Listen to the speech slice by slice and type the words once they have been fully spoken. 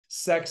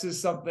sex is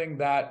something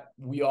that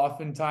we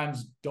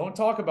oftentimes don't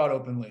talk about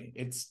openly.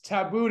 It's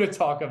taboo to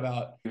talk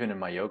about. Even in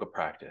my yoga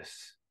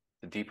practice,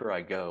 the deeper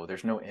I go,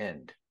 there's no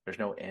end. There's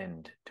no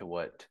end to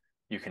what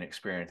you can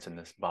experience in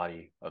this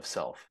body of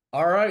self.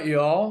 All right,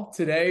 y'all.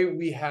 Today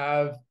we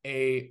have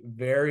a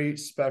very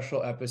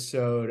special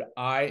episode.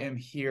 I am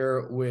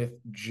here with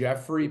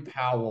Jeffrey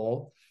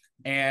Powell,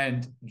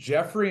 and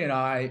Jeffrey and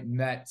I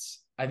met,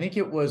 I think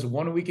it was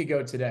 1 week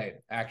ago today,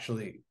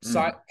 actually. So,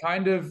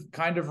 Mm.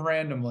 kind of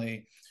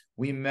randomly.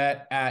 We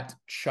met at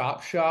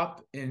Chop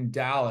Shop in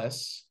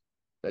Dallas.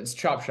 That's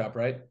Chop Shop,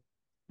 right?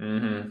 Chop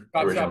Original Shop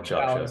in chop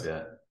shop, Dallas.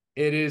 yeah.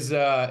 It is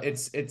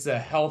it's a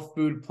health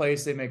food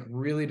place. They make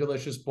really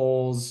delicious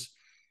bowls.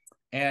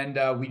 And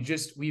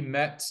we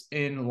met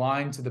in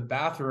line to the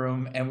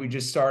bathroom, and we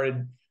just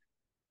started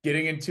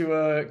getting into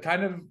a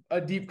kind of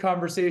a deep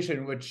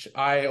conversation, which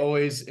I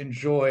always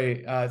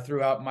enjoy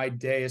throughout my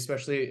day,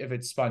 especially if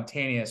it's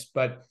spontaneous.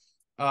 But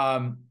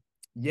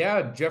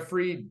yeah,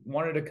 Jeffrey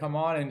wanted to come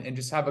on and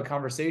just have a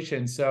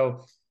conversation.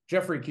 So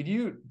Jeffrey, could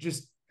you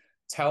just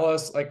tell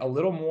us like a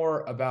little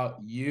more about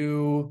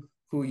you,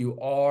 who you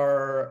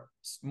are,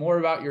 more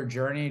about your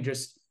journey,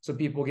 just so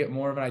people get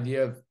more of an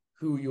idea of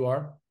who you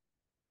are?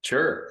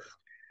 Sure.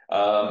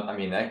 I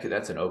mean,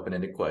 that's an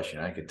open-ended question.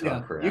 I could Yeah,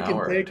 talk for an you can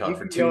hour. I could take, talk you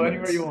for can two go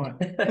anywhere you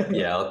minutes. want.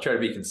 Yeah, I'll try to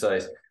be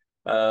concise.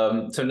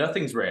 So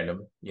nothing's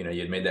random. You know,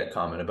 you'd made that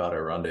comment about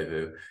our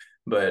rendezvous,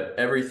 but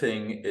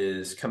everything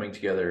is coming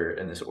together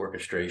in this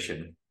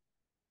orchestration.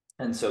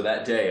 And so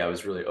that day I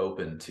was really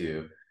open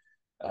to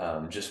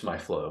just my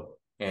flow.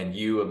 And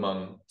you,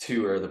 among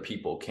two other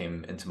people,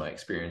 came into my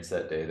experience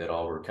that day that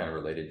all were kind of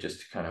related just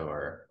to kind of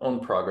our own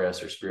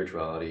progress or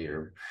spirituality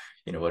or,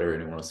 whatever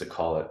anyone wants to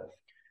call it.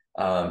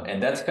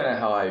 And that's kind of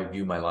how I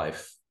view my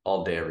life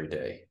all day, every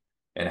day.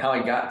 And how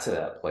I got to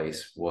that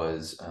place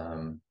was,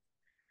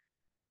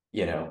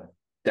 you know,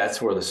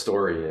 that's where the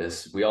story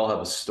is. We all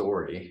have a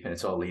story, and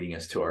it's all leading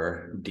us to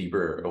our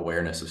deeper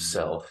awareness of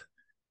self.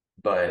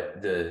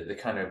 But the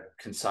kind of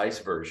concise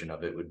version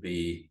of it would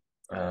be,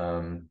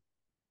 I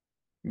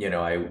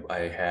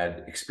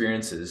had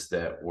experiences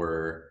that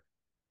were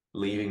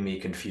leaving me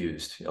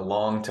confused a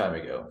long time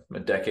ago, a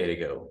decade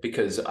ago,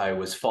 because I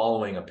was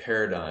following a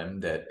paradigm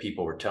that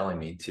people were telling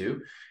me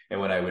to.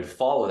 And when I would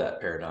follow that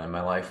paradigm,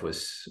 my life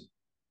was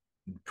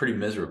pretty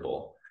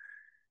miserable.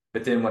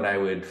 But then when I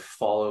would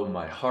follow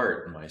my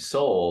heart and my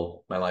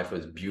soul, my life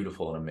was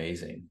beautiful and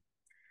amazing.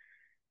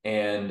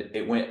 And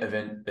it went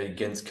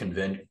against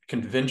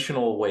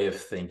conventional way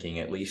of thinking,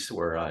 at least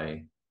where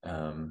I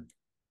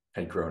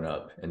had grown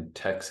up in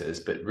Texas,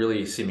 but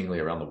really seemingly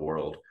around the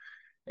world.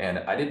 And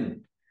I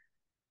didn't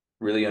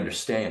really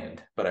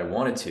understand, but I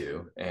wanted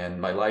to. And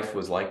my life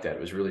was like that.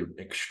 It was really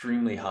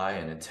extremely high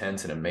and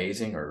intense and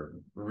amazing, or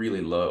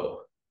really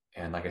low.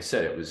 And like I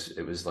said, it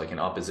was like in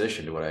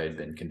opposition to what I had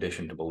been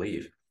conditioned to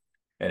believe.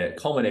 And it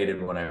culminated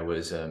when I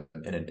was in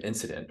an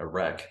incident, a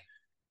wreck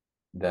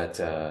that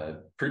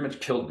pretty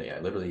much killed me. I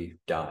literally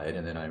died,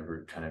 and then I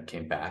kind of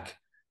came back.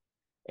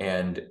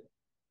 And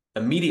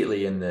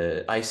immediately in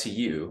the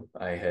ICU,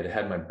 I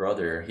had my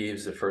brother. He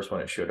was the first one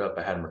that showed up.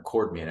 I had him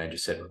record me, and I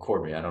just said,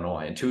 "Record me." I don't know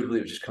why. Intuitively,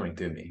 it was just coming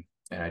through me,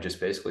 and I just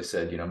basically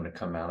said, "I'm going to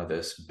come out of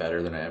this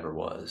better than I ever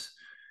was."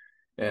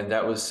 And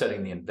that was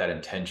setting that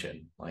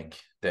intention, like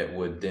that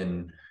would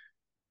then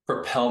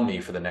propel me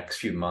for the next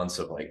few months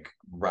of like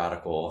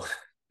radical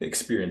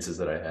experiences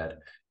that I had.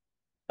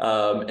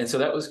 And so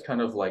that was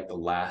kind of like the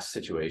last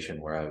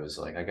situation where I was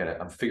like,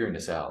 I'm figuring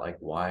this out. Like,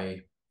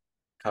 why,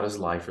 how does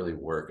life really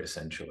work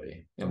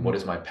essentially? And what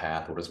is my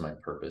path? What is my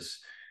purpose?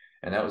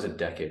 And that was a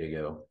decade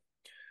ago.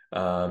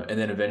 And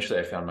then eventually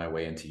I found my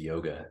way into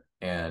yoga.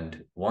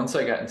 And once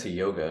I got into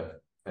yoga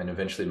and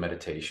eventually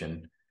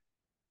meditation,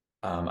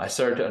 I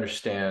started to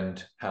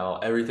understand how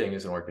everything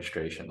is an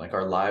orchestration. Like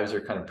our lives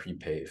are kind of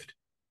pre-paved.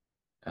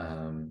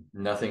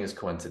 Nothing is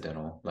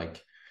coincidental.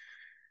 Like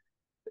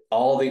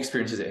all the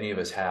experiences that any of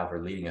us have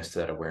are leading us to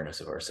that awareness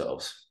of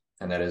ourselves.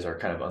 And that is our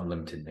kind of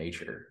unlimited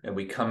nature. And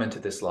we come into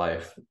this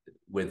life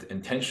with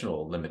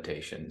intentional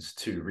limitations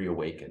to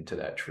reawaken to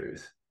that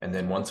truth. And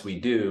then once we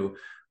do,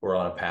 we're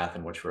on a path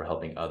in which we're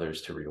helping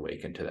others to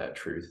reawaken to that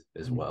truth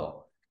as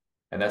well.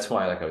 And that's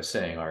why, like I was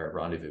saying, our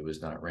rendezvous was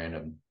not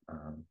random.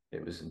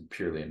 It was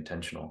purely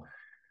intentional.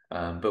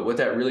 But what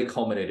that really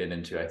culminated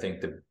into, I think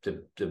the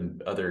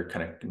other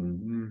kind of,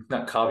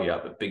 not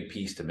caveat, but big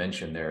piece to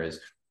mention there is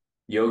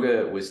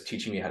yoga was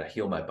teaching me how to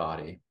heal my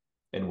body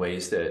in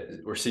ways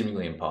that were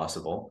seemingly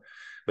impossible.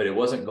 But it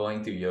wasn't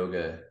going through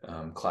yoga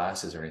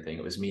classes or anything.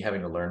 It was me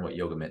having to learn what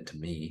yoga meant to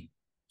me.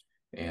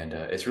 And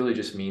it's really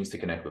just means to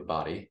connect with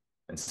body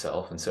and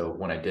self. And so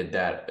when I did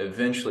that,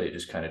 eventually it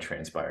just kind of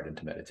transpired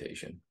into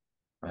meditation.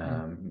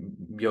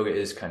 Yoga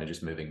is kind of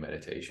just moving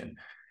meditation.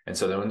 And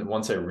so then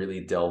once I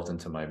really delved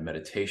into my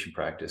meditation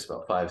practice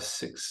about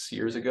 5-6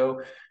 years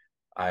ago,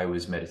 I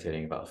was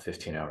meditating about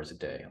 15 hours a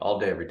day, all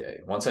day, every day.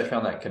 Once I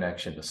found that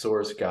connection to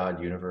source,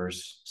 God,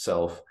 universe,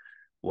 self,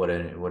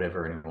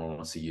 whatever anyone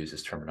wants to use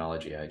as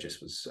terminology, I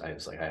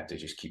was like, I have to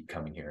just keep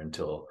coming here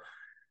until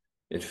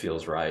it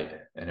feels right.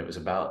 And it was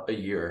about a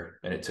year,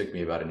 and it took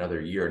me about another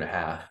year and a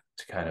half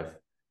to kind of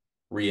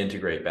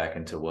reintegrate back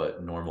into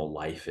what normal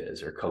life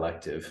is, or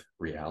collective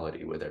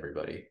reality with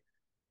everybody.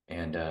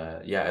 And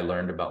yeah, I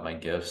learned about my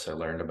gifts. I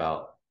learned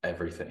about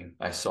everything.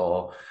 I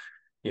saw,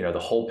 the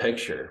whole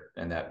picture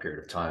in that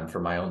period of time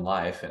for my own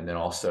life. And then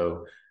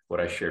also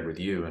what I shared with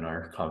you in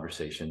our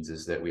conversations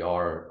is that we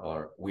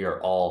are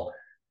all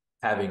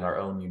having our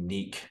own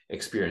unique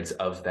experience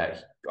of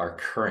that, our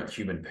current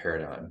human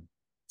paradigm.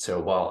 So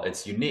while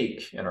it's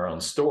unique in our own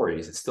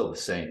stories, it's still the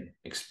same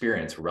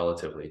experience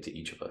relatively to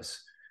each of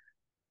us.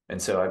 And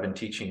so I've been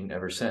teaching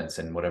ever since,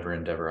 in whatever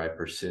endeavor I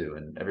pursue.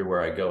 And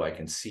everywhere I go, I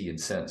can see and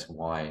sense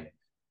why,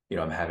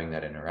 I'm having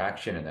that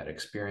interaction and that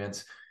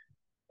experience.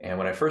 And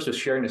when I first was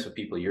sharing this with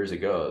people years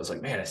ago, it was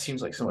like, man, it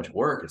seems like so much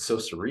work. It's so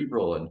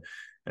cerebral. And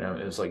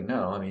it was like,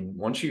 no, I mean,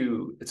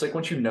 it's like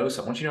once you know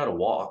something, once you know how to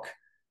walk,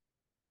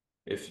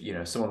 if,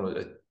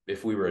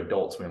 if we were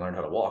adults, we learned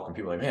how to walk, and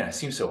people are like, man, it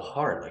seems so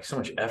hard. Like so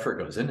much effort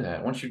goes into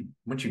that. Once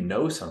you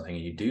know something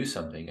and you do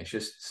something, it's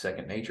just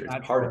second nature.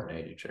 It's part of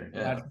nature.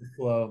 Yeah. Natural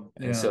flow.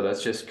 And so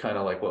that's just kind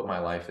of like what my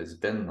life has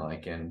been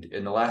like. And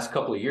in the last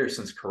couple of years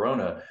since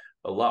Corona,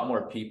 a lot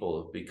more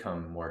people have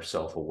become more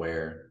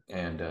self-aware.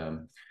 And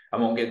I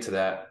won't get to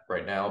that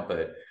right now,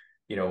 but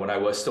when I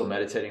was still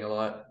meditating a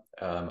lot,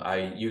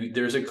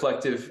 there's a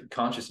collective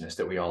consciousness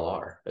that we all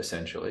are,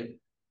 essentially.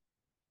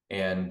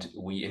 And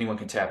anyone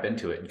can tap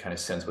into it and kind of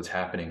sense what's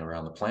happening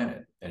around the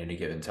planet at any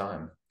given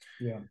time.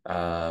 Yeah.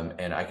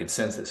 And I could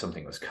sense that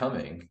something was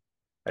coming.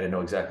 I didn't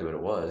know exactly what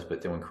it was,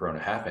 but then when Corona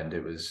happened,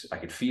 I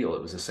could feel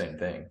it was the same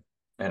thing.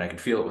 And I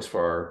could feel it was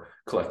for our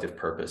collective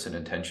purpose and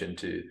intention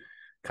to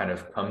kind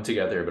of come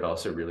together, but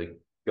also really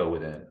go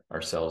within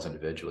ourselves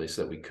individually,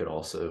 so that we could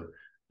also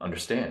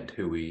understand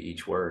who we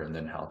each were, and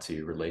then how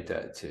to relate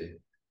that to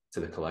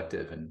the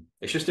collective. And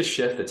it's just a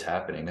shift that's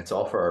happening. It's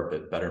all for our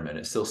betterment.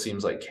 It still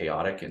seems like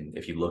chaotic, and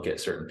if you look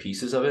at certain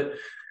pieces of it,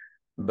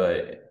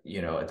 but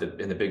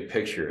in the big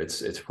picture,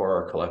 it's for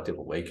our collective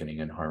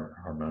awakening and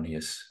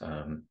harmonious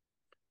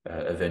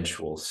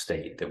eventual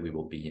state that we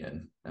will be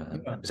in.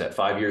 Is that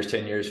 5 years,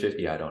 10 years,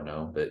 50? I don't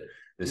know, but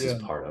this is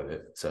part of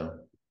it. So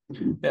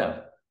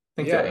yeah, I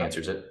think that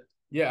answers it.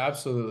 Yeah,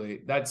 absolutely.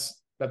 That's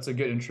a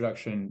good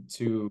introduction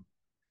to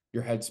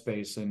your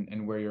headspace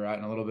and where you're at,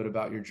 and a little bit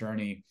about your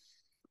journey.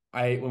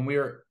 When we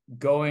were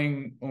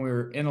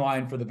in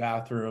line for the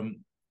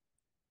bathroom,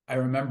 I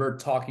remember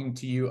talking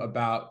to you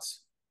about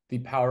the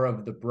power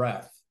of the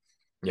breath.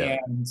 Yeah.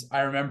 And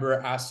I remember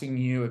asking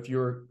you if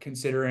you're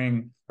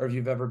considering, or if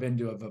you've ever been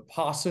to a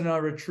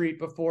Vipassana retreat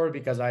before,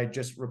 because I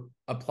just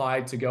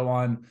applied to go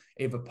on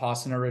a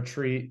Vipassana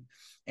retreat.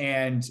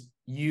 And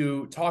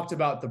you talked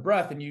about the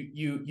breath, and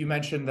you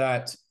mentioned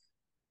that,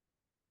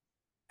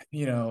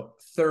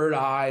 third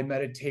eye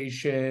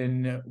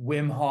meditation,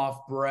 Wim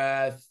Hof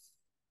breath,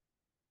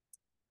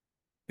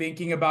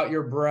 thinking about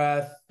your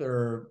breath,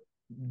 or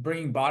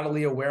bringing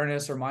bodily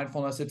awareness or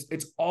mindfulness.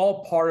 It's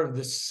all part of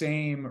the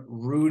same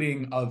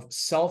rooting of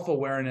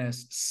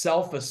self-awareness,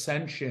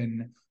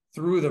 self-ascension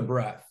through the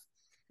breath.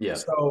 Yeah.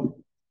 So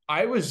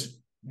I was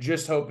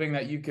just hoping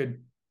that you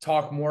could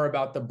talk more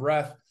about the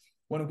breath.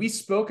 When we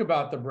spoke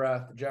about the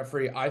breath,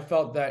 Jeffrey, I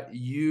felt that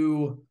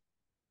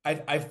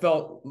I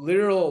felt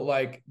literal,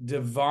 like,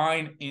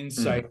 divine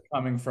insight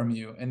coming from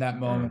you in that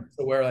moment,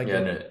 to where like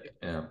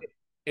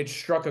it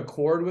struck a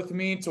chord with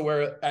me, to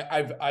where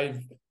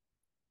I've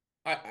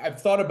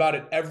thought about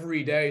it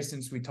every day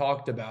since we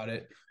talked about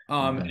it.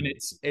 And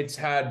it's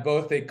had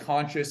both a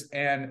conscious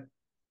and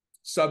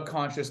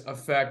subconscious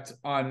effect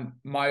on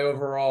my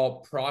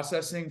overall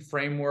processing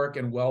framework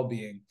and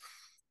well-being.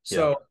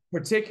 So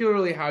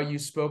particularly how you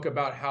spoke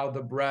about how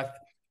the breath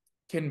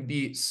can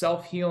be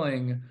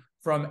self-healing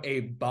from a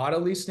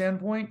bodily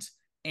standpoint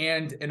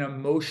and an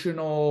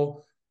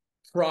emotional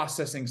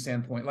processing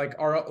standpoint, like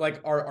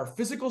our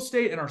physical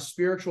state and our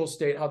spiritual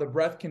state, how the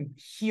breath can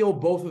heal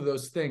both of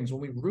those things.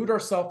 When we root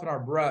ourselves in our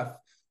breath,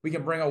 we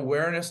can bring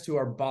awareness to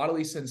our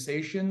bodily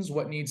sensations,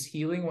 what needs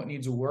healing, what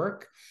needs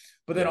work.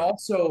 But then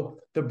also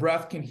the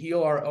breath can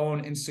heal our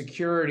own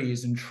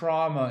insecurities and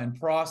trauma and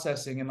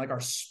processing, and like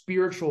our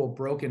spiritual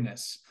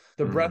brokenness.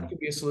 The breath can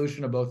be a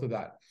solution to both of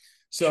that.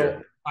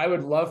 So I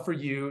would love for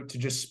you to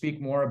just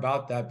speak more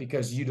about that,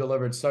 because you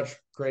delivered such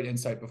great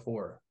insight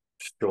before.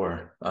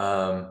 Sure.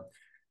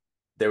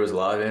 There was a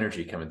lot of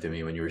energy coming through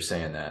me when you were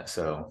saying that.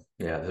 So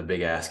yeah, it's a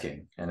big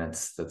asking, and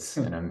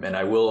and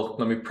I will,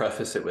 let me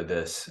preface it with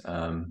this,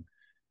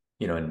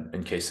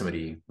 in case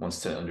somebody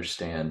wants to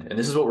understand, and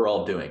this is what we're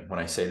all doing. When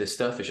I say this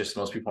stuff, it's just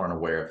most people aren't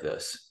aware of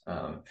this.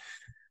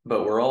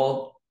 But we're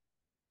all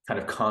kind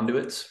of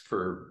conduits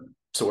for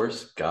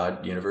source,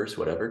 God, universe,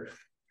 whatever.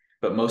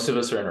 But most of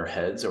us are in our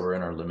heads, or we're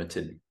in our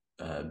limited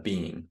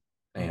being,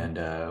 and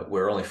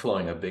we're only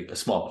flowing a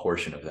small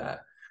portion of that.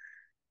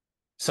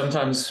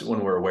 Sometimes when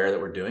we're aware that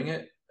we're doing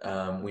it,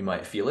 we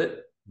might feel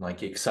it,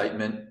 like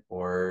excitement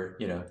or,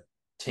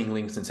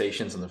 tingling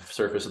sensations on the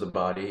surface of the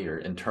body, or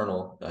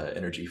internal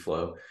energy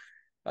flow.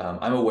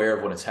 I'm aware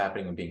of when it's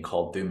happening and being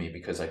called through me,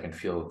 because I can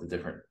feel the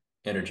different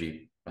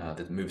energy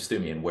that moves through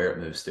me and where it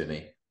moves through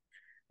me.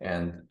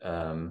 And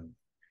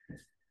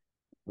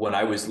when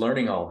I was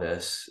learning all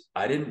this,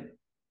 I didn't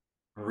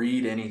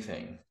read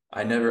anything.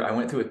 I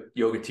went through a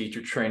yoga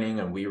teacher training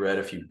and we read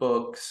a few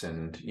books,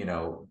 and,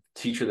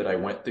 teacher that I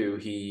went through,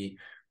 he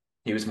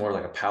was more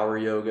like a power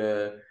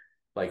yoga,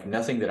 like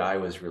nothing that I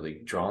was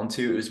really drawn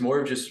to. It was more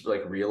of just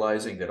like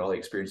realizing that all the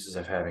experiences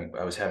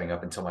I was having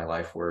up until my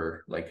life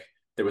were like,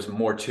 there was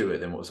more to it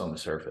than what was on the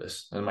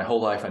surface. And my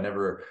whole life,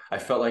 I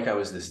felt like there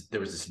was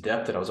this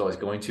depth that I was always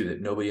going to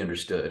that nobody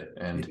understood.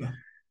 Yeah.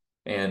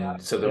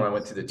 And so then when I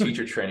went through the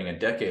teacher training a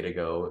decade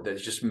ago, it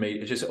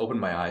just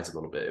opened my eyes a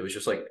little bit. It was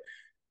just like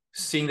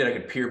seeing that I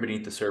could peer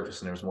beneath the surface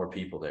and there was more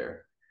people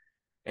there.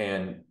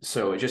 And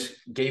so it just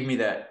gave me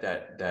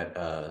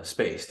that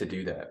space to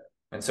do that.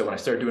 And so when I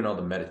started doing all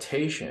the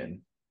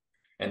meditation,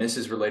 and this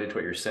is related to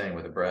what you're saying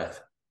with the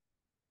breath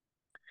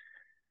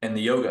and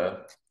the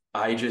yoga,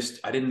 I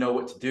didn't know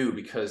what to do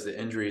because the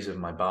injuries of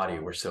my body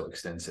were so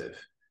extensive.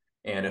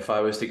 And if I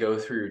was to go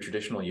through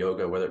traditional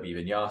yoga, whether it be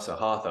vinyasa,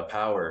 hatha,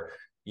 power,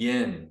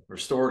 yin,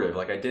 restorative,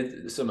 like I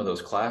did some of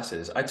those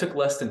classes, I took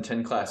less than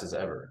 10 classes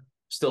ever,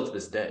 still to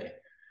this day.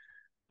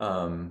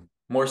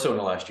 More so in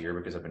the last year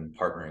because I've been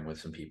partnering with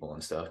some people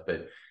and stuff,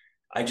 but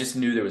I just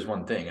knew there was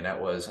one thing, and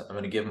that was I'm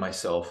going to give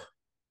myself,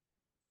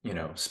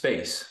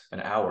 space, an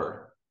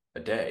hour a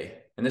day.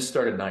 And this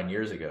started 9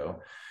 years ago,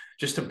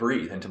 just to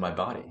breathe into my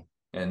body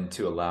and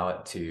to allow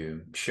it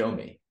to show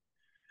me.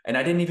 And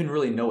I didn't even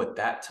really know at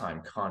that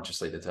time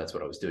consciously that that's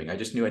what I was doing. I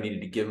just knew I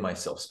needed to give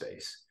myself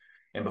space.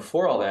 And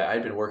before all that,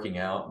 I'd been working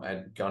out.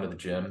 I'd gone to the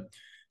gym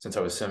since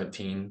I was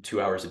 17,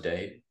 2 hours a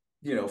day,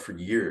 for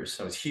years.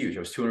 I was huge. I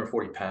was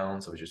 240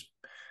 pounds.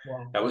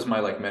 Wow. That was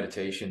my like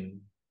meditation,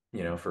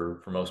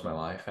 for most of my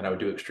life. And I would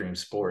do extreme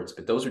sports,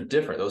 but those are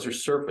different. Those are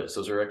surface.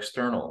 Those are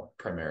external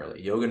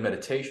primarily. Yoga and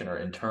meditation are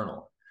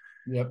internal.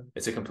 Yep.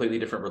 It's a completely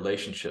different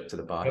relationship to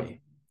the Yep.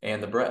 body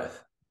and the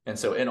breath. And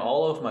so in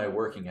all of my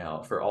working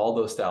out for all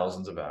those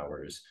thousands of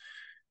hours,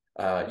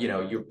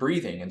 you're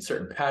breathing in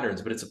certain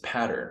patterns, but it's a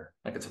pattern.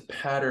 Like it's a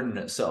pattern in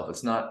itself.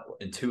 It's not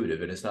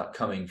intuitive, and it's not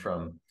coming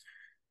from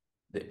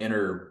the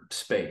inner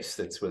space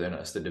that's within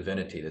us, the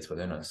divinity that's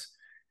within us.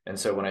 And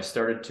so when I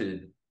started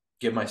to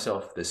give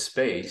myself this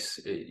space,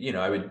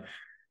 I would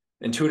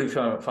intuitively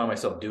find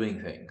myself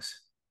doing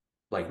things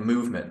like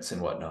movements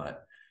and whatnot.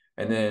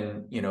 And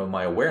then,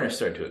 my awareness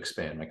started to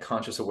expand. My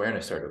conscious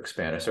awareness started to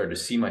expand. I started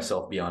to see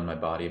myself beyond my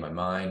body, my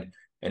mind,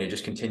 and it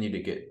just continued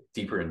to get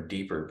deeper and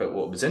deeper. But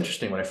what was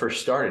interesting when I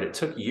first started, it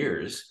took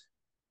years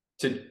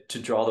to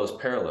draw those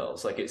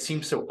parallels. Like it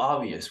seems so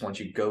obvious once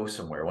you go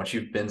somewhere, once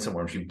you've been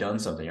somewhere, once you've done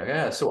something, you're like,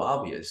 yeah, it's so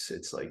obvious.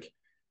 It's like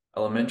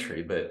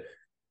elementary. But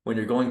when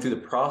you're going through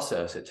the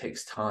process, it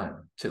takes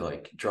time to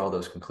like draw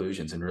those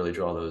conclusions and really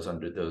draw those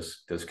under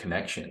those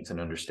connections and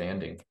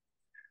understanding.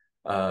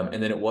 And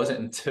then it wasn't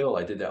until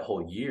I did that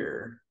whole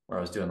year where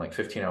I was doing like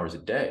 15 hours a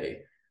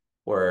day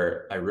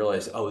where I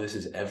realized, oh, this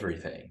is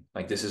everything.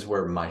 Like this is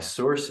where my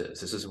source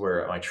is. This is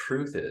where my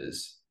truth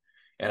is.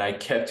 And I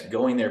kept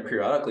going there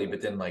periodically,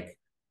 but then like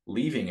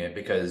leaving it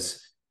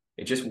because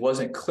it just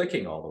wasn't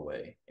clicking all the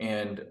way.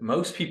 And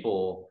most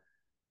people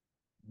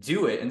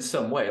do it in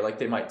some way, like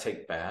they might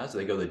take baths,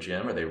 they go to the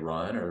gym or they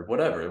run or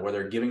whatever, where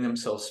they're giving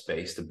themselves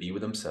space to be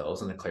with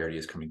themselves and the clarity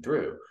is coming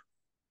through.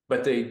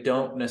 But they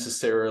don't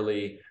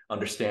necessarily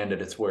understand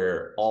that it's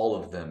where all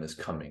of them is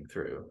coming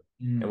through.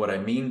 And what I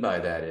mean by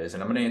that is,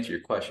 and I'm going to answer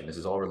your question, this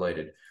is all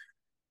related.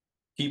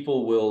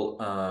 People will,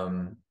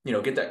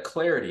 get that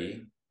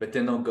clarity, but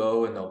then they'll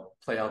go and they'll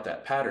play out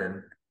that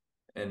pattern.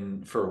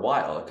 And for a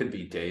while, it could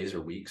be days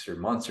or weeks or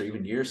months or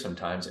even years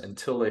sometimes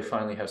until they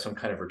finally have some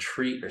kind of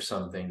retreat or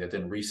something that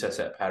then resets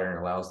that pattern and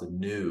allows the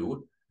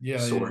new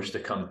source to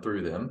come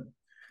through them.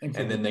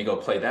 And then they go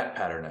play that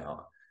pattern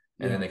out.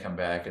 And then they come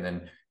back and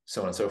then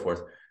so on and so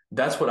forth.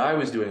 That's what I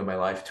was doing in my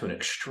life to an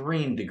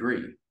extreme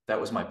degree. That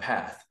was my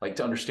path, like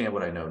to understand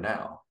what I know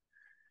now.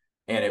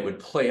 And it would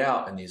play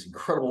out in these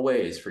incredible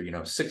ways for,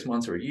 6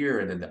 months or a year,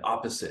 and then the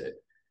opposite.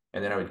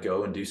 And then I would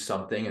go and do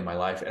something in my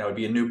life and I would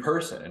be a new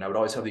person. And I would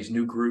always have these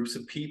new groups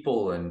of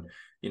people. And,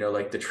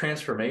 like the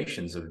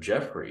transformations of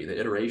Jeffrey, the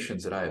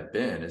iterations that I have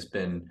been, has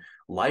been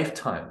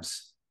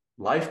lifetimes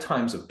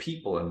of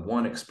people in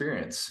one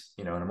experience,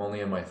 and I'm only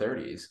in my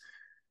 30s.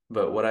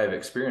 But what I've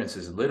experienced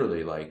is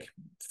literally like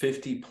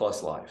 50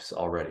 plus lives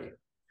already.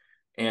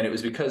 And it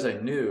was because I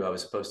knew I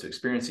was supposed to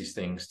experience these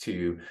things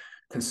to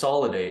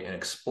consolidate and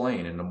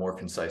explain in a more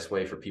concise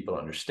way for people to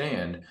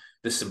understand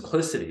the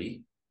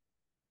simplicity,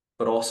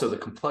 but also the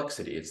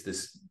complexity. It's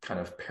this kind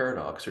of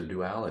paradox or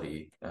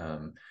duality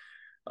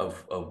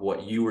of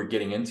what you were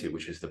getting into,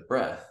 which is the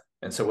breath.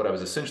 And so what I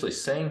was essentially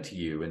saying to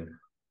you in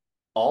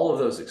all of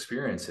those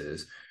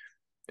experiences,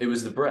 it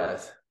was the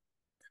breath.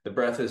 The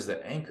breath is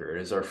the anchor.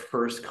 It is our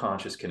first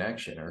conscious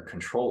connection or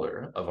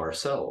controller of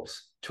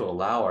ourselves to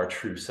allow our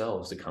true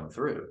selves to come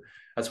through.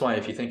 That's why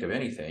if you think of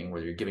anything,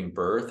 whether you're giving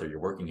birth or you're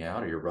working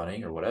out or you're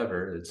running or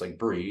whatever, it's like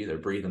breathe or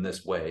breathe in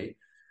this way.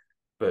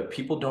 But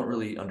people don't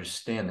really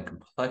understand the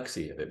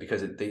complexity of it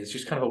because it's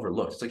just kind of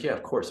overlooked. It's like, yeah,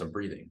 of course I'm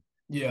breathing.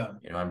 Yeah.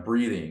 I'm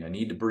breathing, I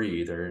need to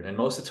breathe. And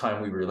most of the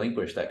time we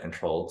relinquish that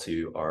control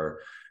to our,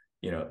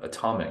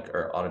 atomic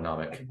or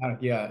autonomic.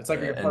 Yeah. It's like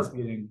your And heart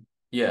beating.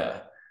 yeah,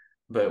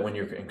 but when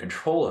you're in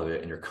control of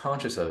it and you're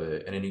conscious of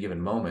it at any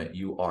given moment,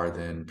 you are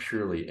then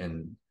purely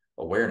in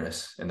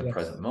awareness in the Yes.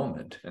 present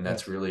moment. And Yes.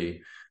 that's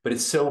really, but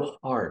it's so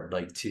hard,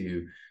 like,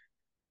 to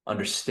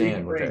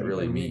understand what that Retrain. You got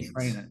really to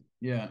retrain means. it.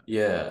 Yeah.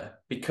 Yeah,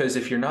 because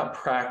if you're not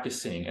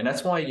practicing, and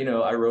that's why,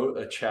 I wrote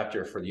a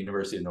chapter for the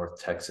University of North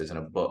Texas in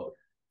a book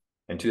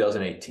in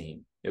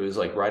 2018. It was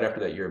like right after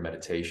that year of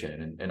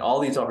meditation, and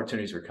all these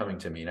opportunities were coming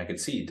to me, and I could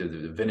see the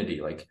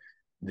divinity, like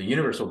the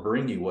universe will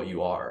bring you what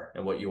you are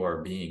and what you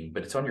are being,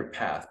 but it's on your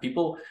path.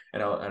 People,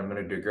 and I'm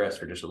going to digress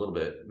for just a little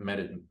bit.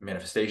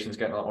 Manifestation's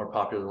gotten a lot more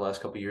popular the last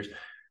couple of years,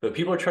 but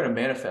people are trying to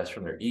manifest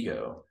from their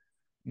ego,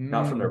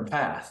 not from their Mm.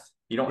 path.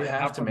 You don't Yeah. have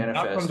to Not from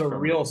manifest the from,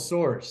 real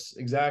source.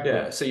 Exactly.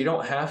 yeah. So you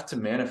don't have to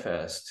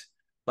manifest,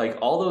 like,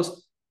 all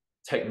those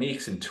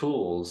techniques and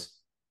tools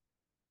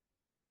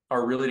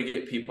are really to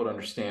get people to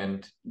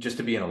understand, just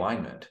to be in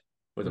alignment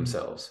with Mm.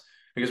 themselves.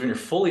 Because when you're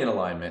fully in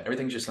alignment,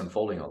 everything's just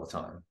unfolding all the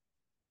time.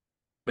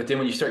 But then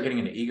when you start getting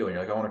into ego and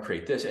you're like, I want to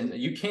create this, and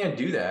you can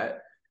do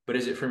that, but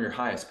is it from your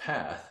highest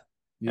path?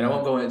 And I Yeah.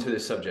 won't go into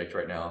this subject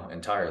right now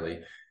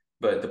entirely,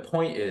 but the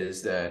point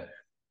is that,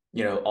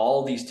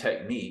 all these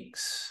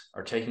techniques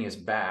are taking us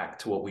back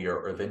to what we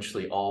are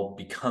eventually all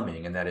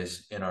becoming, and that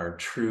is in our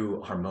true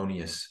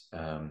harmonious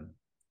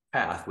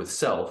path with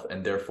self,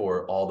 and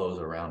therefore all those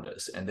around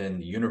us. And then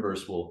the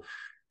universe will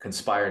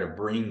conspire to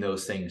bring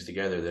those things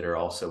together that are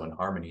also in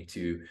harmony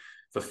to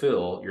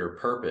fulfill your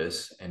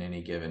purpose in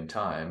any given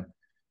time.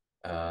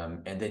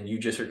 And then you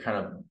just are kind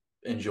of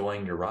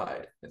enjoying your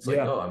ride. It's like,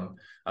 Yeah. oh,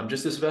 I'm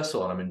just this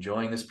vessel, and I'm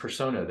enjoying this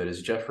persona that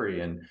is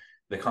Jeffrey, and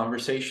the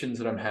conversations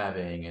that I'm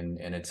having,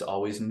 and it's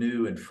always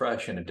new and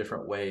fresh in a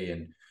different way.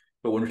 And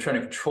but when we're trying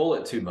to control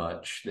it too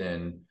much,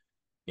 then,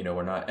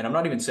 we're not. And I'm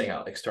not even saying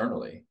out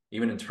externally,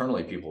 even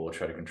internally, people will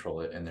try to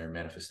control it in their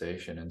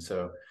manifestation. And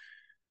so,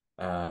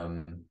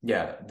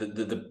 yeah,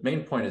 the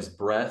main point is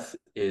breath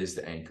is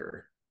the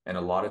anchor. And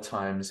a lot of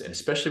times, and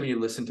especially when you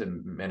listen to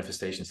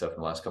manifestation stuff in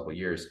the last couple of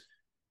years,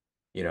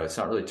 it's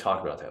not really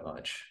talked about that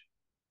much.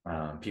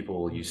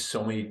 People will use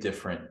so many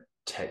different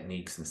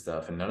techniques and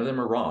stuff, and none of them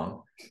are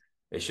wrong.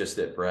 It's just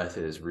that breath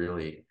is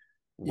really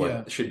Yeah.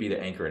 what should be the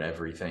anchor in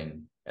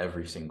everything,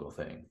 every single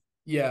thing.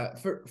 Yeah.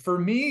 For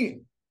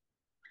me,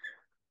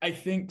 I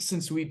think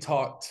since we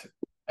talked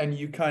and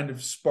you kind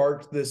of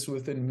sparked this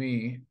within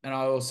me, and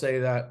I will say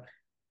that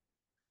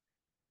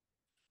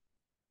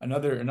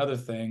another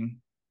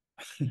thing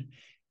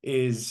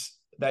is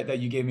that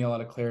you gave me a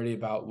lot of clarity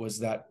about was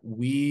that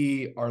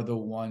we are the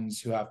ones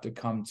who have to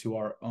come to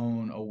our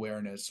own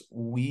awareness.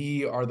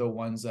 We are the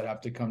ones that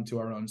have to come to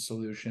our own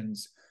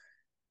solutions.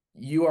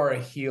 You are a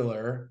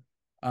healer.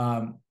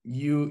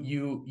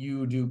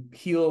 You do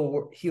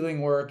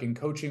healing work and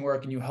coaching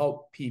work, and you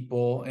help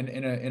people in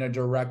a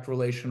direct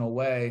relational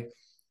way.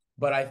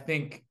 But I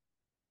think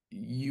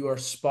you are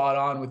spot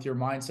on with your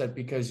mindset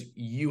because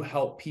you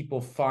help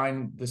people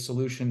find the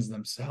solutions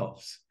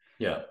themselves.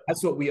 Yeah.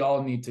 That's what we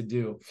all need to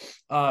do.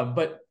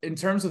 But in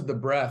terms of the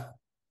breath,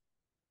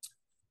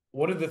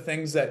 one of the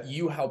things that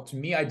you helped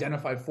me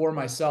identify for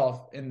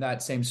myself in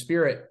that same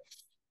spirit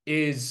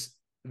is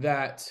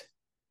that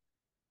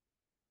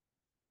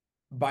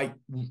by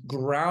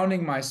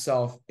grounding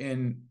myself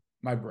in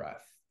my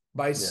breath,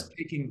 by Yeah.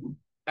 taking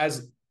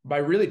as by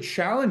really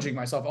challenging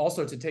myself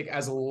also to take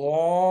as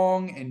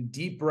long and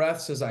deep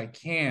breaths as I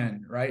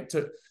can, right?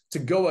 To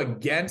go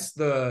against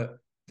the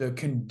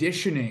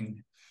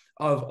conditioning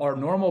of our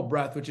normal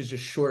breath, which is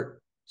just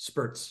short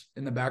spurts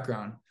in the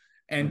background,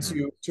 and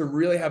Mm-hmm. to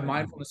really have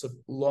mindfulness of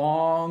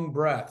long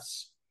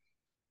breaths.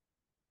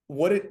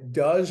 What it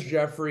does,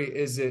 Jeffrey,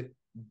 is it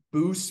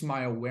boosts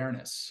my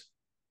awareness.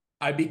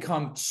 I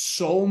become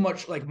so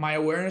much like my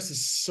awareness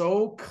is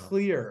so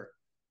clear,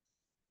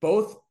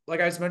 both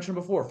like I mentioned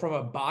before, from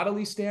a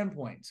bodily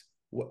standpoint.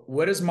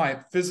 What is my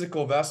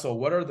physical vessel?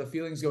 What are the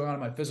feelings going on in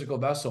my physical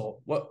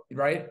vessel? What,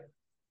 right?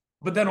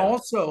 But then Yeah.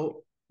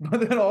 also,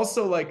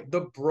 like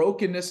the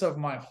brokenness of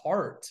my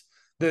heart,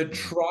 the Mm-hmm.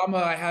 trauma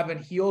I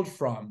haven't healed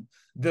from,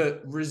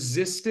 the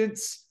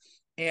resistance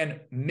and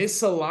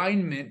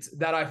misalignment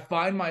that I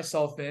find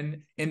myself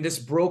in this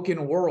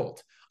broken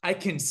world. I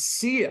can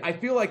see it. I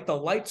feel like the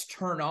lights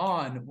turn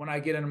on when I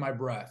get into my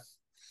breath.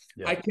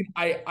 Yeah.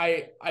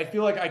 I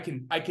feel like I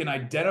can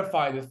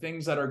identify the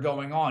things that are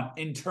going on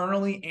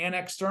internally and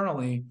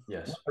externally when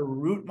Yes. I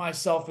root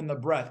myself in the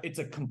breath. It's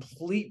a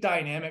complete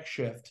dynamic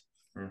shift.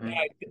 Mm-hmm.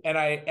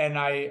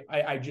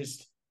 I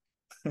just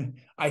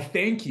I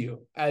thank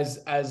you as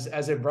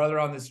a brother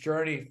on this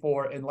journey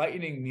for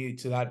enlightening me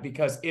to that,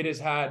 because it has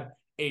had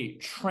a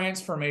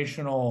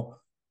transformational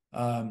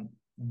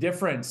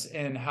difference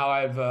in how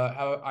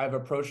I've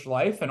approached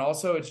life, and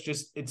also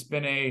it's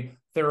been a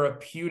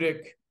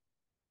therapeutic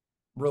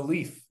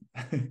relief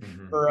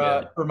Mm-hmm.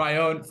 Yeah. for my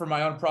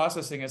own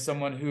processing as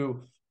someone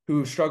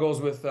who struggles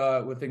with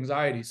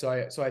anxiety. So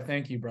I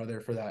thank you,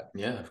 brother, for that.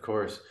 Yeah, of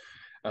course.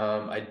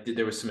 I did.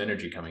 There was some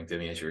energy coming through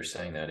me as you were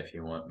saying that. If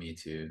you want me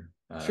to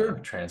Sure.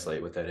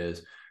 translate what that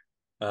is,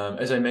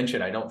 as I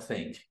mentioned, I don't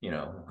think,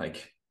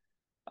 like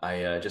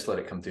I just let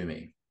it come through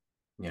me.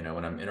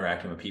 When I'm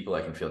interacting with people,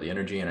 I can feel the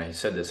energy. And I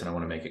said this, and I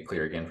want to make it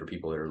clear again for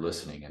people that are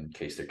listening in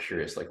case they're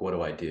curious, like, what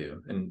do I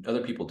do? And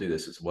other people do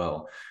this as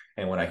well.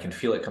 And when I can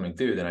feel it coming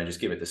through, then I just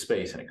give it the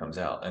space and it comes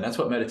out. And that's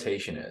what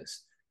meditation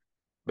is.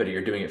 But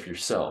you're doing it for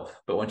yourself.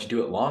 But once you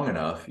do it long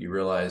enough, you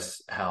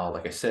realize how,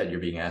 like I said, you're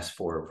being asked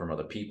for from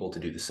other people to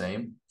do the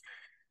same.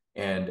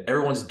 And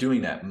everyone's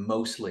doing that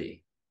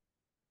mostly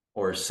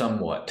or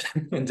somewhat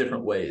in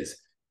different ways.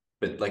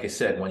 But like I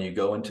said, when you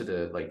go into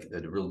the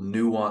real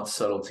nuanced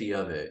subtlety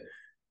of it,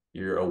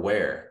 you're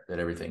aware that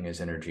everything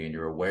is energy and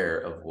you're aware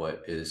of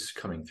what is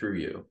coming through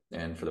you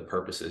and for the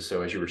purposes.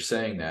 So as you were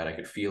saying that, I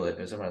could feel it.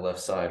 It was on my left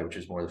side, which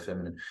is more the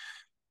feminine.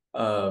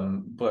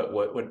 But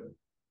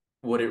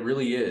what it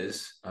really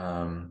is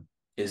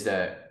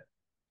that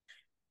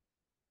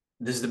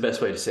this is the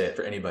best way to say it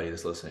for anybody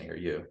that's listening or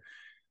you.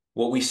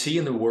 What we see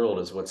in the world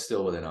is what's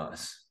still within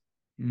us.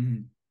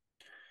 Mm-hmm.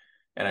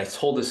 And I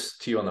told this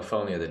to you on the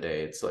phone the other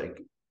day. It's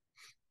like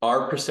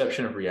our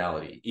perception of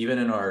reality, even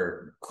in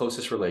our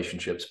closest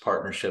relationships,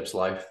 partnerships,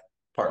 life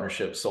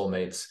partnerships,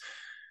 soulmates,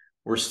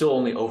 we're still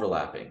only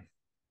overlapping.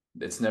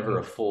 It's never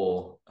a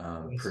full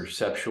Yes.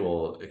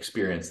 perceptual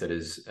experience that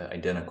is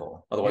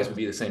identical. Otherwise, Yes.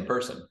 we'd be the same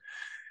person.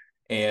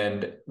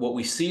 And what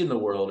we see in the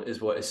world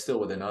is what is still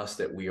within us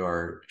that we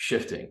are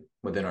shifting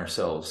within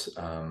ourselves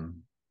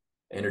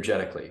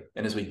energetically.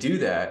 And as we do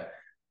that,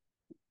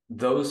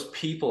 those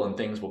people and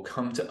things will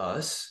come to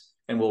us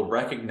and we'll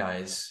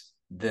recognize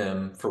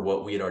them for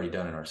what we had already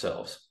done in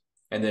ourselves.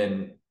 And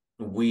then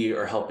we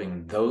are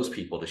helping those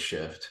people to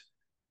shift,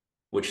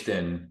 which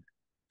then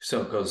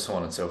goes so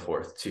on and so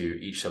forth to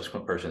each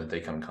subsequent person that they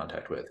come in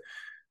contact with.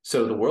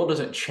 So the world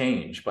doesn't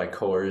change by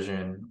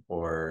coercion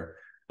or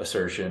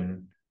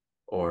assertion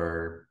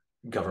or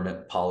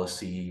government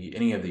policy,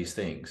 any of these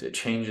things. It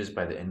changes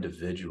by the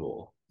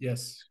individual.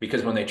 Yes.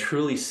 Because when they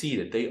truly see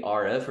that they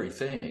are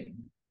everything,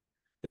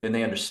 then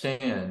they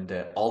understand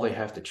that all they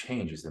have to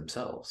change is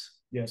themselves.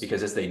 Yes.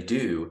 Because as they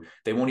do,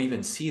 they won't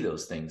even see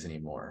those things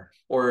anymore.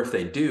 Or if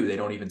they do, they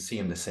don't even see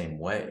them the same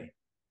way.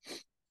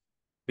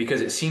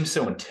 Because it seems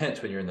so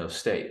intense when you're in those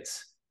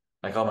states.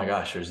 Like, oh my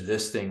gosh, there's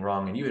this thing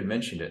wrong. And you had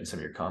mentioned it in some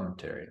of your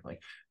commentary,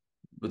 like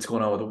what's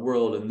going on with the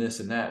world and this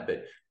and that.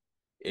 But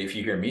if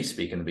you hear me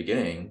speak in the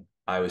beginning,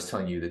 I was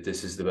telling you that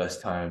this is the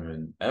best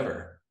time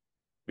ever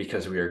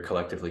because we are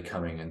collectively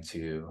coming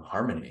into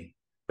harmony.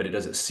 But it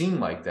doesn't seem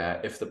like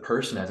that if the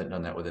person hasn't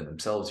done that within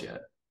themselves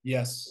yet.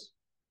 Yes.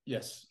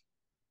 Yes.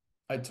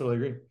 I totally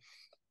agree.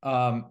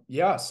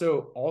 Yeah.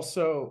 So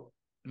also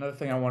another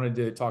thing I wanted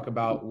to talk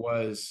about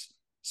was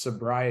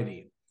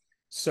sobriety.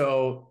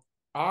 So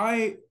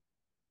I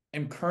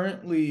am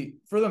currently,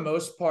 for the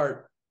most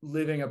part,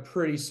 living a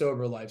pretty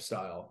sober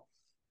lifestyle.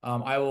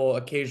 I will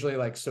occasionally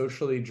like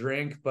socially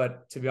drink,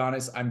 but to be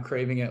honest, I'm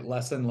craving it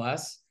less and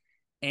less.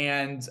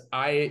 And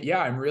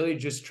I'm really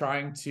just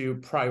trying to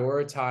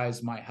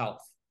prioritize my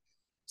health.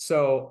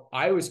 So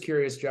I was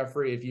curious,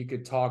 Jeffrey, if you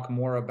could talk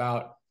more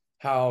about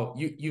how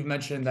you've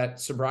mentioned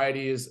that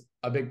sobriety is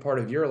a big part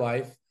of your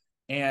life.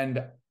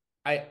 And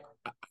I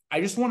I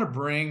just want to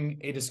bring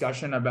a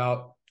discussion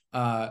about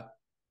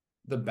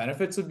the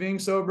benefits of being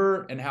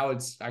sober and how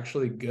it's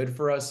actually good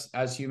for us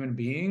as human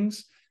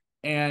beings.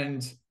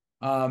 And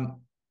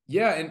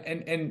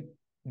and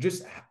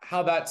just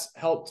how that's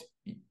helped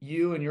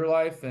you in your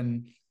life.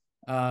 And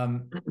so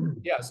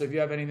if you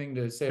have anything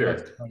to say about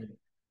Sure. sobriety.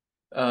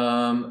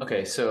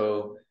 Okay,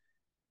 so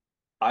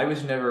I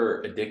was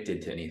never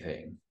addicted to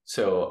anything.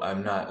 So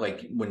I'm not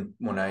like when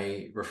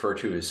I refer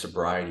to as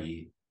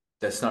sobriety,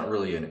 that's not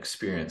really an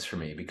experience for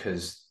me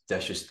because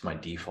that's just my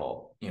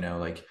default,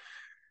 like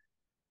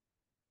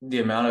the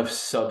amount of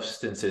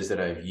substances that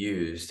I've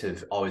used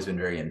have always been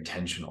very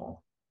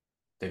intentional.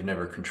 They've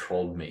never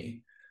controlled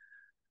me.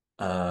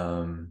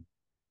 So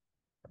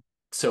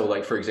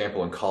like for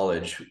example, in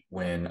college,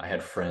 when I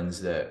had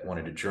friends that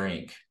wanted to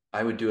drink,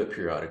 I would do it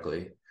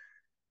periodically.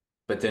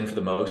 But then for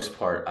the most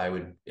part, I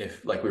would,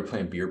 if like we were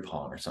playing beer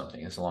pong or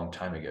something, it's a long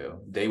time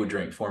ago, they would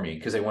drink for me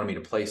because they wanted me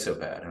to play so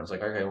bad. And I was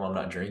like, okay, well, I'm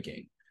not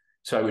drinking.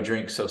 So I would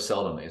drink so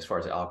seldomly as far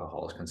as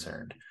alcohol is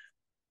concerned.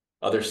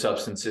 Other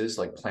substances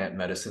like plant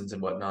medicines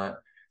and whatnot,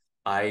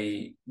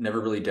 I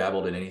never really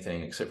dabbled in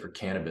anything except for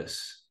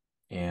cannabis.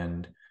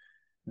 And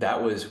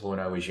that was when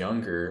I was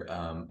younger.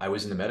 I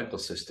was in the medical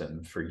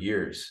system for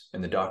years,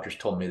 and the doctors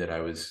told me that I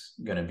was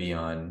going to be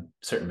on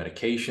certain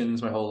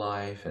medications my whole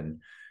life and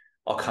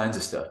all kinds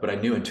of stuff. But I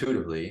knew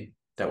intuitively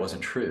that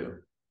wasn't true.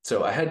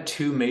 So I had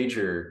two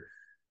major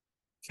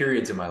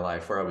periods in my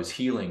life where I was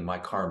healing my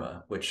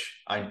karma,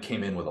 which I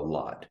came in with a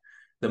lot.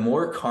 The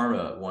more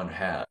karma one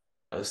has,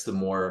 the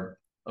more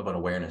of an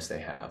awareness they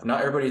have. Not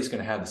everybody is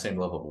going to have the same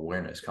level of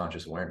awareness,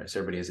 conscious awareness.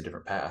 Everybody has a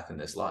different path in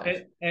this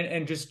life.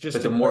 And just But the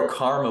to more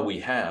karma we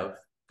have,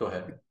 go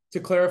ahead. to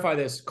clarify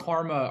this,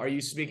 karma, are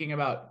you speaking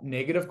about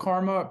negative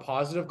karma,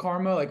 positive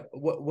karma? Like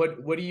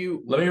what do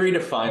you, Let me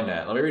redefine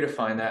that. Let me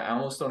redefine that. I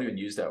almost don't even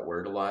use that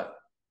word a lot.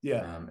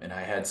 yeah. And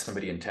I had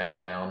somebody in town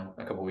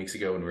a couple of weeks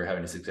ago when we were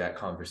having this exact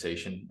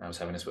conversation. I was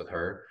having this with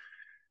her,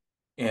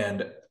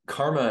 and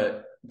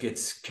karma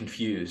gets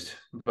confused.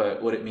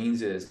 But what it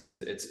means is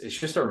it's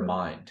just our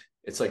mind.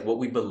 It's like what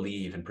we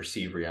believe and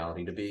perceive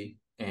reality to be.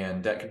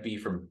 And that could be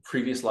from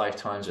previous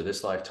lifetimes or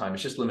this lifetime.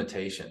 It's just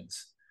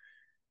limitations.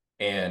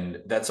 And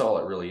that's all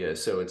it really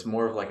is. So it's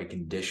more of like a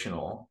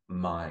conditional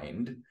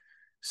mind.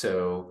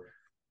 So,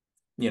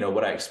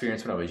 what I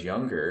experienced when I was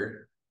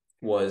younger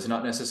was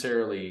not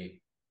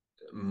necessarily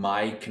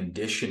my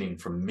conditioning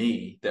from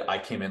me that I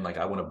came in like,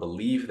 I want to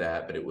believe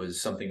that, but it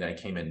was something that I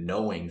came in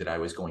knowing that I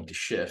was going to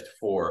shift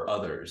for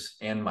others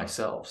and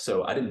myself.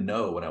 So I didn't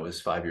know when I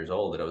was 5 years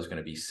old that I was going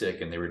to be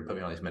sick and they were going to put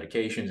me on these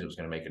medications. It was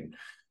going to make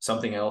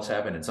something else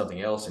happen and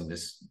something else. And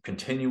this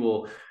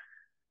continual,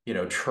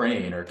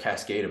 train or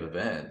cascade of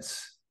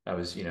events. But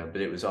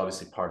it was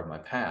obviously part of my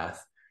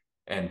path.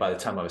 And by the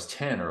time I was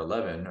 10 or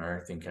 11,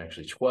 or I think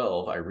actually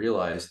 12, I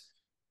realized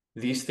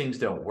these things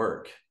don't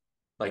work.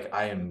 Like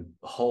I am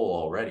whole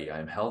already. I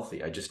am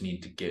healthy. I just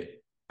need to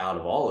get out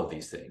of all of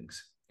these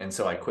things. And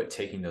so I quit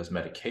taking those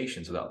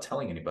medications without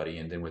telling anybody.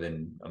 And then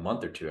within a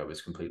month or two, I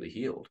was completely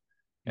healed.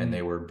 And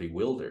they were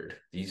bewildered.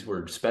 These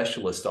were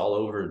specialists all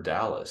over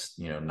Dallas,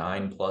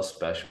 9+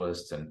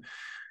 specialists, and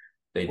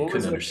they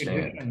couldn't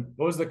understand.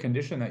 What was the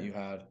condition that you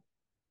had?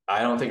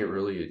 I don't think it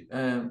really,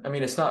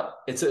 it's not,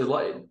 it's a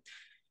light.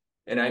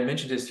 And I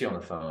mentioned this to you on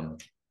the phone.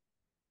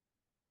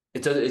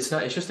 It's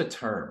not, it's just a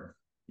term.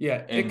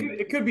 Yeah, And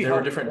it could be there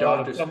were helpful different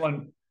doctors.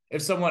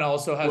 If someone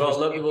also has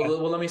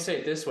let me say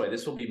it this way.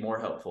 This will be more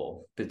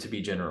helpful to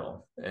be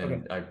general.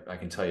 And okay. I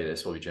can tell you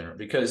this will be general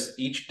because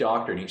each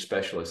doctor and each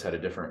specialist had a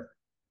different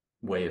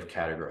way of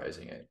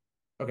categorizing it.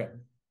 Okay.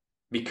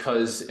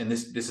 Because, and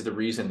this is the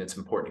reason it's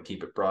important to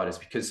keep it broad, is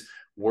because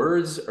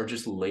words are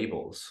just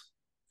labels.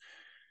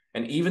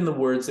 And even the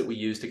words that we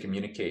use to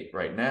communicate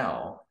right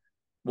now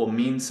will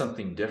mean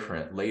something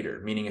different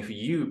later. Meaning if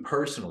you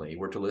personally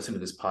were to listen to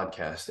this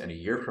podcast and a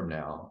year from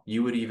now,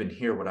 you would even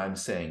hear what I'm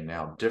saying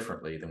now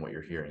differently than what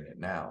you're hearing it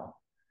now.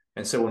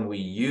 And so when we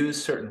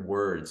use certain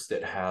words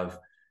that have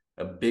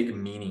a big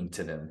meaning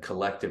to them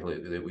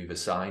collectively that we've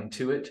assigned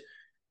to it,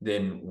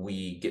 then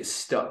we get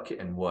stuck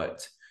in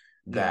what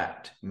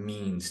that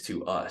means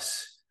to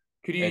us.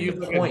 Could you and use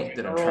the like point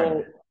that I'm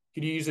trying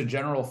could you use a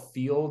general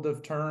field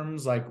of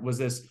terms? Like, was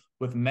this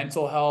with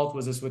mental health?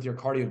 Was this with your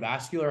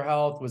cardiovascular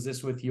health? Was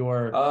this with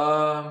your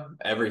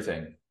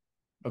everything?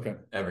 Okay.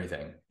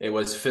 Everything. It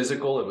was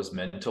physical, it was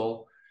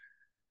mental.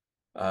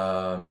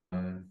 It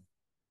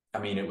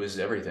was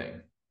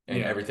everything,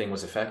 and everything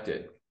was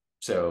affected.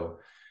 So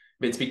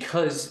it's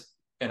because,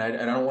 and I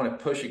don't want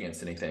to push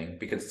against anything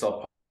because it's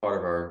all part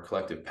of our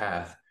collective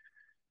path.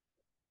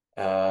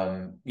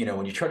 When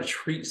you try to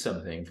treat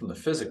something from the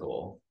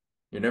physical,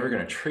 you're never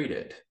going to treat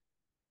it.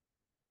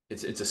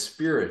 It's a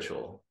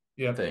spiritual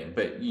thing.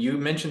 But you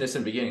mentioned this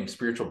in the beginning,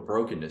 spiritual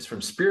brokenness. From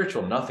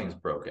spiritual, nothing's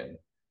broken.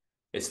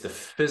 It's the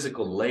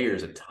physical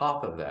layers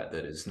atop of that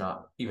is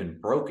not even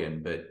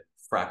broken, but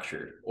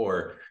fractured,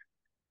 or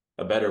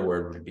a better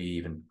word would be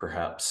even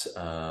perhaps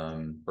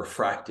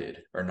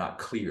refracted or not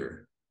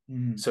clear.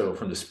 So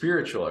from the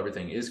spiritual,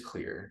 everything is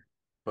clear,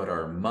 but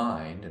our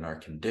mind and our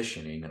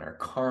conditioning and our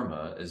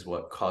karma is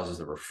what causes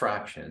the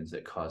refractions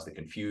that cause the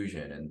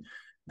confusion. And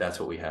that's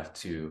what we have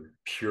to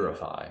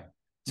purify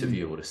to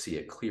be able to see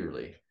it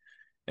clearly.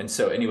 And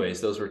so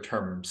anyways, those were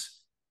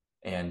terms.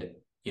 And,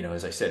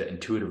 as I said,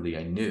 intuitively,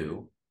 I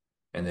knew,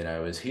 and then I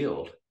was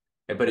healed.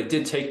 But it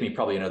did take me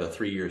probably another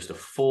 3 years to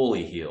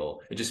fully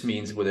heal. It just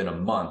means within a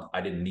month, I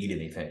didn't need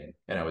anything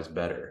and I was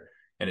better.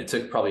 And it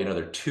took probably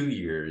another 2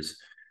 years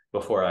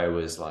before I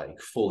was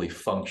like fully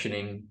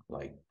functioning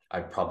like I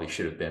probably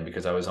should have been,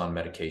 because I was on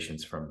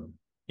medications from,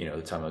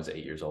 the time I was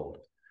 8 years old.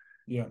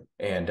 Yeah.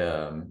 And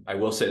I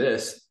will say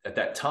this, at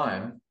that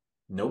time,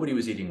 nobody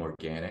was eating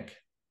organic.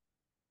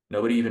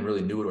 Nobody even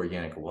really knew what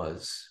organic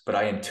was, but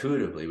I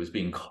intuitively was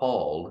being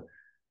called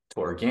to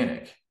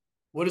organic.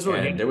 What is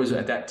organic? And there was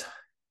at that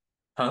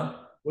time,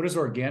 What does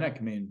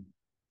organic mean?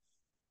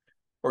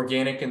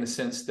 Organic in the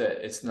sense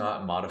that it's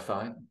not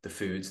modified. The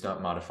food's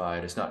not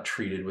modified. It's not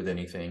treated with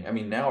anything. I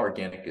mean, now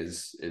organic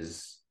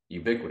is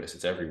ubiquitous.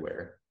 It's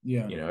everywhere.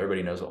 Yeah.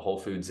 Everybody knows what Whole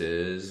Foods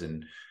is.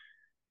 And,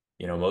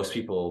 most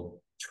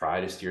people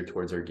try to steer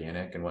towards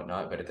organic and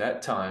whatnot. But at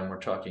that time, we're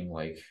talking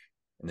like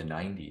in the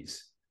 90s.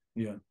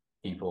 Yeah.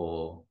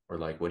 People were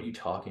like, what are you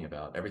talking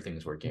about?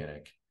 Everything's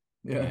organic.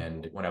 Yeah.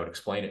 And when I would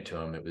explain it to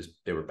them,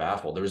 they were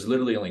baffled. There was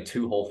literally only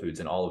 2 Whole Foods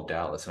in all of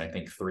Dallas, and I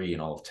think 3 in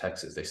all of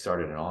Texas. They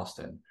started in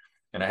Austin,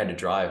 and I had to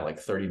drive like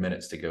 30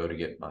 minutes to go to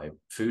get my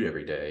food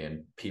every day.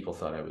 And people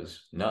thought I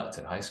was nuts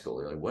in high school.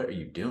 They're like, what are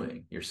you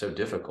doing? You're so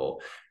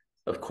difficult.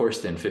 Of course,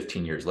 then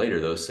 15 years later,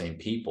 those same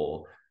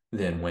people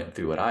then went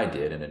through what I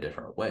did in a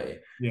different way.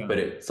 Yeah. But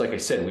it's like I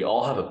said, we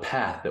all have a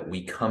path that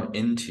we come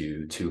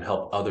into to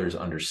help others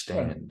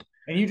understand.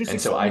 And you just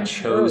so I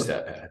chose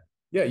that path.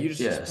 Yeah, you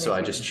just Yeah. So experienced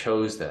I just something.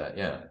 chose that.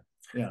 Yeah.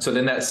 Yeah. So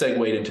then that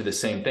segued into the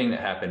same thing that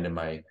happened in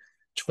my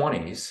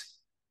 20s,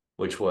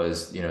 which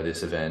was,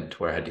 this event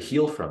where I had to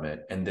heal from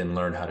it and then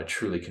learn how to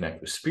truly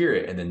connect with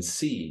spirit and then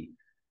see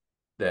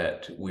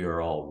that we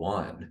are all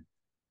one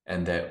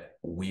and that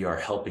we are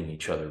helping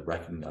each other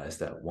recognize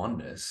that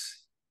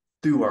oneness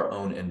through our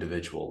own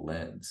individual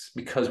lens.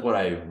 Because what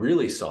I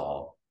really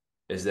saw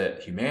is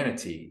that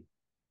humanity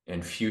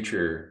in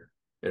future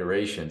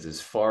iterations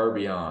is far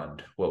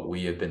beyond what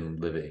we have been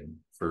living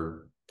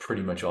for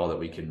pretty much all that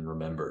we can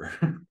remember.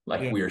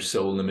 Like Yeah. we are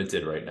so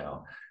limited right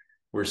now.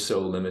 We're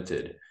so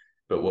limited,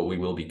 but what we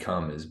will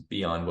become is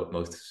beyond what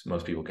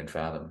most people can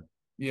fathom.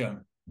 Yeah.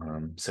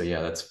 So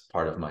yeah, that's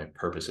part of my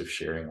purpose of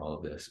sharing all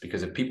of this,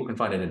 because if people can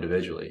find it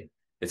individually,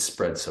 it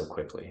spreads so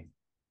quickly,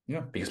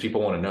 Yeah. because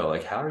people want to know,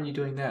 like, how are you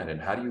doing that?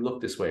 And how do you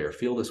look this way or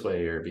feel this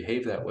way or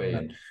behave that way? Yeah.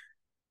 And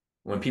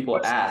when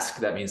people ask,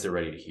 that means they're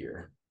ready to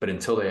hear. But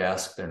until they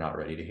ask, they're not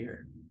ready to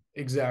hear.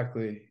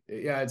 Exactly.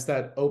 Yeah, it's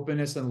that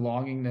openness and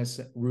longingness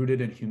rooted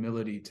in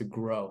humility to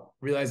grow,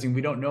 realizing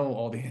we don't know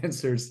all the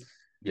answers,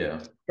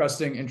 Yeah.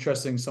 trusting and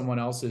trusting someone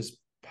else's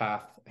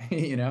path,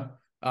 you know.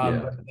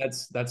 Yeah, But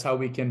that's how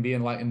we can be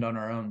enlightened on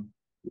our own.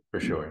 for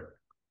sure.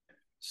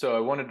 So I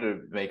wanted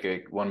to make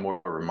one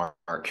more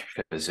remark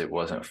because it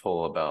wasn't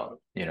full about,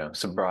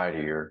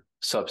 sobriety or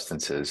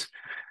substances.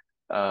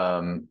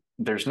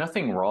 There's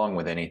nothing wrong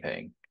with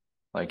anything.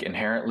 Like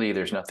inherently,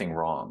 there's nothing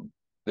wrong.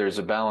 There's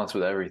a balance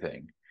with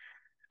everything.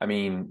 I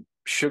mean,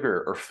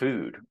 sugar or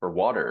food or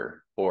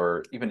water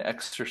or even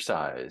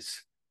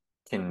exercise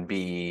can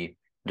be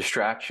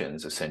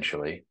distractions,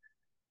 essentially.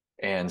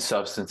 And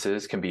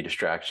substances can be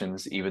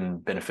distractions, even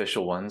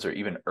beneficial ones, or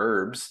even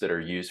herbs that are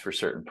used for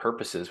certain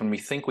purposes. When we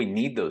think we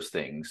need those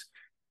things,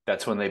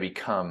 that's when they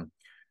become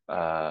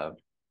uh,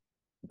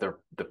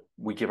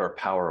 we give our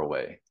power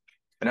away.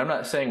 And I'm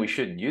not saying we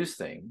shouldn't use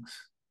things.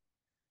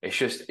 It's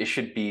just it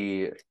should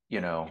be,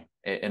 in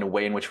a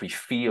way in which we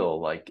feel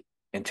like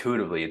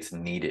intuitively it's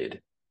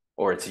needed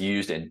or it's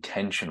used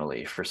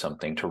intentionally for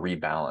something to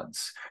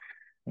rebalance.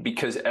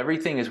 Because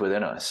everything is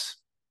within us.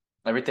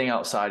 Everything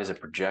outside is a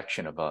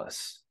projection of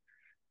us.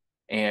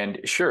 And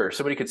sure,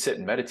 somebody could sit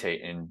and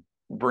meditate and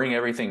bring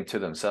everything to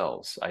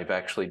themselves. I've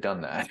actually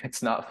done that.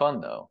 It's not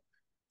fun though.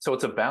 So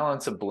it's a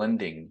balance of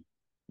blending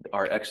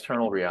our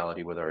external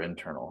reality with our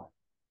internal.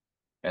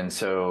 And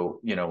so,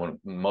 when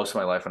most of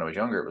my life when I was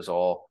younger, it was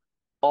all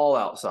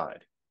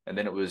outside. And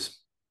then it was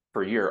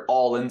for a year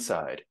all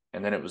inside.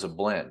 And then it was a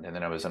blend. And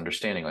then I was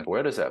understanding like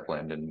where does that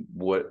blend and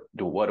what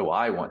do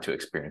I want to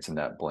experience in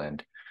that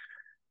blend?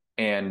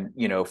 And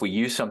if we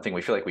use something,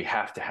 we feel like we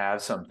have to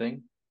have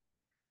something,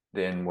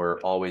 then we're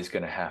always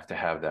going to have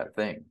that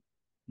thing.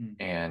 Mm.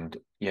 And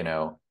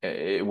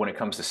when it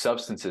comes to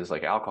substances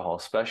like alcohol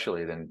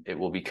especially, then it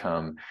will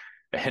become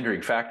a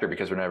hindering factor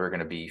because we're never going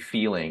to be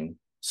feeling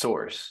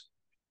source,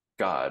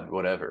 God,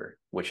 whatever,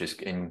 which is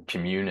in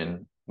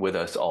communion with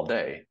us all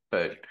day.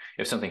 But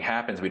if something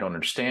happens, we don't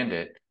understand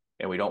it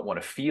and we don't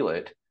want to feel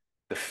it,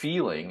 the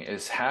feeling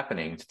is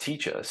happening to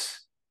teach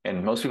us.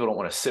 And most people don't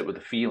want to sit with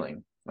the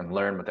feeling and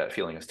learn what that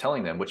feeling is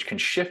telling them, which can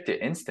shift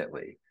it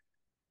instantly.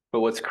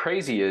 But what's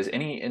crazy is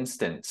any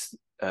instance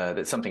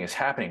that something is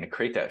happening to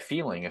create that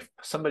feeling, if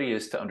somebody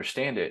is to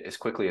understand it as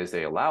quickly as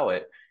they allow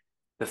it,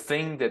 the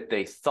thing that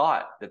they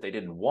thought that they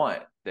didn't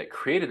want that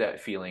created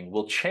that feeling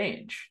will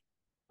change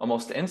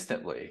almost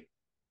instantly.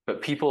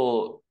 But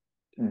people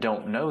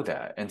don't know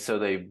that. And so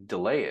they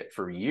delay it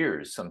for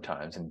years,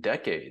 sometimes and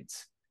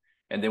decades.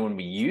 And then when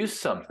we use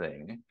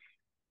something,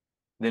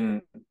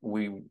 then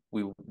we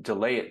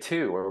delay it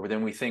too, or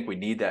then we think we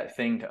need that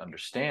thing to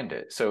understand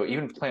it. So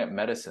even plant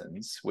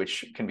medicines,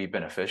 which can be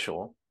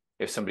beneficial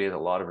if somebody has a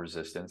lot of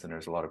resistance and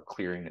there's a lot of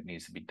clearing that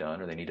needs to be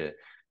done, or they need to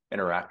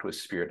interact with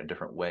spirit in a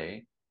different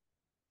way,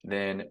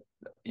 then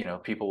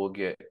people will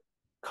get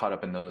caught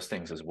up in those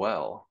things as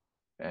well,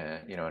 in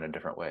a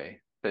different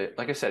way. But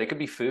like I said, it could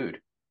be food,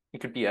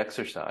 it could be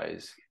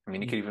exercise. I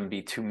mean, it could even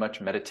be too much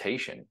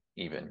meditation,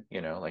 even,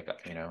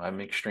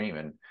 I'm extreme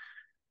and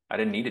I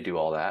didn't need to do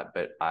all that,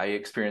 but I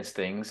experienced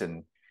things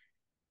in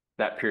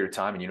that period of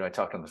time. And, I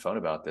talked on the phone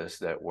about this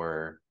that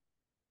were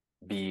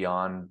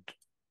beyond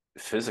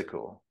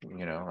physical,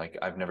 like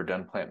I've never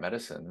done plant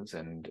medicines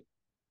and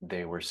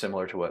they were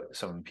similar to what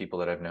some people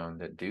that I've known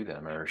that do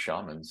them or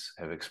shamans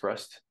have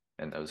expressed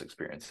in those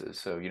experiences.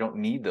 So you don't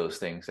need those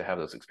things to have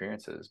those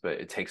experiences, but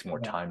it takes more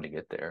Yeah. time to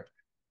get there.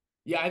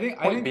 Yeah, I Point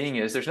think being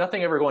is there's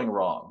nothing ever going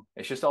wrong.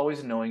 It's just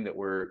always knowing that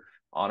we're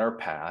on our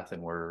path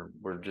and we're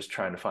just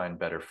trying to find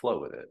better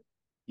flow with it.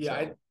 yeah,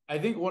 So I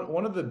think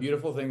one of the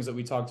beautiful things that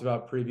we talked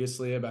about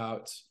previously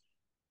about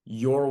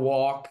your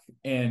walk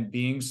and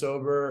being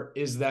sober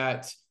is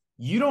that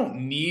you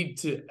don't need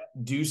to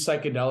do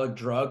psychedelic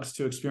drugs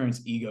to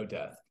experience ego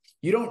death.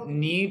 You don't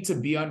need to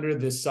be under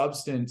the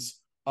substance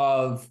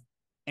of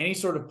any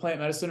sort of plant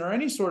medicine or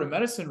any sort of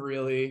medicine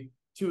really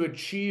to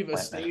achieve a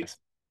plant state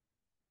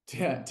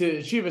medicine. to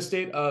achieve a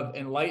state of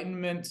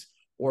enlightenment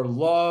or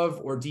love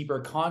or deeper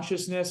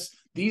consciousness.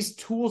 These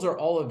tools are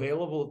all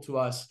available to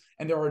us.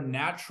 and there are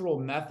natural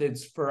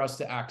methods for us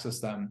to access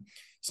them.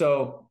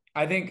 So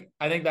I think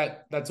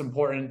that that's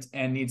important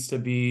and needs to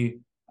be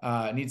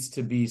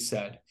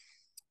said.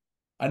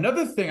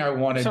 Another thing I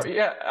wanted So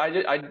yeah,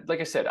 I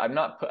like I said, I'm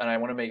not, and I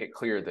want to make it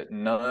clear that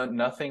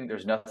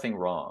there's nothing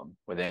wrong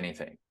with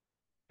anything.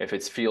 If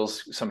it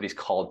feels somebody's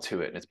called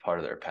to it and it's part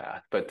of their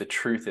path, but the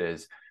truth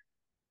is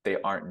they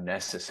aren't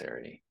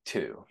necessary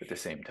too at the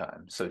same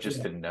time. So just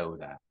yeah, to know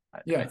that, I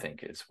yeah,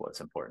 think is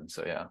what's important.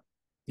 So yeah.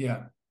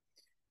 yeah.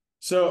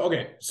 So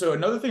okay, so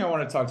another thing I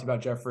want to talk to you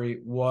about, Jeffrey,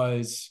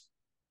 was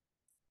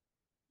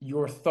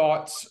your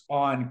thoughts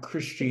on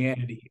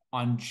Christianity,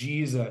 on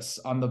Jesus,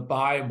 on the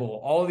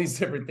Bible, all of these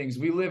different things.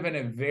 We live in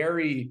a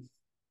very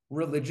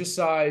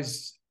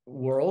religiousized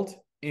world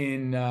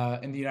in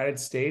the United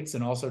States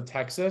and also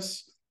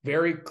Texas,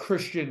 very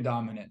Christian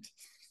dominant.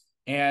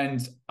 And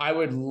I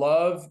would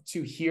love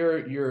to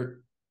hear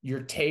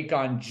your take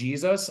on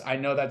Jesus. I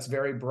know that's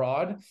very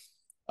broad.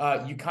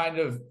 You kind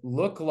of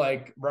look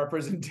like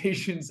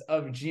representations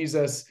of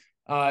Jesus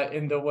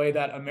in the way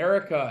that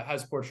America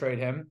has portrayed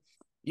him,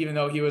 even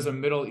though he was a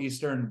Middle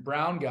Eastern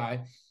brown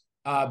guy.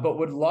 But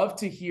would love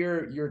to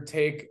hear your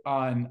take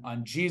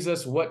on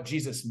Jesus, what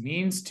Jesus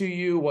means to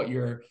you, what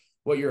your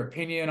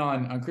opinion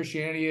on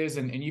Christianity is,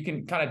 and you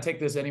can kind of take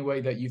this any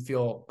way that you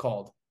feel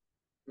called.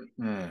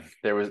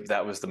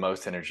 That was the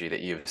most energy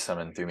that you've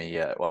summoned through me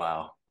yet.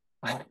 Wow.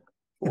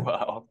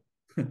 Wow.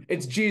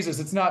 It's Jesus,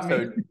 it's not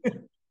me.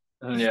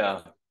 So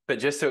yeah, but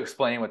just to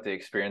explain what the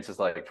experience is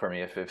like for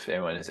me, if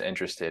anyone is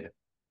interested,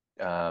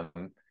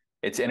 um,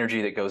 it's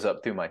energy that goes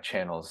up through my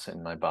channels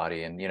in my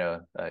body, and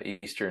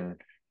Eastern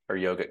or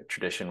yoga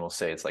tradition will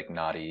say it's like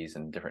nadis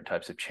and different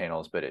types of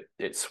channels, but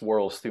it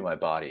swirls through my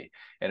body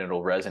and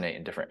it'll resonate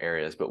in different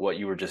areas. But what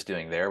you were just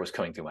doing there was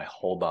coming through my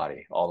whole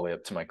body, all the way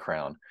up to my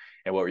crown.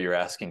 And what you were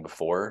asking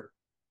before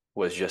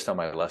was just on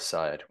my left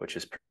side, which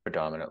is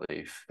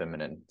predominantly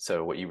feminine.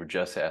 So what you were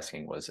just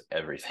asking was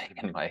everything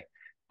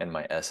in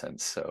my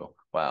essence. So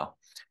wow.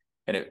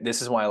 And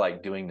this is why I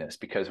like doing this,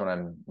 because when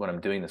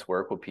I'm doing this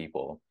work with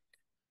people,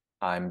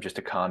 I'm just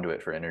a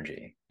conduit for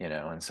energy,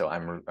 and so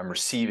I'm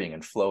receiving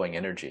and flowing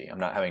energy. I'm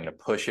not having to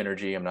push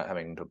energy. I'm not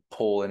having to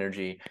pull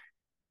energy.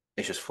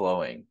 It's just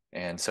flowing.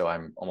 And so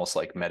I'm almost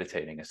like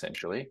meditating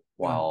essentially Yeah.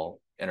 while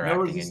No interacting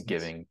and resistance.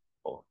 giving.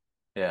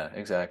 Yeah,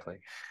 exactly.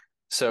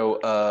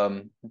 So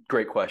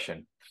great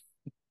question.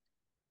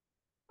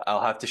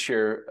 I'll have to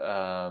share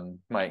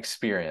my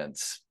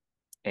experience,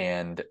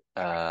 and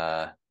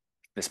I'll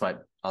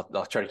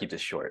try to keep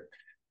this short.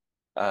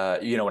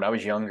 When I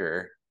was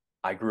younger,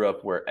 I grew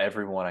up where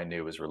everyone I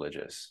knew was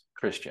religious,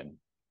 Christian,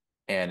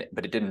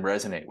 but it didn't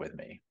resonate with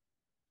me.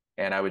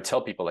 And I would tell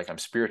people like I'm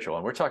spiritual,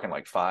 and we're talking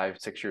like 5,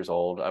 6 years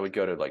old. I would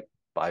go to like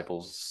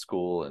Bible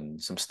school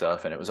and some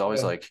stuff, and it was always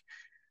Yeah. like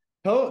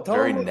Tell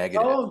very him,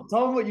 negative.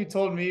 tell him what you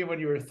told me when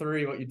you were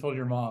 3, what you told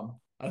your mom.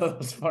 I thought that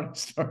was a funny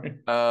story.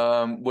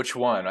 Which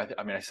one?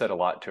 I mean, I said a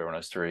lot to her when I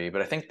was 3,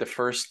 but I think the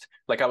first,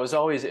 like I was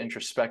always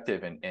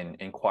introspective and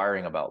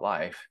inquiring about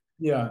life.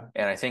 Yeah.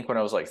 And I think when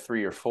I was like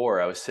 3 or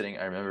 4, I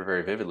remember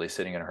very vividly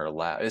sitting in her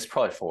lap. It's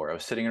probably 4. I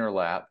was sitting in her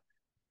lap,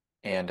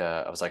 and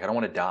I was like, I don't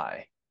want to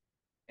die.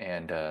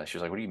 And she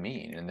was like, what do you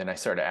mean? And then I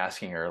started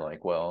asking her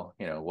like, well,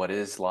 what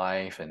is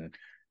life? And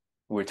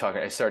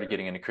I started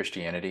getting into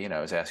Christianity, and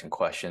I was asking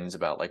questions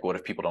about like, what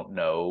if people don't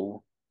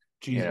know?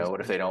 Jesus.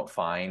 What if they don't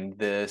find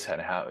this,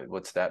 and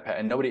what's that?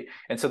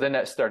 And so then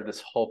that started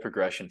this whole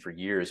progression for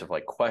years of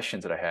like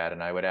questions that I had.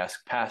 And I would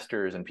ask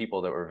pastors and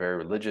people that were very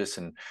religious,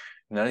 and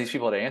none of these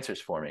people had answers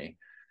for me.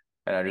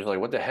 And I was like,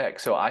 what the heck?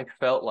 So I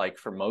felt like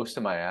for most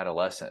of my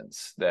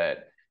adolescence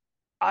that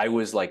I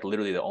was like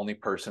literally the only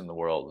person in the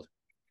world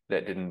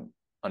that didn't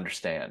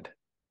understand,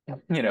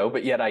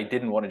 but yet I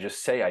didn't want to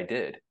just say I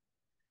did.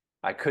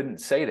 I couldn't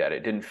say that.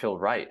 It didn't feel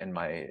right in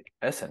my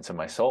essence, in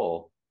my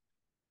soul.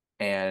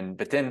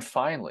 But then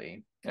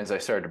finally, as I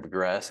started to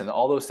progress, and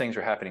all those things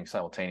were happening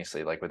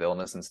simultaneously, like with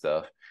illness and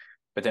stuff.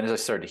 But then as I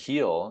started to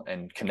heal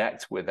and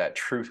connect with that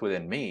truth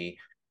within me,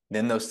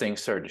 then those things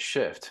started to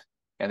shift.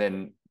 And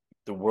then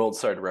the world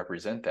started to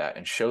represent that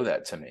and show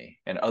that to me.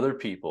 And other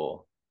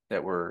people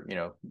that were,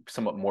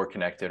 somewhat more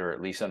connected, or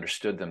at least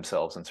understood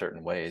themselves in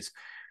certain ways.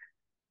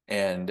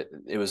 And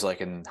it was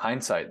like in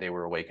hindsight, they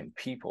were awakened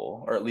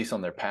people, or at least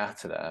on their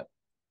path to that.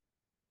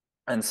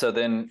 And so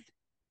then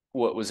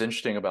what was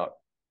interesting about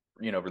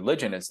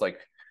religion is like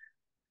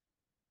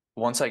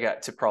once I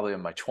got to probably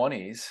in my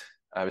 20s,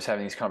 I was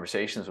having these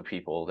conversations with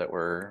people that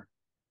were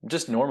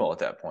just normal at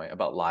that point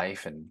about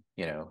life and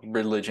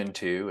religion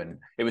too, and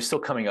it was still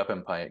coming up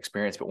in my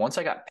experience. But once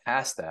I got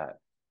past that,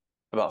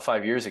 about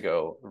 5 years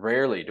ago,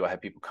 rarely do I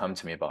have people come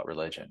to me about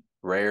religion.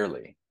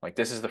 Rarely. Like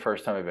this is the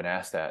first time I've been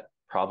asked that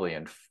probably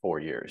in 4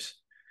 years.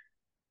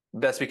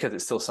 That's because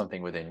it's still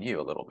something within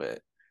you a little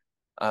bit.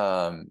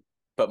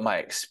 But my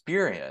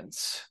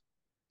experience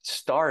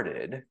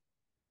started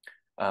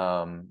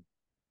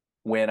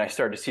when I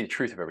started to see the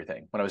truth of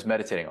everything, when I was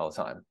meditating all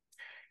the time.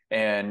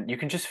 And you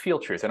can just feel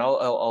truth. And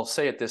I'll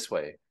say it this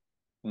way.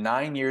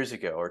 9 years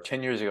ago or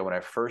 10 years ago, when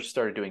I first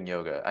started doing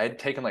yoga, I had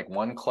taken like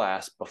one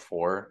class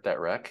before that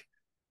wreck,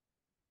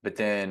 But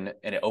then,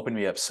 and it opened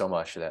me up so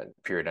much that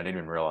period, I didn't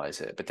even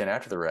realize it. But then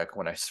after the wreck,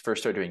 when I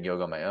first started doing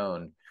yoga on my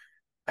own,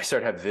 I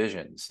started to have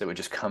visions that would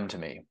just come to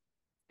me.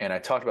 And I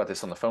talked about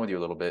this on the phone with you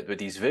a little bit, but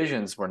these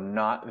visions were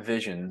not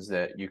visions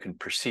that you can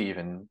perceive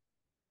in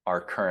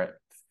our current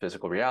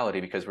physical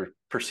reality, because we're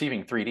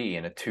perceiving 3D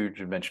in a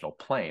two-dimensional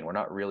plane. We're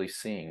not really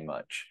seeing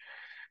much.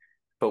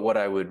 But what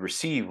I would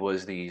receive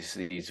was these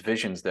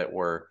visions that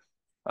were,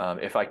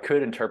 if I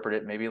could interpret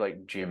it, maybe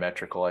like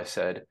geometrical, I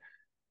said,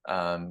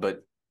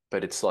 but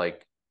it's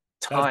like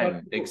That's how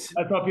time. that's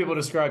how people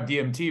describe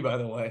DMT, by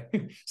the way.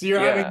 So you're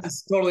having Yeah,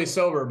 this totally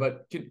sober,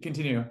 but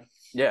continue.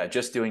 yeah,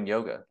 just doing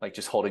yoga, like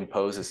just holding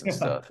poses and Yeah.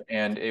 stuff.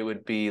 And it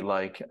would be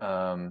like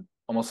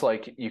almost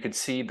like you could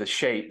see the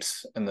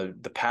shapes and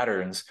the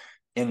patterns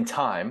in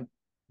time,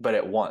 but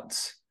at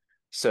once.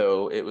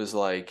 So it was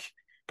like,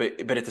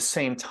 but at the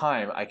same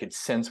time, I could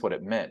sense what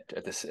it meant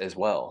at this as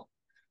well.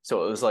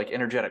 So it was like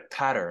energetic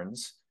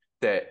patterns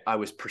that I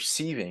was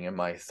perceiving in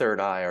my third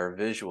eye or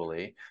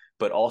visually,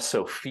 but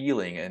also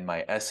feeling in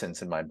my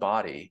essence, in my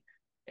body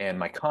and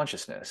my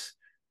consciousness.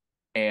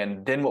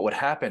 And then what would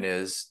happen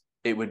is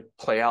it would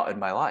play out in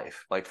my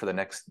life, like for the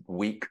next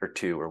week or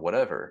two or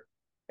whatever.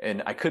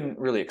 And I couldn't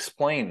really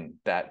explain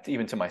that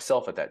even to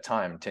myself at that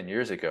time, 10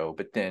 years ago.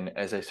 But then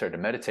as I started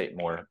to meditate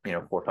more,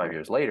 4 or 5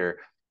 years later,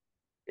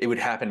 it would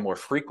happen more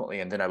frequently.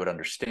 And then I would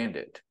understand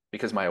it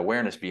because my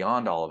awareness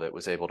beyond all of it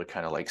was able to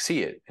kind of like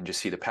see it and just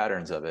see the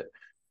patterns of it.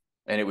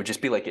 And it would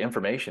just be like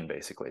information,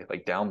 basically,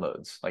 like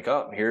downloads, like,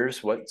 oh,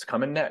 here's what's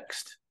coming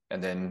next.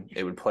 And then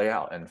it would play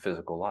out in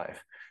physical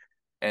life.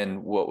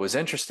 And what was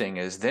interesting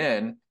is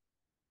then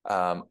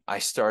I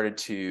started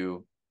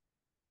to,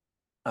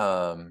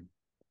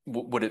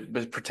 what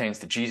it pertains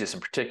to Jesus in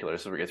particular,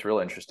 this is where it gets real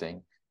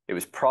interesting. It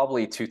was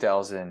probably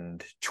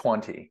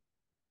 2020.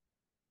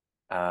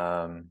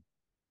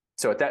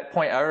 So at that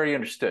point, I already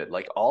understood,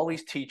 like all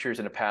these teachers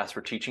in the past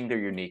were teaching their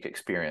unique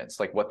experience,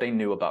 like what they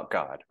knew about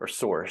God or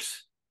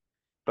source.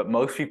 But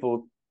most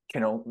people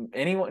no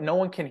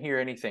one can hear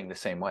anything the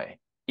same way.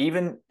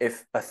 Even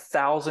if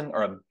 1,000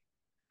 or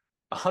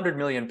 100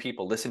 million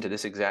people listen to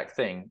this exact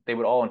thing, they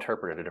would all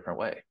interpret it a different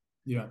way.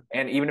 Yeah.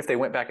 And even if they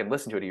went back and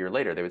listened to it a year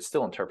later, they would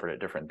still interpret it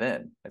different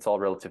then. It's all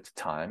relative to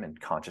time and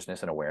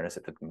consciousness and awareness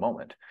at the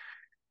moment.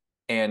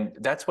 And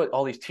that's what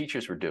all these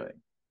teachers were doing.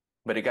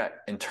 But it got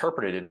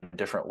interpreted in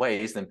different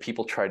ways. Then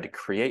people tried to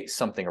create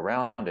something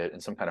around it in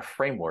some kind of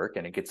framework,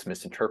 and it gets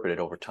misinterpreted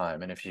over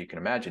time. And if you can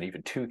imagine,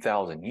 even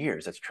 2,000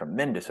 years, that's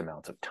tremendous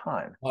amounts of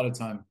time. A lot of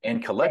time.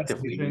 And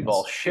collectively, we've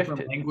all Translations, different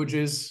shifted.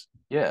 languages.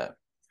 Yeah.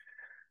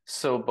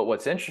 So, but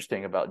what's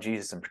interesting about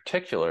Jesus in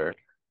particular,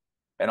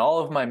 and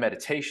all of my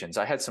meditations,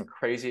 I had some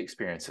crazy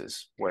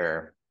experiences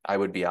where I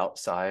would be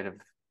outside of,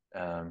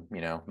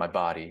 my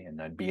body,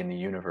 and I'd be in the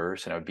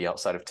universe, and I would be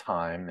outside of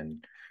time,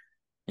 and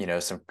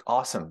some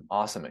awesome,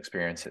 awesome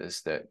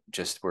experiences that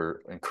just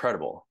were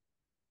incredible.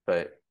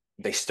 But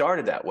they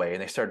started that way,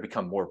 and they started to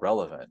become more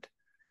relevant.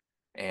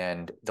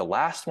 And the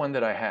last one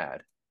that I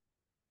had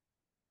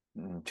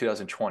in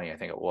 2020, I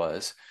think it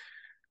was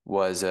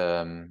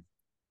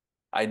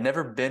I'd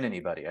never been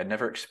anybody. I'd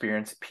never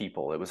experienced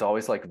people. It was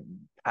always like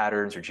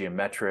patterns or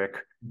geometric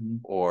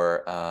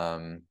or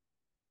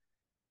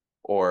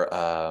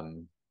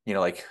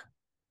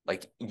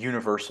like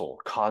universal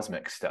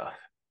cosmic stuff.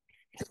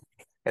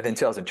 And then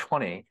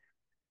 2020,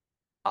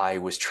 I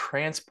was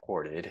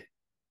transported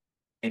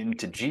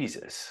into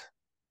Jesus.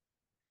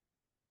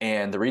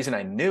 And the reason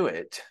I knew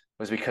it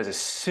was because as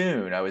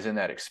soon I was in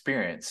that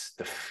experience,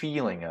 the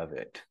feeling of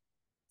it,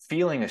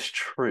 feeling is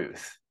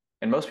truth.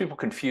 And most people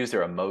confuse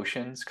their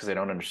emotions because they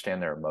don't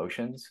understand their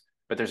emotions.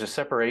 But there's a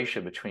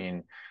separation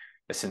between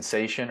a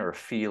sensation or a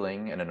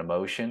feeling and an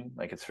emotion.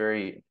 Like it's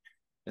very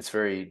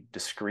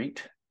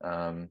discrete.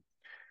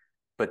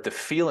 But the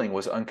feeling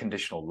was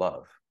unconditional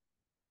love.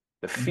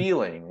 The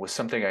feeling was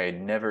something I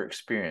had never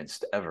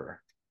experienced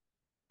ever,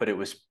 but it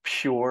was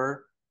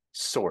pure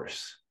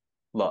source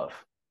love.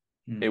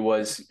 It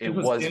was In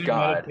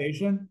God.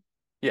 meditation.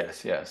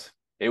 Yes, yes.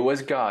 It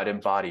was God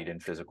embodied in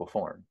physical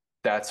form.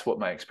 That's what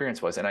my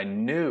experience was. And I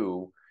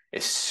knew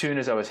as soon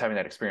as I was having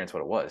that experience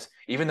what it was.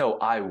 Even though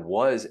I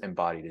was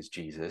embodied as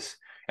Jesus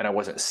and I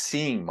wasn't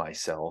seeing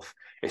myself,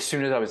 as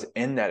soon as I was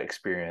in that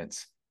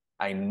experience,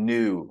 I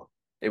knew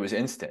it was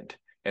instant.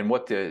 And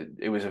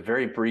it was a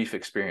very brief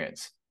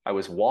experience. I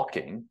was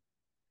walking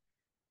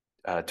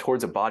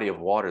towards a body of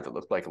water that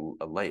looked like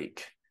a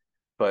lake,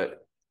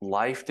 but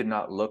life did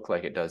not look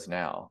like it does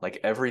now. Like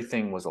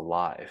everything was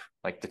alive,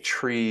 like the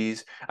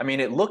trees. I mean,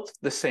 it looked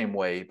the same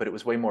way, but it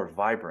was way more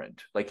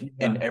vibrant. Like,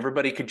 and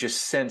everybody could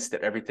just sense that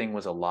everything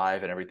was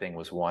alive and everything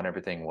was one.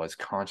 Everything was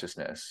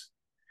consciousness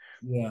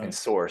and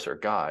source or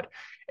God.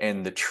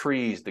 And the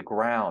trees, the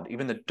ground,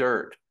 even the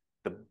dirt,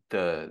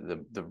 the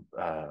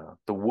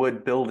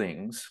wood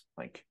buildings,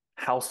 like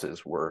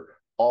houses, were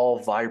all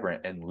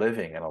vibrant and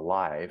living and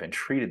alive and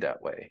treated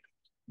that way.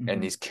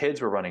 And these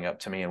kids were running up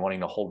to me and wanting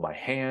to hold my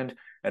hand.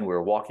 And we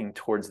were walking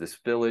towards this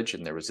village,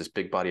 and there was this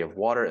big body of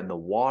water, and the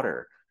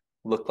water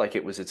looked like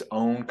it was its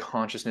own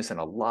consciousness and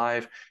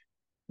alive.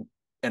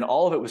 And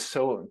all of it was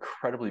so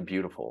incredibly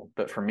beautiful.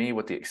 But for me,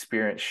 what the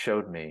experience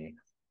showed me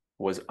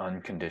was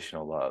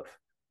unconditional love.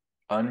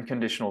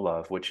 Unconditional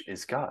love, which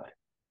is God,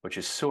 which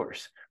is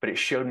source. But it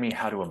showed me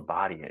how to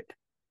embody it.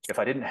 If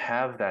I didn't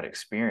have that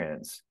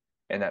experience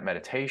and that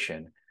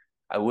meditation,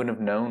 I wouldn't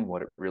have known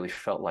what it really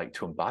felt like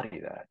to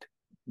embody that.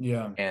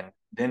 Yeah. And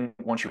then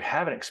once you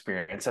have an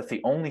experience, that's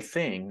the only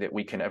thing that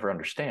we can ever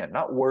understand.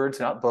 Not words,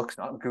 not books,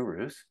 not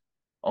gurus,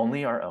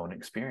 only our own Our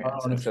experience.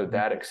 own And so experience.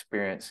 that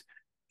experience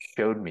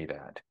showed me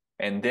that.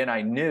 And then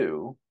I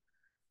knew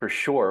for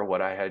sure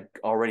what I had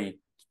already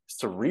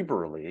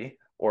cerebrally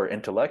or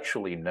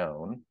intellectually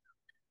known,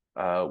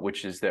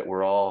 which is that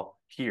we're all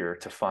here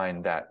to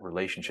find that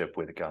relationship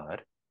with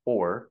God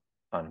or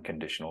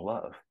unconditional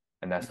love.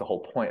 And that's the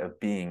whole point of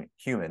being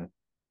human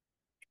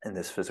in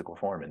this physical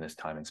form, in this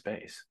time and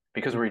space,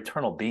 because we're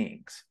eternal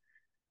beings.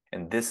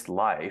 And this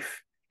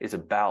life is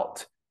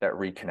about that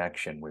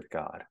reconnection with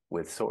God,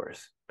 with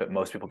source. But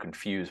most people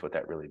confuse what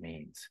that really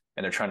means.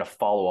 And they're trying to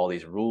follow all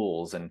these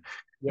rules and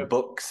Yep.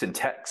 books and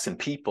texts and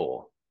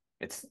people.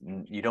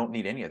 You don't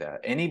need any of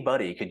that.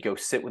 Anybody could go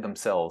sit with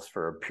themselves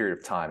for a period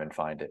of time and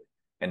find it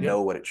and Yep.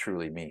 know what it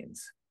truly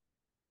means.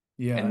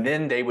 Yeah. And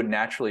then they would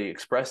naturally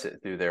express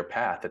it through their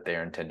path that they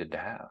are intended to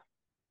have.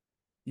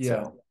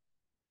 Yeah. So,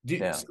 Do,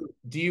 yeah, so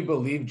do you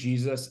believe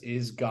Jesus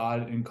is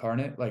God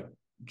incarnate? Like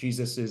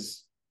Jesus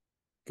is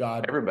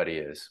God? everybody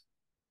is.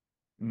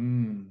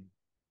 Mm.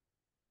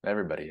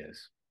 Everybody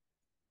is.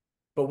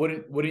 But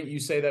wouldn't you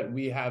say that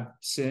we have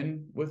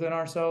sin within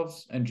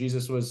ourselves and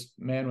Jesus was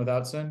man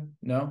without sin?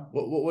 No?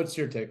 What's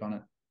your take on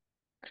it?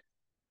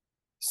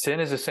 Sin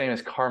is the same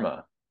as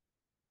karma,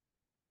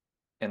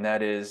 and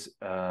that is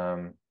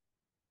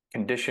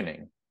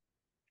conditioning,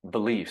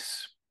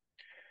 beliefs.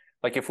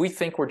 Like if we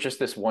think we're just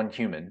this one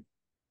human,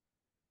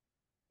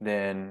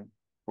 then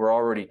we're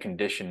already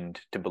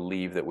conditioned to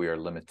believe that we are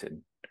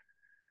limited.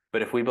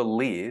 But if we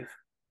believe,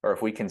 or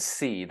if we can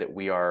see that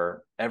we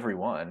are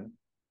everyone,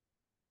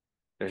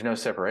 there's no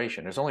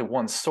separation. There's only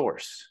one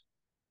source.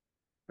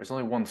 There's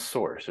only one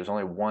source. There's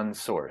only one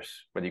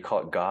source. Whether you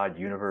call it God,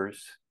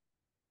 universe,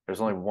 there's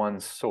only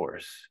one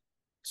source.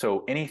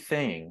 So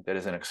anything that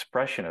is an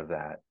expression of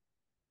that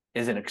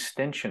is an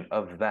extension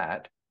of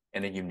that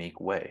in a unique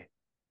way.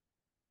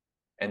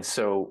 And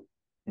so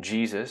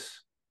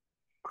Jesus,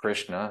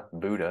 Krishna,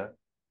 Buddha,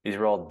 these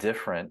are all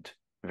different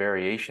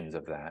variations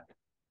of that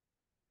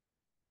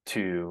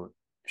to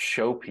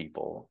show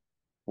people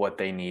what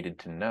they needed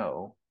to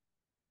know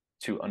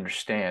to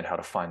understand how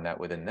to find that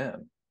within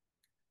them.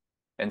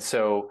 And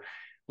so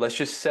let's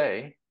just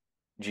say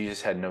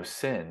Jesus had no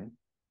sin.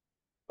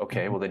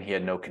 Okay, well, then he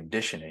had no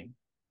conditioning.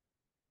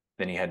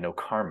 Then he had no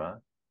karma.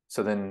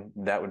 So then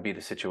that would be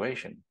the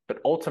situation. But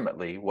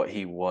ultimately, what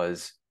he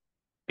was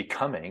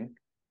becoming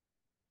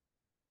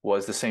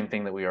was the same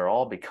thing that we are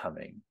all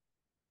becoming.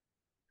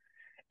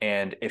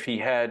 And if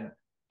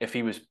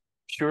he was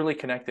purely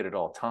connected at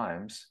all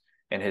times,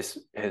 and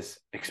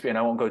and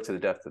I won't go to the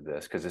depth of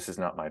this because this is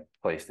not my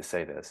place to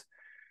say this,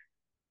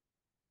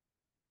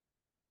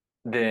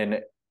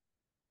 then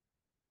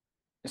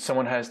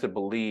someone has to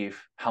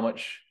believe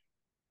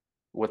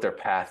what their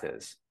path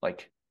is.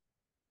 Like,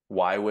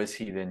 why was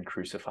he then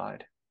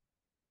crucified?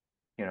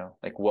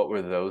 Like what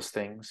were those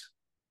things?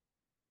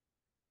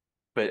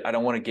 But I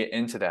don't want to get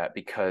into that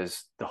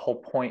because the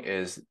whole point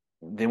is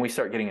then we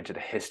start getting into the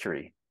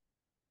history.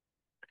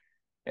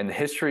 And the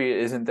history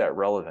isn't that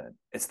relevant.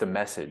 It's the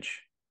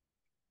message.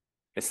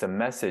 It's the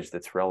message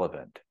that's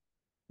relevant.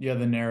 Yeah,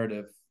 the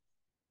narrative.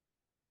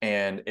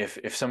 And if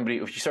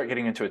you start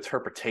getting into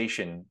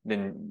interpretation,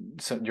 then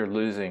you're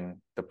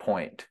losing the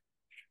point.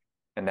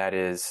 And that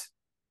is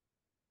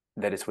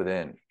that it's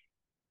within.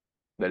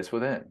 That it's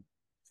within.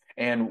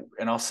 And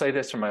I'll say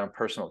this from my own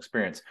personal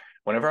experience.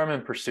 Whenever I'm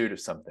in pursuit of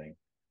something,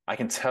 I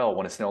can tell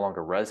when it's no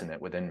longer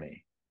resonant within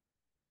me.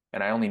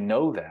 And I only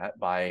know that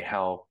by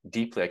how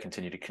deeply I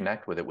continue to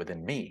connect with it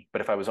within me.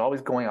 But if I was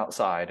always going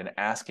outside and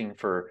asking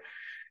for,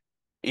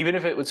 even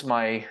if it was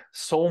my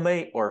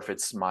soulmate or if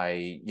it's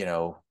my,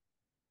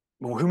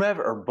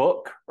 whomever, or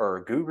book or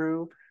a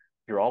guru,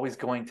 you're always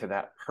going to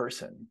that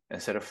person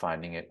instead of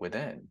finding it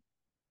within.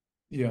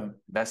 Yeah.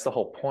 That's the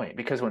whole point.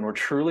 Because when we're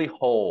truly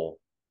whole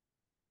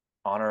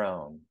on our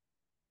own,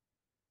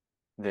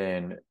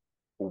 then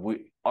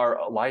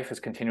our life is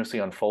continuously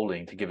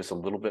unfolding to give us a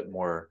little bit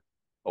more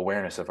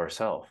awareness of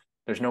ourselves.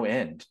 There's no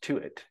end to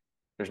it.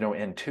 There's no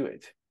end to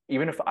it.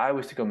 Even if I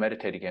was to go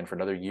meditate again for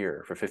another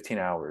year for 15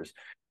 hours,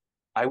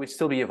 I would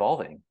still be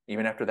evolving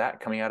even after that,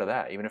 coming out of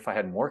that, even if I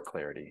had more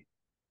clarity.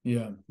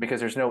 Yeah. Because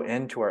there's no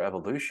end to our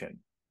evolution.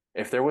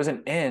 If there was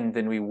an end,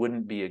 then we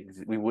wouldn't be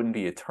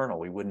eternal.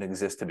 We wouldn't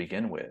exist to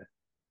begin with.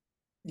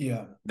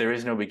 Yeah. There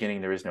is no beginning,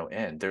 there is no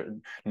end.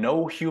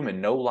 No human,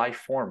 no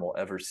life form will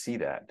ever see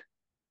that.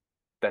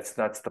 That's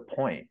the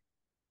point,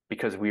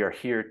 because we are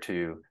here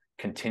to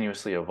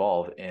continuously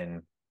evolve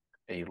in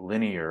a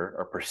linear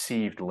or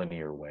perceived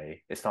linear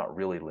way. It's not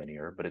really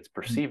linear, but it's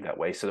perceived that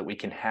way so that we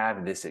can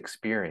have this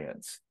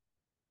experience,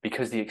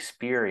 because the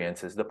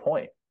experience is the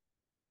point.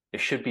 It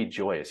should be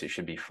joyous. It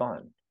should be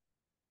fun.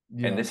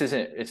 And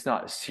Yeah. it's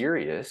not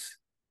serious.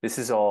 This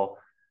is all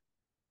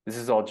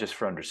just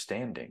for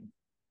understanding,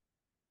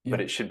 but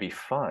Yeah. it should be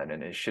fun,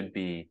 and it should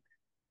be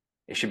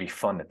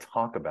fun to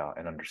talk about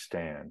and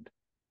understand.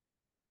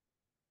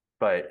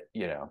 But,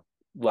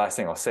 last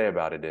thing I'll say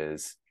about it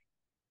is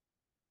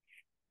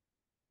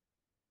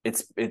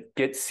it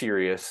gets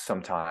serious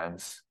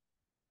sometimes,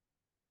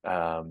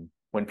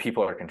 when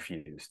people are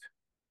confused.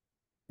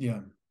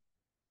 Yeah.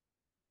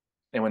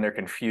 And when they're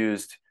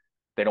confused,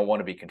 they don't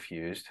want to be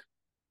confused.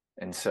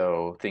 And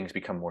so things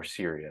become more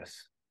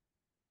serious.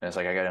 And it's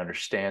like, I got to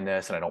understand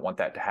this, and I don't want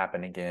that to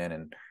happen again.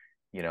 And,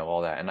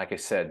 all that. And like I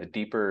said, the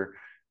deeper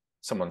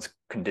someone's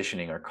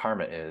conditioning or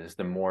karma is,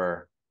 the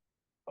more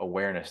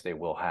awareness they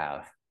will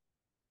have.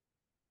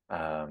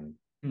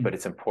 But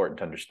it's important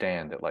to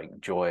understand that, like,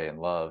 joy and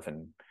love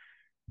and,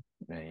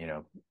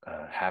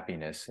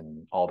 happiness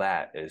and all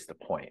that is the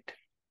point.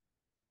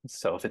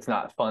 So if it's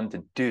not fun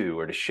to do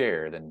or to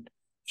share, then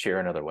share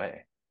another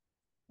way.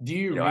 Do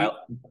you You know, read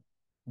I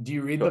do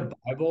you read go the ahead.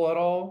 Bible at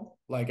all?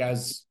 Like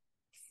as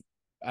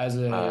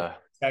a Uh,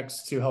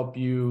 text to help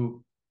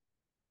you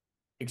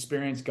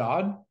experience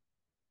God?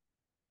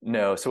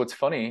 no. So what's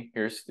funny?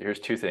 Here's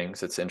two things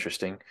that's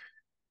interesting.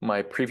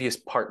 My previous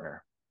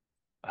partner,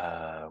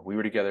 we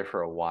were together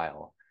for a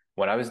while.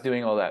 When I was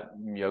doing all that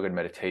yoga and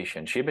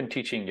meditation, she had been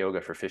teaching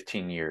yoga for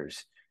 15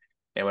 years.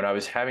 And when I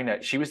was having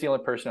that, she was the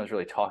only person I was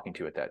really talking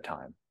to at that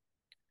time.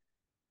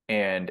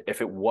 And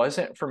if it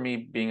wasn't for me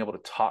being able to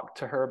talk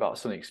to her about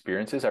some of the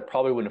experiences, I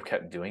probably wouldn't have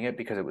kept doing it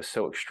because it was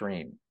so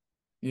extreme.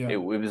 Yeah. It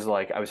was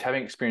like I was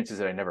having experiences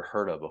that I never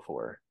heard of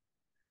before,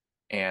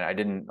 and I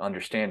didn't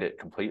understand it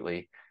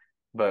completely.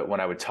 But when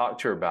I would talk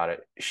to her about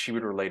it, she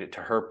would relate it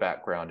to her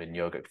background in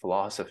yogic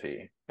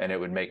philosophy, and it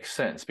would make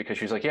sense because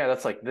she was like, "Yeah,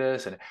 that's like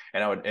this," and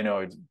I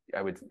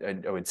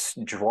would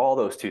draw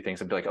those two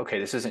things and be like, "Okay,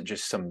 this isn't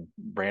just some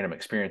random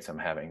experience I'm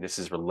having. This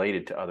is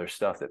related to other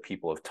stuff that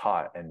people have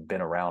taught and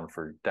been around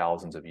for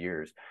thousands of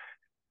years."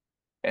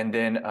 And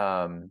then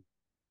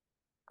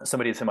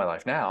somebody that's in my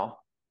life now,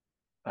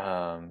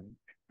 um,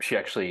 she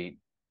actually,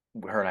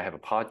 her and I have a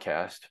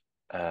podcast.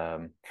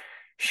 Um,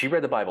 she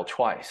read the Bible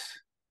twice,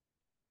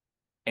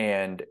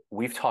 and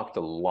we've talked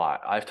a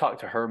lot. I've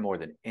talked to her more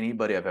than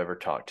anybody I've ever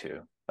talked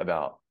to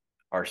about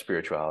our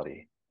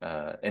spirituality,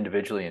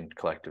 individually and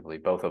collectively,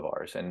 both of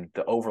ours. And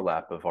the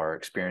overlap of our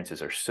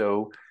experiences are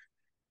so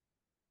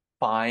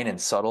fine and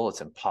subtle,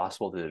 it's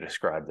impossible to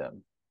describe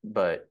them.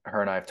 But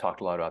her and I have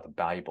talked a lot about the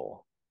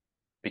Bible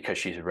because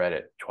she's read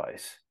it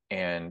twice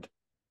and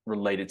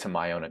related to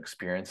my own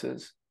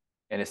experiences.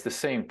 And it's the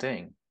same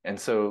thing. And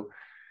so,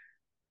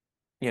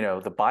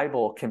 the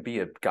Bible can be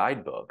a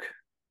guidebook,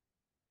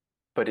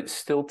 but it's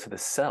still to the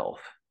self.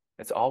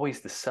 It's always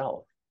the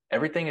self.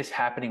 Everything is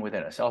happening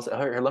within us. Also,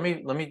 here, let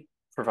me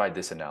provide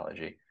this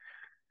analogy.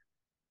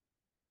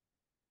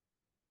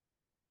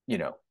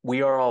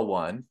 We are all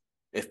one.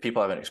 If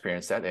people haven't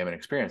experienced that, they haven't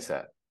experienced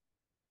that.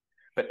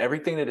 But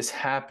everything that has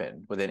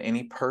happened within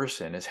any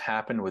person has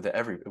happened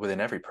within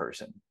every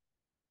person.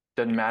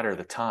 Doesn't matter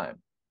the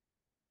time.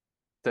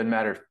 Doesn't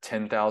matter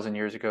 10,000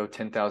 years ago,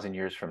 10,000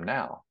 years from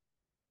now.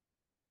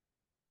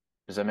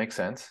 Does that make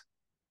sense?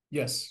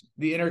 Yes.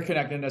 The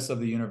interconnectedness of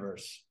the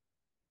universe.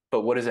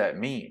 But what does that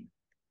mean?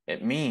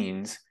 It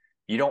means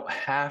you don't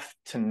have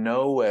to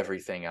know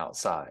everything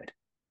outside.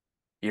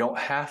 You don't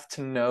have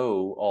to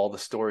know all the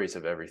stories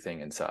of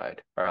everything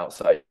inside or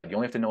outside. You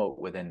only have to know it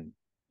within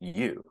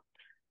you.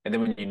 And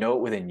then when you know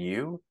it within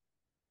you,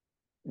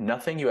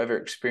 nothing you ever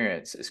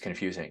experience is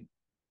confusing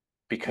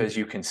because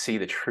you can see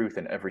the truth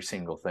in every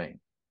single thing.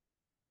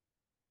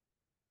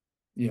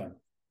 Yeah.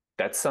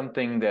 That's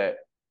something that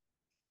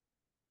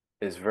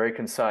is very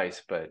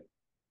concise, but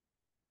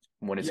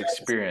when it's Yes.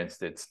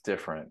 experienced, it's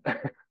different.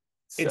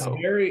 It's So,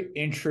 very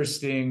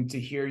interesting to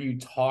hear you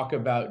talk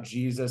about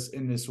Jesus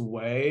in this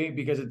way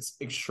because it's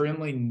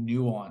extremely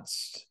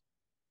nuanced.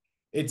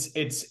 It's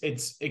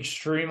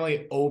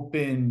extremely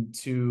open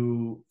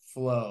to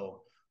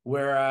flow,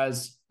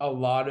 whereas a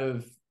lot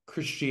of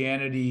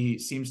Christianity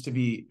seems to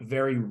be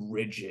very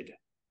rigid,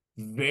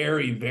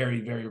 very,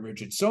 very, very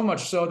rigid. So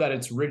much so that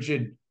it's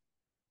rigid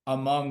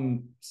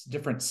among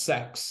different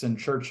sects and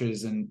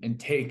churches and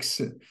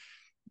takes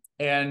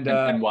and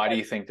and why do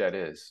you think that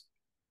is?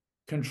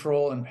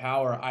 control and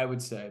power, I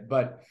would say.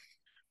 But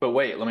But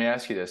wait, let me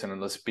ask you this, and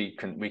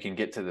then we can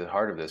get to the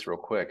heart of this real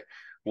quick.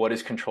 What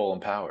is control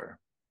and power?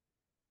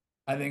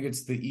 I think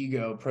it's the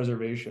ego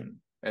preservation,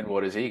 And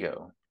what is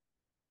ego?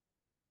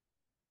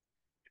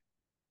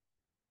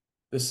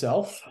 the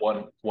self,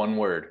 One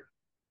word.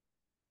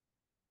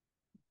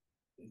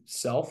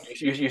 self,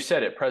 You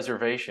said it,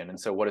 preservation. And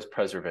so what is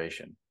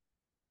preservation?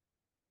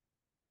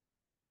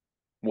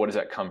 What does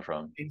that come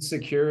from?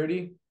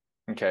 insecurity,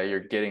 Okay, you're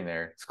getting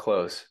there. It's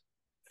close.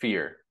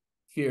 Fear.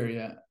 fear.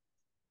 Yeah.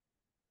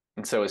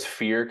 And so is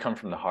fear come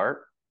from the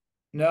heart?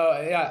 No,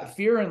 yeah,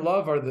 fear and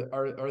love are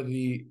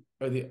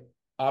the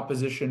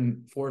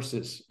opposition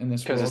forces in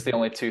this Because it's world. the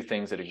only two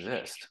things that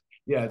exist.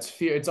 Yeah, it's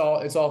fear. It's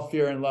all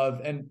fear and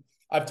love. And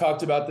I've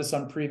talked about this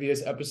on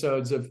previous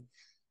episodes of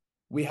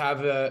we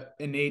have a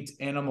innate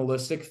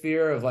animalistic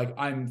fear of like,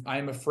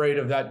 I'm afraid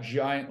of that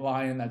giant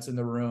lion that's in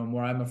the room,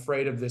 or I'm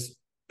afraid of this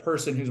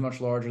person who's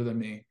much larger than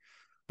me.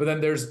 But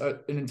then there's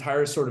an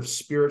entire sort of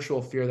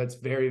spiritual fear that's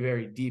very,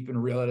 very deep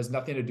and real. It has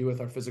nothing to do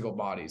with our physical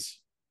bodies.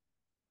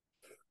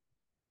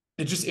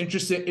 It's just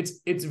interesting.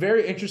 It's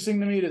very interesting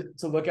to me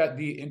to look at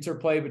the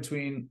interplay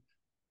between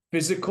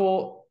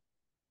physical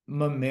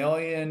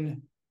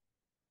mammalian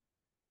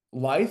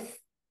life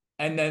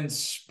and then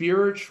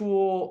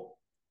spiritual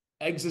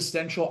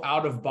existential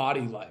out of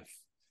body life,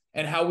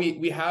 and how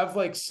we have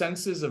like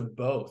senses of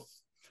both.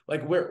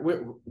 Like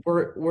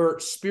we're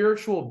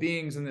spiritual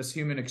beings in this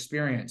human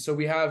experience, so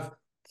we have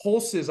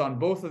pulses on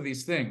both of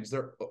these things.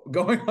 They're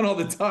going on all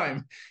the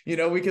time.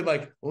 We could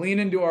like lean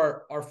into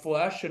our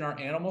flesh and our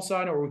animal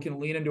side, or we can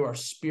lean into our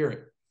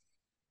spirit.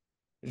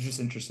 It's just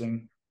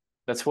interesting.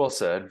 That's well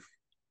said.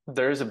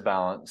 There is a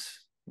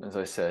balance, as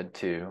I said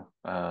too,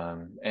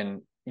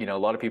 and a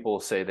lot of people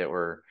say that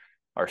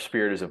our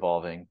spirit is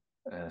evolving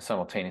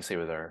simultaneously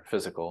with our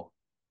physical,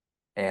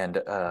 and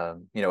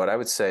what I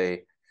would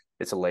say,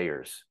 it's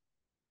layers.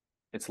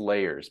 It's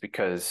layers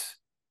because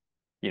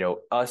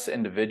us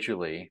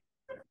individually,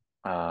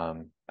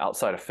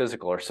 outside of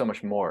physical, are so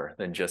much more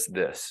than just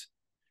this,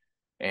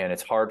 and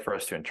it's hard for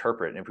us to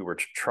interpret. And if we were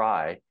to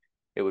try,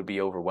 it would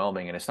be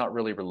overwhelming, and it's not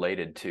really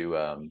related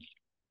to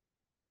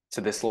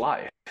this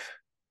life.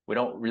 We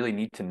don't really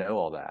need to know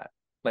all that.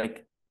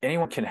 Like,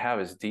 anyone can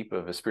have as deep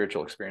of a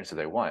spiritual experience as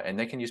they want, and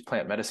they can use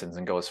plant medicines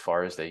and go as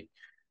far as they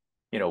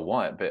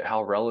want. But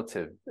how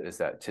relative is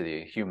that to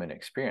the human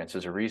experience?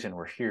 There's a reason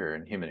we're here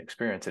in human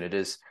experience, and it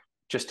is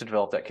just to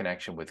develop that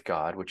connection with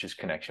God, which is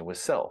connection with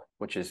self,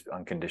 which is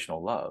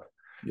unconditional love.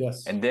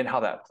 Yes. And then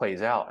how that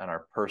plays out in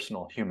our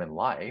personal human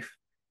life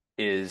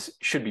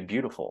should be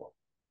beautiful.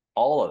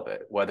 All of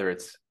it, whether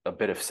it's a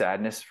bit of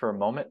sadness for a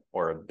moment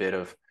or a bit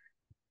of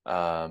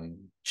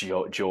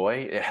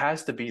joy, it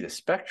has to be the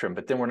spectrum.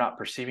 But then we're not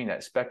perceiving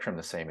that spectrum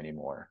the same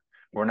anymore.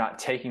 We're not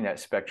taking that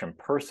spectrum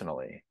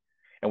personally,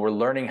 and we're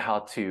learning how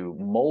to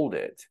mold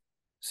it,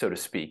 so to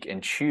speak,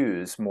 and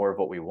choose more of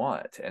what we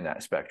want in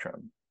that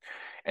spectrum.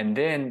 And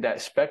then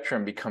that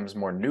spectrum becomes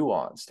more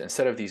nuanced.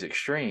 Instead of these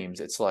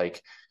extremes, it's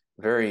like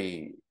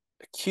very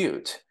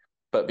acute.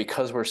 But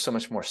because we're so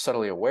much more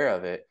subtly aware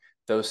of it,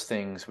 those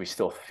things we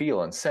still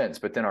feel and sense.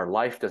 But then our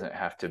life doesn't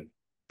have to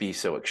be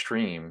so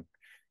extreme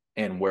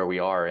in where we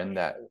are in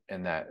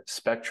that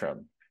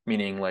spectrum.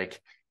 Meaning,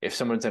 like, if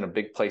someone's in a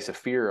big place of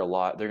fear a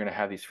lot, they're going to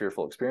have these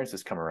fearful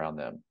experiences come around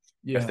them.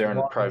 Yeah, if they're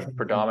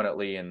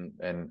predominantly in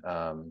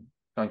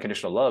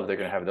unconditional love, they're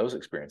going to have those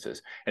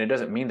experiences. And it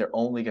doesn't mean they're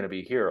only going to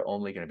be here or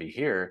only going to be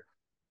here,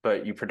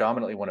 but you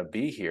predominantly want to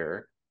be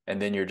here,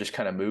 and then you're just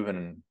kind of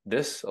moving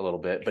this a little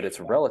bit, but it's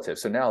relative.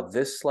 So now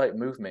this slight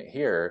movement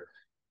here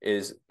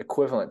is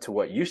equivalent to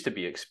what used to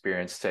be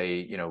experienced,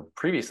 say,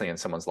 previously in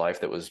someone's life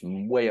that was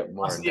way up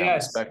more down the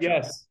spectrum.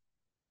 Yes.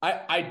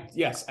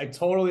 I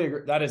totally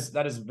agree. That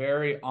is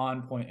very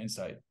on point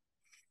insight.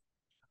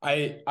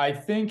 I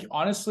think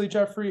honestly,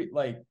 Jeffrey,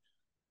 like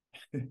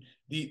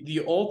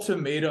the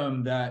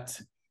ultimatum that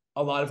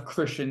a lot of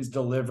Christians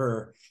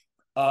deliver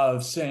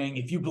of saying,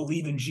 if you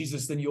believe in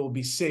Jesus, then you'll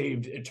be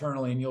saved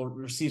eternally and you'll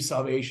receive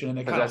salvation.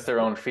 And that's their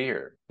own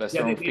fear. That's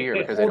their own fear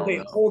because they don't know.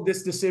 They hold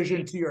this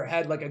decision to your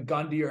head, like a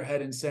gun to your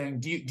head, and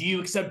saying, do you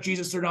accept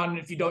Jesus or not? And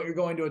if you don't, you're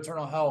going to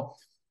eternal hell.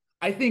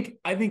 I think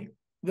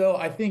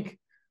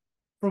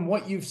from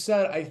what you've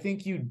said, I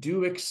think you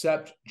do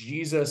accept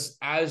Jesus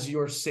as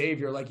your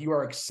savior. Like, you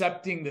are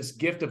accepting this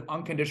gift of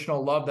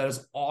unconditional love that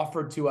is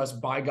offered to us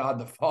by God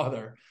the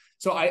Father.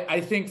 So I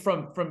think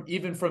from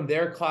even from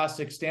their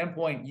classic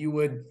standpoint, you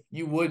would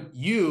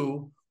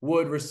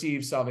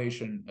receive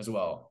salvation as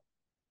well.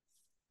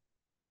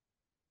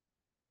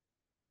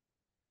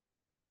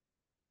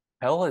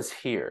 Hell is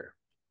here.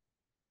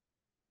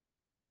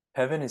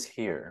 Heaven is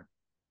here.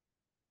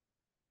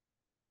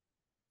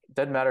 It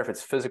doesn't matter if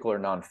it's physical or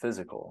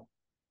non-physical.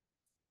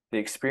 The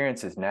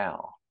experience is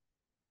now.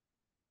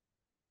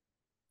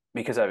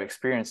 Because I've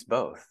experienced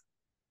both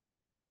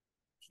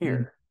here.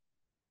 Mm-hmm.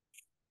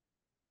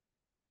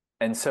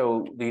 And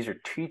so these are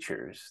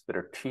teachers that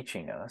are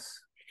teaching us.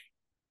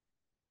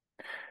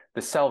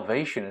 The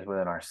salvation is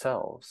within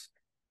ourselves.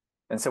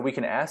 And so we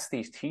can ask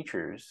these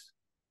teachers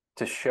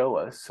to show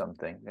us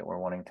something that we're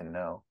wanting to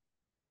know,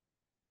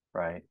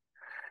 right?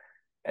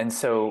 And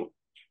so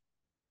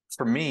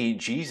for me,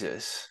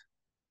 Jesus,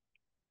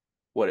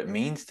 what it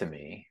means to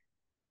me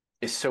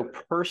is so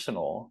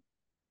personal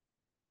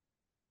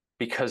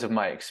because of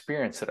my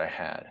experience that I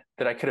had,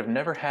 that I could have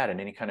never had in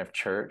any kind of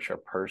church or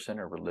person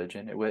or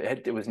religion.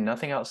 It was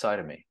nothing outside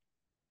of me.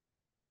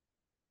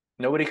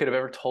 Nobody could have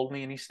ever told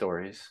me any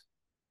stories.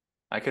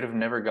 I could have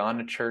never gone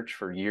to church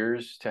for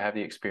years to have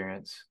the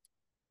experience.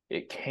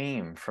 It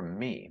came from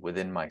me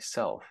within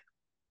myself.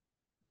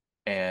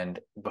 And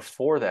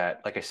before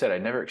that, like I said, I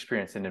never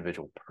experienced an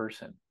individual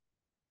person,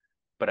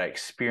 but I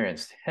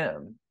experienced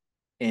him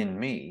in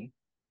me,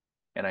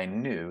 and I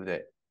knew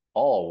that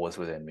all was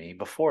within me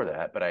before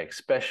that, but I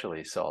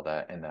especially saw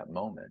that in that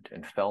moment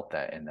and felt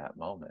that in that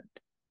moment.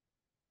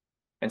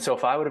 And so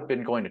if I would have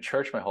been going to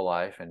church my whole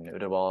life and it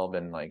would have all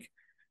been like,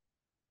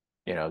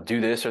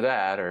 do this or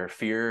that, or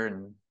fear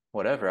and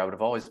whatever, I would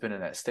have always been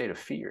in that state of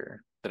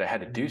fear that I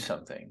had to do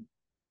something.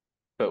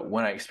 But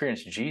when I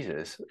experienced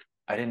Jesus,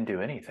 I didn't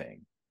do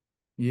anything.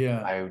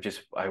 Yeah.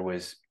 I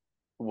was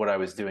what I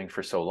was doing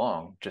for so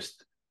long,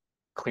 just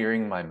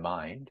clearing my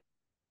mind,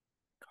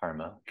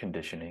 karma,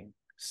 conditioning,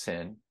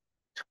 sin,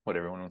 what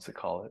everyone wants to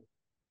call it,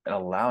 and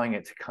allowing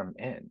it to come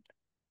in.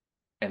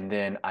 And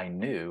then I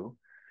knew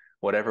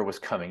whatever was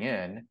coming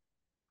in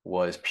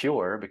was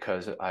pure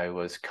because I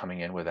was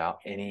coming in without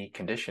any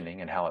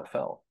conditioning and how it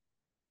felt.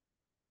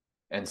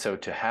 And so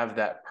to have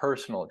that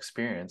personal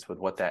experience with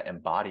what that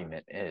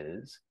embodiment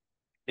is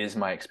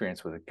my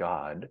experience with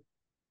God,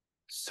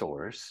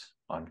 source,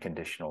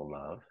 unconditional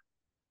love.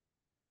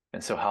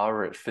 And so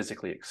however it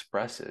physically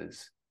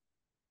expresses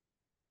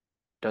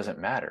doesn't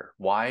matter.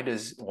 Why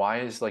is,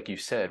 like you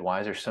said, why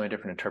is there so many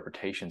different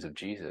interpretations of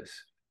Jesus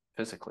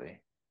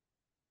physically?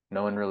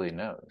 No one really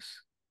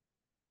knows.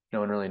 No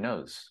one really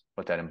knows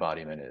what that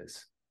embodiment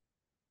is.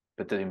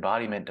 But the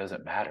embodiment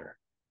doesn't matter.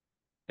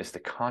 It's the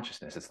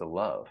consciousness, it's the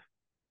love.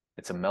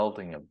 It's a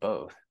melding of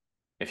both.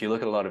 If you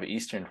look at a lot of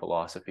Eastern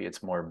philosophy,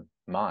 it's more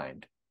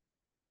mind.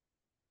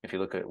 If you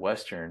look at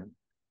Western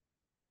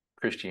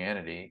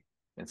Christianity,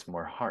 it's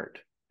more heart.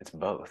 It's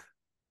both.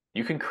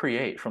 You can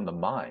create from the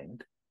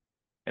mind,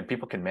 and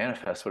people can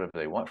manifest whatever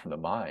they want from the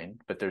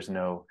mind, but there's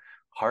no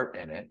heart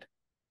in it,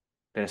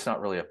 then it's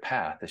not really a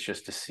path. It's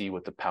just to see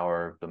what the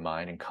power of the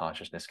mind and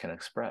consciousness can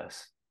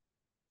express.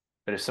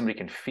 But if somebody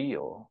can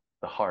feel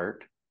the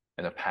heart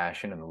and the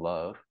passion and the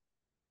love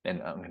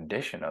and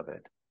uncondition of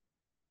it,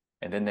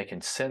 and then they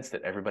can sense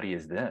that everybody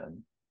is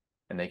them,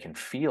 and they can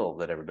feel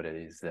that everybody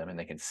is them, and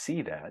they can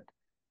see that,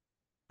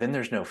 then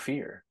there's no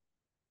fear.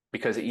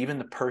 Because even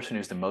the person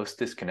who's the most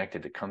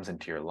disconnected that comes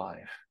into your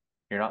life,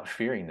 you're not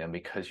fearing them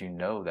because you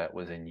know that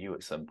was in you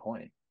at some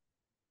point.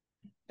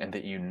 And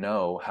that you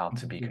know how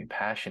to be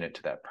compassionate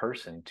to that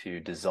person to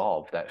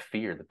dissolve that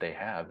fear that they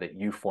have that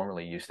you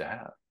formerly used to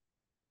have.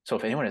 So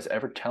if anyone is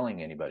ever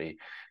telling anybody,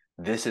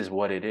 this is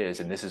what it is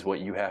and this is what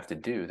you have to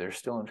do, they're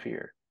still in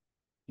fear.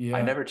 Yeah.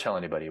 I never tell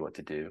anybody what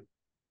to do.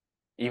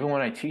 Even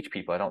when I teach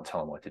people, I don't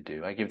tell them what to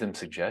do. I give them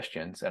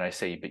suggestions and I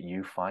say, but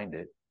you find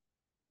it.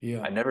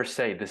 Yeah. I never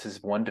say this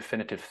is one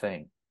definitive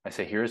thing. I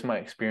say, here's my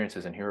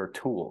experiences and here are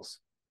tools.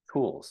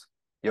 Tools.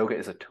 Yoga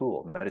is a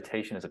tool.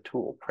 Meditation is a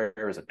tool.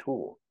 Prayer is a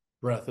tool.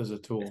 Breath is a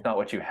It's tool. not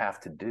what you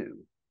have to do.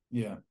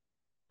 Yeah.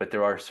 But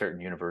there are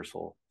certain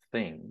universal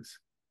things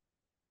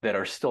that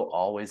are still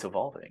always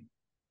evolving.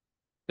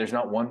 There's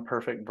not one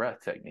perfect breath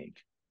technique.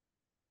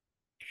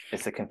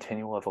 It's a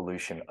continual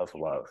evolution of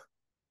love.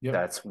 Yep.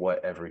 That's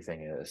what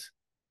everything is.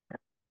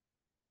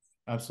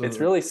 Absolutely. It's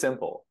really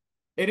simple.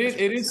 It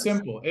is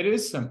simple. It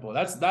is simple.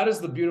 That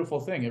is the beautiful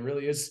thing. It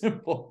really is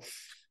simple.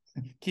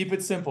 Keep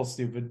it simple,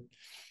 stupid.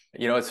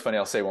 It's funny.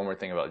 I'll say one more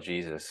thing about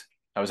Jesus.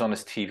 I was on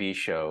this TV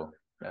show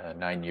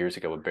 9 years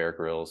ago with Bear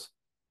Grylls.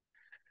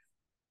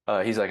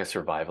 He's like a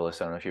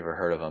survivalist. I don't know if you've ever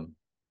heard of him,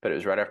 but it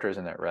was right after I was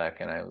in that wreck,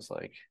 and I was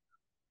like,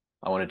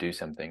 I want to do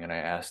something. And I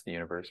asked the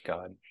universe,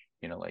 God,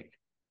 like,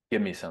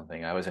 give me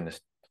something. I was in this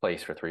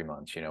place for 3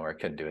 months, where I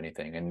couldn't do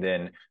anything. And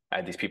then I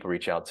had these people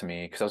reach out to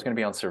me because I was going to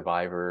be on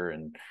Survivor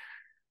and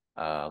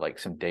like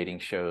some dating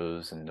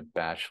shows and The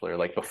Bachelor,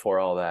 like before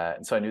all that.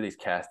 And so I knew these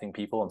casting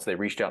people. And so they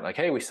reached out and like,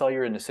 hey, we saw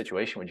you're in this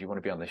situation. Would you want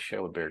to be on this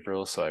show with Bear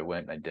Grylls? So I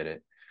went and I did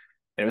it.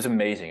 And it was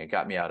amazing. It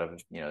got me out of,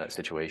 that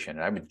situation.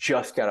 And I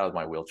just got out of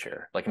my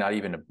wheelchair, like not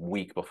even a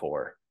week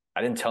before.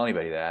 I didn't tell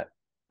anybody that,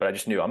 but I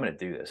just knew I'm going to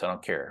do this. I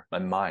don't care. My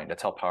mind,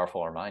 that's how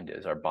powerful our mind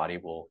is. Our body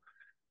will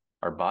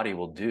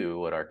do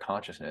what our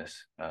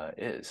consciousness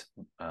is.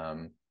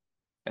 And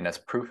that's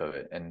proof of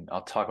it. And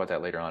I'll talk about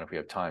that later on if we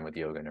have time with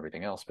yoga and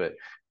everything else. But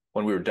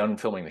when we were done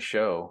filming the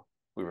show,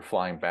 we were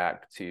flying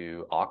back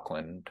to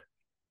Auckland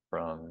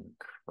from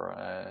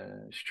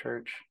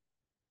Christchurch.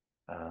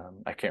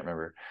 I can't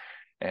remember.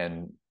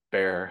 And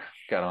Bear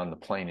got on the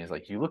plane. He's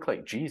like, you look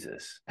like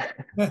Jesus.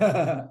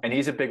 And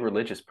he's a big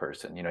religious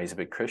person. He's a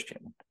big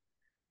Christian.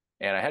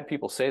 And I had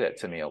people say that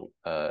to me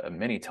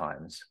many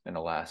times in the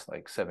last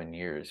like 7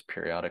 years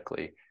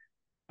periodically.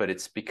 But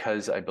it's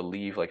because I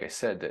believe, like I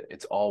said, that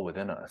it's all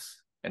within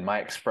us. And my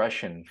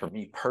expression for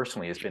me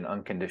personally has been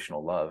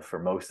unconditional love for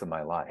most of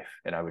my life.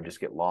 And I would just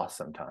get lost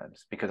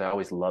sometimes because I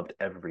always loved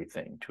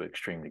everything to an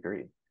extreme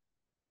degree.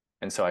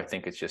 And so I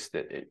think it's just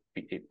that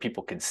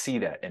people can see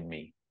that in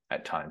me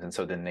at times. And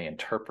so then they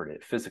interpret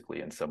it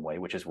physically in some way,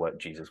 which is what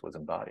Jesus was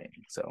embodying.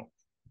 So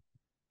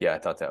yeah, I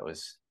thought that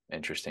was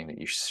interesting that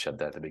you said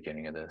that at the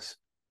beginning of this.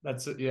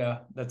 That's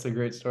a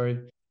great story.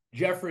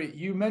 Jeffrey,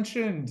 you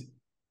mentioned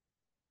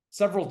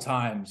several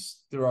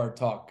times through our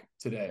talk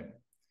today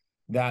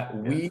that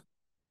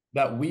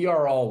we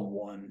are all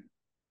one.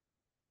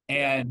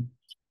 And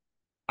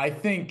I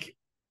think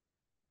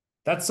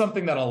that's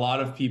something that a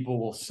lot of people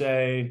will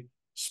say,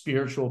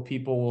 spiritual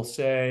people will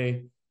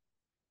say,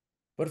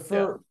 but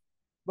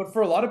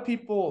for a lot of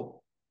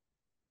people,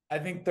 I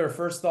think their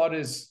first thought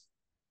is,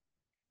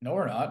 no,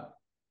 we're not.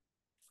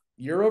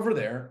 You're over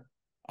there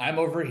I'm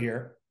over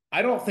here.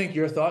 I don't think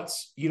your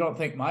thoughts. You don't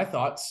think my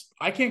thoughts.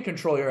 I can't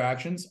control your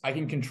actions. I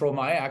can control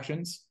my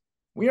actions.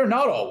 We are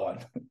not all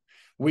one.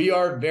 We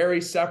are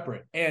very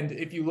separate. And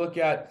if you look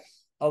at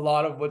a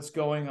lot of what's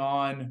going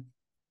on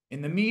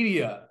in the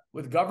media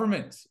with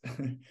government,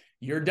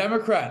 you're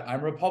Democrat,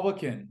 I'm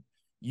Republican.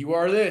 You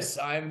are this,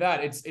 I'm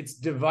that. It's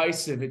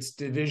divisive, it's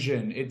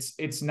division,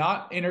 it's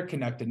not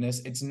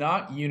interconnectedness, it's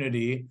not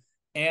unity.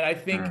 And I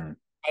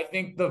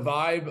think the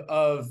vibe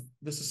of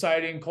the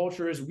society and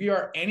culture is we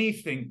are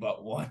anything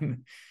but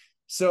one.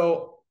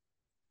 So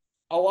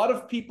a lot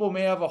of people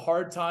may have a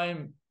hard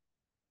time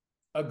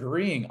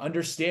agreeing,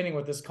 understanding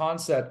what this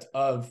concept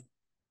of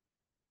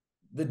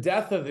the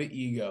death of the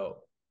ego,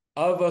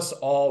 of us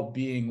all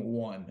being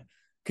one.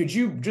 Could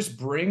you just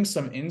bring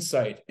some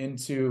insight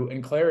into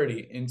and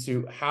clarity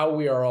into how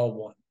we are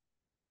all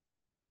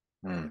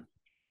one?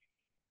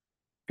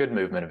 Good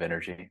movement of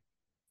energy.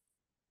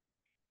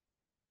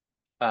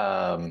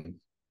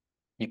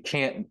 You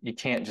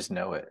can't just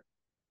know it.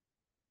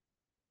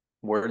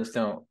 Words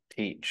don't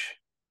teach.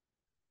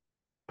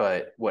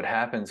 But what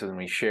happens when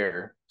we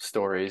share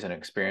stories and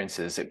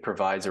experiences, it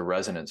provides a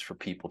resonance for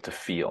people to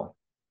feel.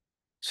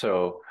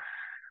 So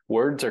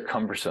words are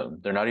cumbersome.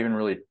 They're not even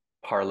really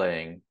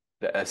parlaying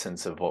the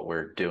essence of what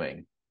we're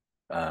doing.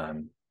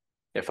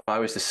 If I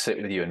was to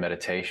sit with you in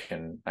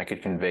meditation, I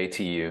could convey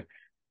to you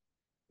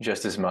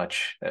just as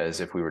much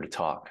as if we were to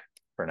talk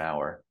for an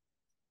hour.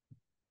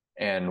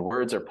 And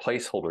words are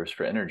placeholders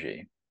for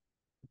energy.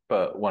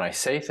 But when I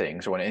say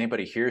things or when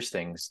anybody hears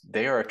things,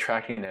 they are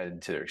attracting that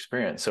into their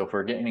experience. So if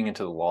we're getting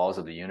into the laws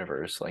of the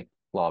universe, like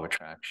law of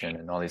attraction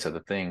and all these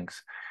other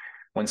things,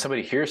 when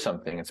somebody hears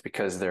something, it's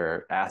because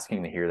they're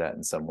asking to hear that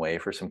in some way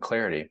for some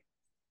clarity.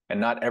 And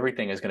not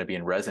everything is going to be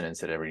in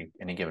resonance at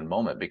any given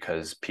moment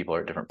because people are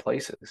at different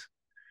places.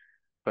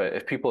 But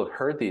if people have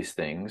heard these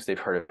things, they've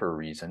heard it for a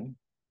reason.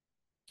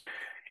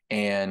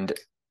 And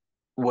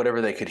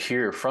whatever they could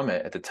hear from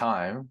it at the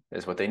time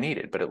is what they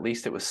needed. But at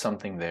least it was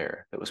something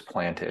there that was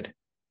planted.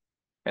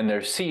 And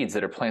there's seeds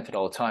that are planted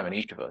all the time in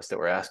each of us that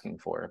we're asking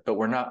for, but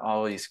we're not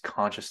always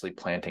consciously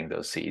planting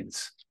those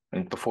seeds.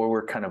 And before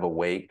we're kind of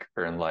awake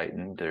or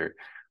enlightened or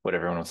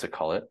whatever everyone wants to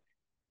call it,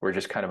 we're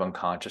just kind of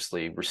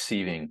unconsciously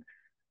receiving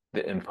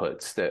the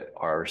inputs that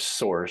our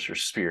source or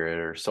spirit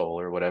or soul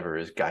or whatever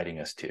is guiding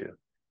us to.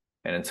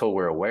 And until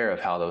we're aware of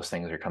how those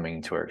things are coming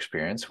into our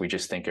experience, we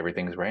just think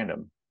everything's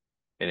random.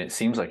 And it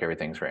seems like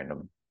everything's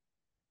random.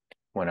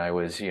 When I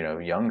was,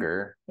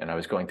 younger and I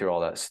was going through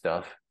all that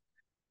stuff,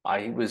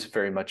 I was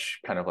very much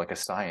kind of like a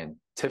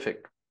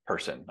scientific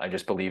person. I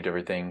just believed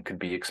everything could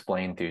be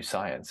explained through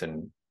science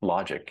and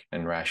logic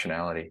and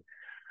rationality.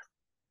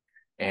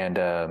 And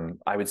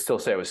I would still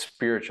say I was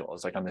spiritual. I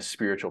was like, I'm a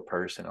spiritual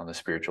person on the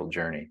spiritual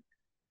journey.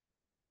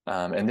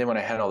 And then when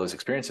I had all those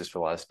experiences for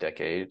the last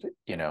decade,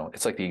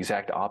 it's like the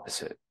exact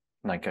opposite.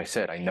 Like I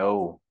said, I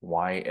know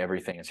why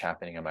everything is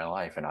happening in my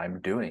life and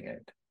I'm doing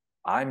it.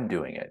 I'm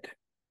doing it.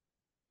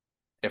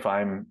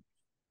 No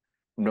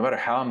matter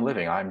how I'm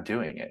living, I'm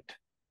doing it.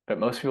 But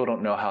most people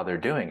don't know how they're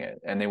doing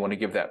it and they want to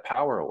give that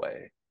power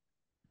away.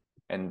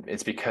 And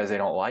it's because they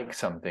don't like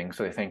something.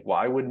 So they think, well,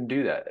 I wouldn't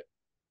do that.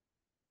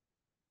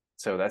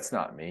 So that's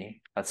not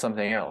me. That's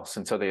something else.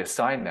 And so they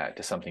assign that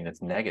to something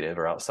that's negative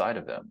or outside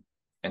of them.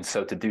 And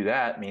so to do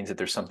that means that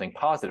there's something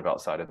positive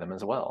outside of them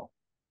as well.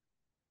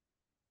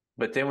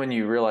 But then when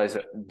you realize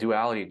that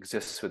duality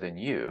exists within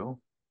you,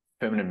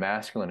 feminine,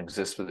 masculine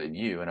exists within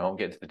you, and I won't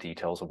get into the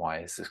details of why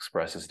it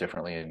expresses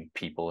differently in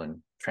people and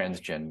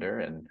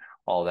transgender and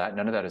all that.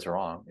 None of that is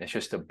wrong. It's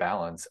just a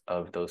balance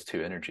of those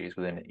two energies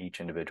within each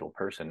individual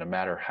person, no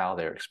matter how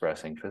they're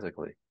expressing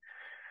physically.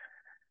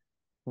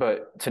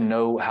 But to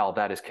know how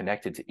that is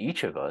connected to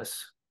each of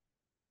us,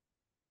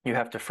 you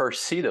have to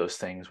first see those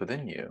things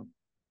within you.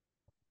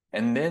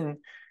 And then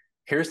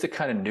here's the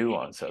kind of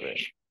nuance of it.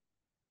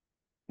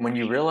 When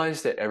you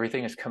realize that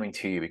everything is coming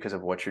to you because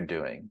of what you're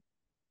doing,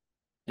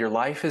 your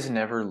life is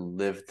never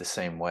lived the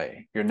same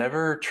way. You're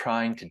never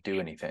trying to do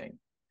anything.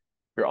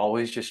 You're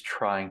always just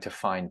trying to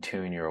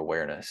fine-tune your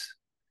awareness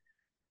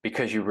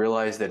because you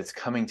realize that it's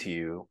coming to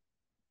you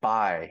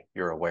by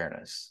your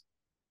awareness,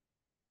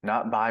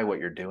 not by what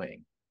you're doing.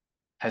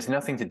 It has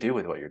nothing to do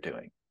with what you're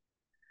doing.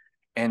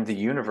 And the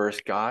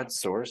universe, God,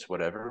 source,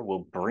 whatever, will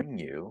bring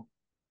you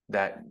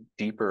that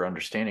deeper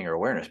understanding or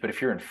awareness. But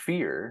if you're in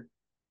fear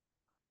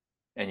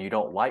and you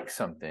don't like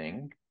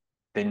something,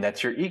 then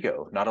that's your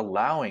ego not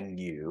allowing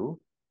you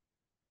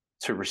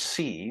to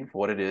receive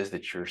what it is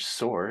that your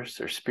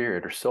source or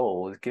spirit or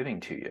soul is giving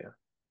to you.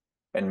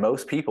 And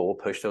most people will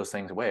push those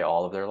things away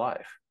all of their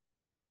life.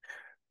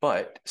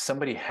 But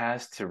somebody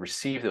has to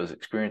receive those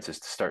experiences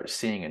to start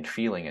seeing and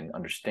feeling and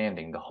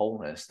understanding the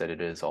wholeness that it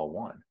is all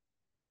one,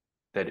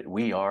 that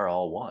we are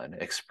all one,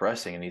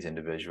 expressing in these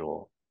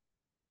individual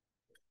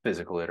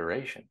physical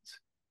iterations.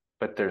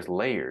 But there's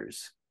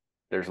layers.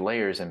 There's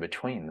layers in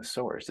between the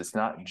source. It's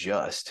not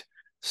just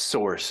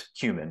source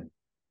human.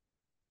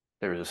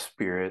 There's a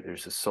spirit,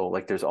 there's a soul,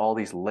 like there's all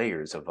these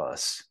layers of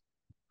us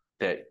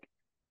that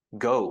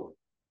go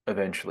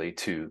eventually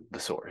to the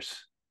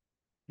source.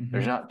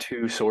 There's Mm-hmm. not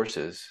two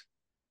sources.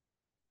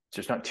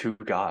 There's not two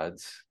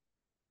gods.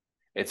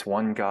 It's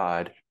one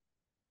God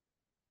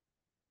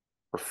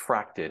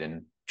refracted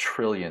in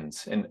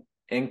trillions and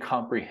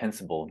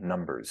incomprehensible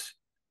numbers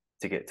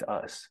to get to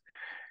us.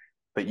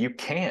 But you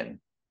can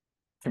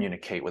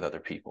communicate with other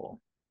people.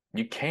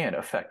 You can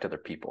affect other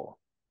people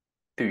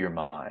through your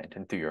mind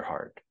and through your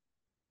heart.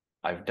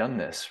 I've done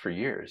this for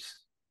years.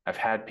 I've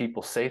had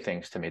people say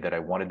things to me that I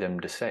wanted them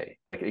to say,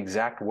 like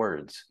exact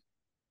words,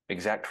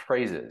 exact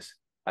phrases.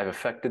 I've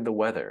affected the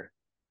weather.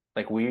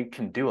 Like we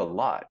can do a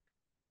lot,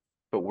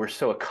 but we're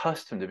so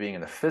accustomed to being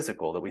in the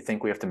physical that we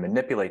think we have to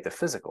manipulate the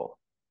physical.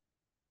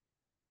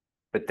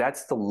 But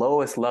that's the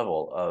lowest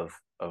level of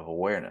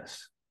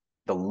awareness,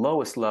 the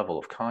lowest level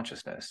of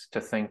consciousness,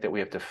 to think that we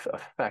have to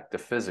affect the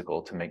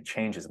physical to make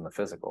changes in the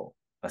physical.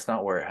 That's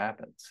not where it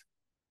happens.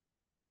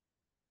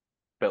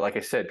 But like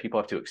I said, people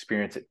have to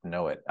experience it to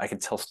know it. I can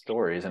tell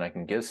stories and I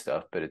can give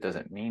stuff, but it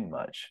doesn't mean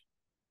much.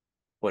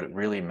 What it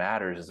really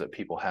matters is that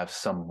people have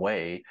some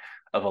way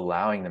of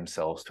allowing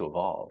themselves to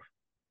evolve.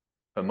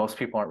 But most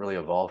people aren't really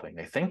evolving.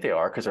 They think they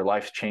are because their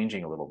life's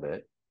changing a little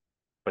bit,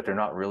 but they're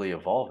not really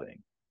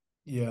evolving.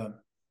 Yeah.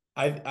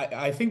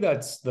 I think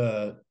that's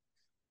the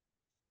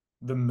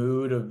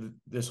mood of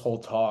this whole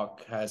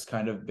talk has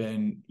kind of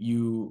been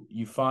you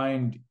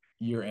find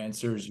your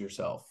answers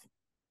yourself.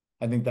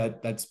 I think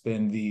that's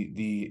been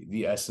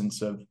the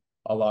essence of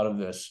a lot of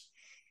this.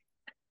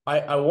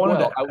 I wanted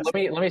to Well, ask.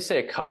 let me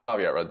say a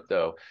caveat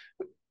though.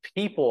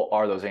 People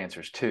are those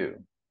answers too.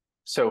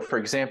 So, for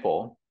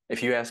example,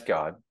 if you ask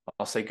God,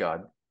 I'll say,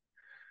 God,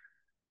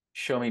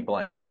 show me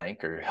blank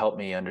or help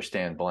me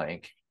understand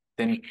blank.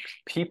 Then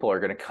people are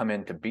going to come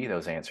in to be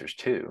those answers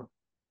too.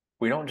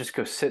 We don't just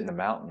go sit in the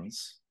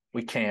mountains.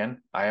 We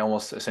can. I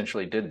almost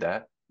essentially did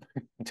that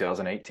in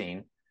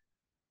 2018.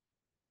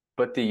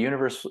 But the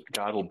universe,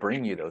 God will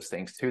bring you those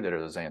things too that are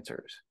those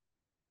answers.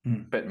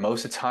 Hmm. But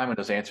most of the time when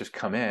those answers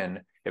come in,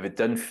 if it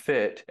doesn't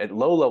fit at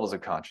low levels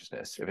of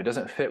consciousness, if it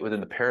doesn't fit within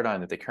the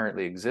paradigm that they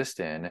currently exist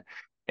in,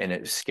 and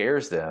it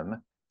scares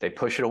them, they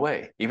push it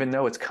away, even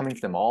though it's coming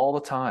to them all the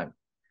time.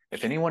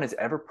 If anyone is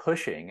ever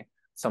pushing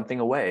something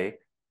away,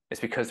 it's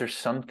because there's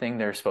something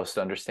they're supposed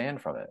to understand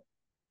from it,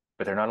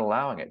 but they're not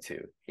allowing it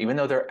to, even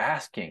though they're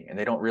asking and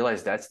they don't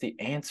realize that's the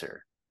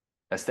answer.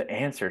 That's the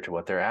answer to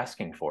what they're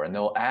asking for. And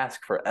they'll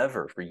ask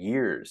forever, for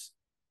years,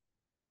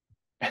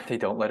 and they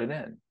don't let it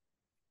in.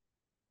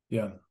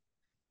 Yeah.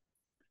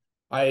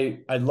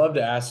 I'd love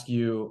to ask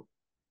you,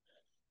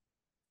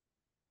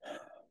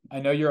 I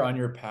know you're on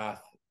your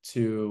path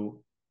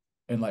to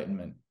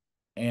enlightenment,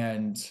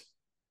 and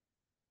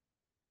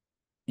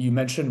you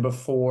mentioned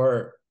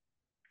before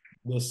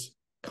this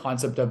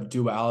concept of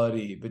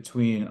duality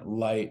between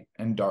light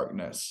and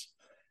darkness.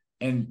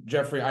 And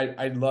Jeffrey,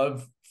 I'd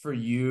love for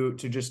you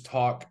to just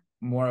talk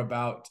more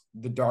about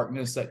the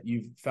darkness that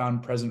you've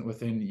found present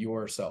within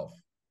yourself.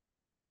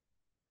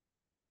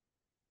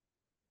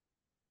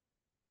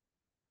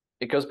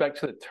 It goes back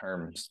to the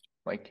terms.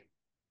 Like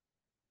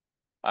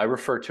I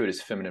refer to it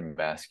as feminine and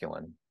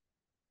masculine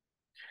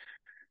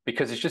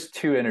because it's just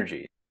two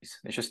energies.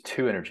 It's just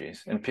two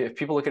energies. And if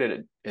people look at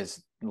it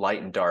as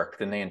light and dark,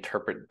 then they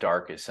interpret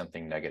dark as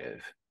something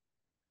negative.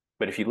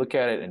 But if you look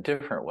at it in a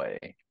different way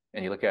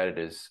and you look at it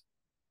as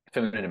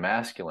feminine and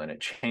masculine,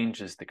 it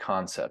changes the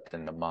concept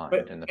and the mind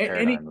But and the any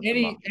paradigm of the mind.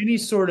 any any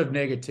sort of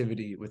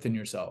negativity within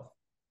yourself.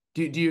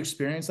 Do you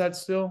experience that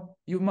still?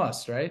 You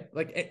must, right?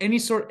 Like any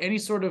sort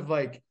of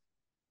like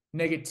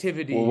Well,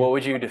 negativity. what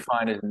would you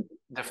define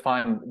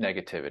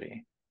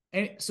negativity?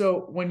 And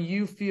so when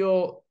you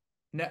feel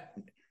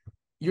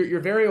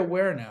you're very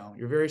aware now,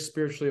 you're very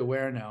spiritually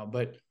aware now,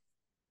 but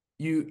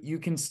you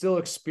can still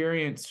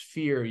experience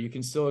fear, you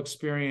can still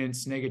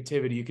experience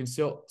negativity, you can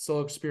still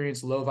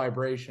experience low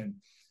vibration.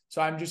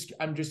 So I'm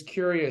just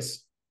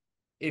curious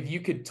if you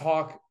could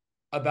talk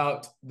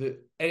about the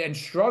and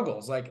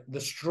struggles, like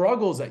the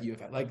struggles that you've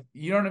had, like,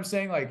 you know what I'm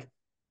saying, like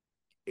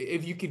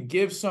if you could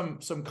give some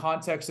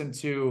context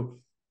into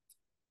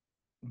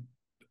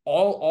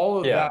all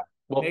of that Yeah.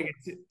 Well,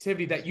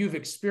 negativity that you've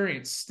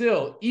experienced,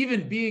 still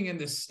even being in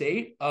this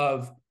state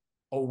of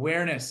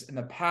awareness and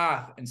the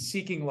path and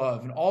seeking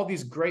love and all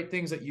these great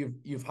things that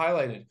you've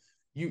highlighted.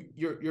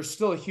 You're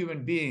still a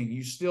human being,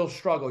 you still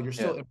struggle, you're yeah.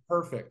 still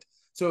imperfect.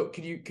 So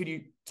could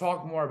you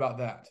talk more about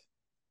that?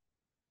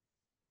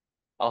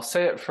 I'll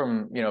say it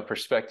from,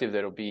 perspective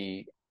that'll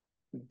be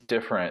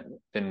different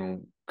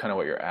than kind of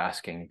what you're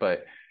asking,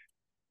 but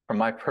from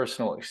my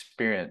personal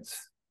experience,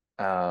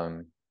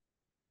 um,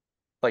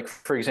 like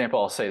for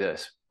example, I'll say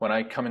this: when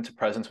I come into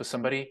presence with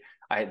somebody,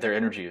 their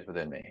energy is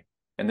within me,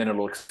 and then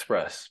it'll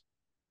express.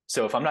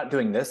 So if I'm not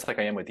doing this like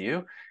I am with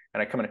you,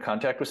 and I come into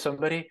contact with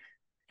somebody,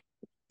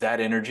 that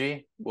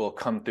energy will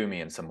come through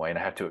me in some way, and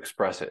I have to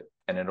express it,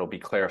 and it'll be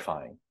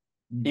clarifying,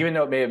 Mm. even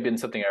though it may have been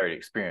something I already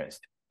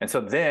experienced. And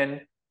so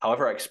then,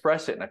 however I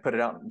express it and I put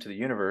it out into the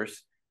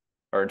universe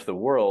or into the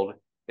world,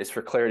 is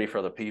for clarity for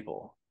other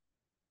people.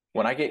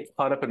 When I get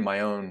caught up in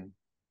my own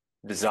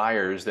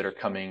desires that are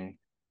coming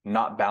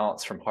not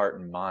balanced from heart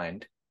and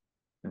mind,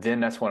 then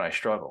that's when I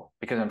struggle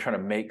because I'm trying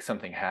to make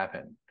something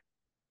happen.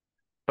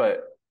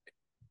 But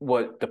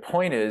what the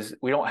point is,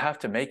 we don't have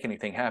to make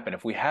anything happen.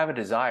 If we have a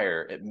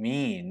desire, it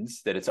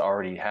means that it's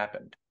already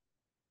happened.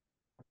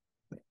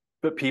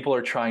 But people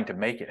are trying to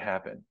make it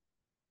happen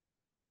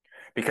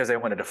because they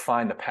want to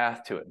define the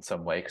path to it in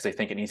some way, because they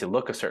think it needs to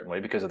look a certain way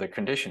because of their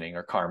conditioning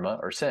or karma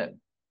or sin.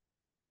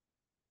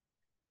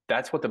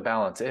 That's what the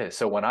balance is.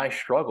 So when I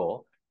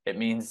struggle, it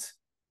means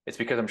it's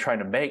because I'm trying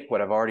to make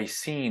what I've already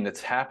seen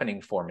that's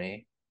happening for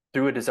me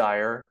through a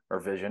desire or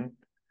vision.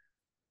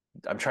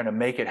 I'm trying to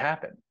make it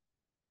happen.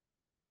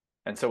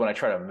 And so when I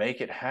try to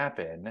make it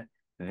happen,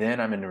 then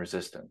I'm in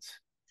resistance.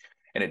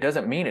 And it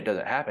doesn't mean it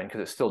doesn't happen,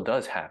 because it still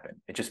does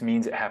happen. It just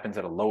means it happens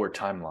at a lower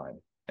timeline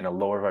and a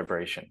lower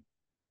vibration.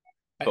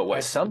 But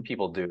what some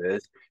people do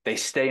is they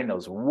stay in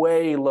those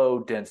way low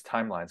dense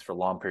timelines for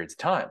long periods of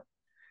time.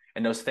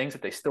 And those things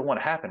that they still want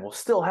to happen will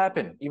still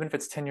happen, even if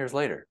it's 10 years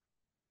later.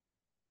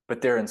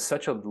 But they're in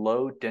such a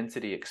low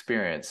density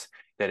experience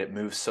that it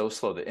moves so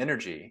slow. The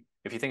energy,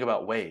 if you think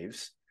about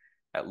waves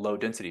at low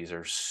densities,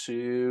 are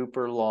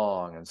super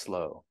long and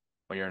slow.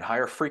 When you're in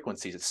higher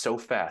frequencies, it's so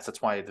fast.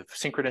 That's why the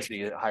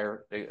synchronicity at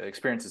higher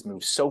experiences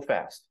move so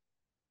fast.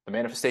 The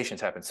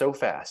manifestations happen so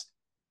fast.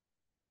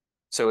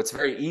 So it's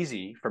very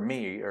easy for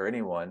me or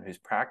anyone who's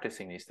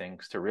practicing these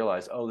things to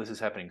realize, oh, this is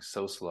happening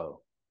so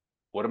slow.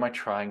 What am I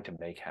trying to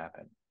make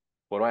happen?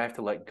 What do I have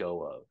to let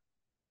go of?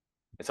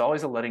 It's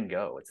always a letting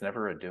go. It's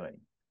never a doing.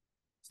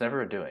 It's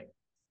never a doing.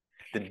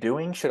 The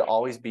doing should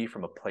always be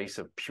from a place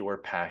of pure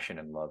passion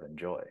and love and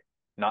joy,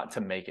 not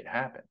to make it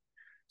happen.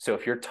 So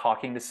if you're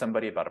talking to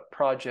somebody about a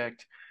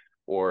project,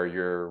 or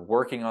you're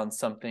working on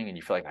something and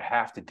you feel like, I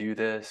have to do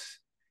this,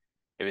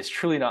 if it's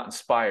truly not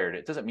inspired,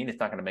 it doesn't mean it's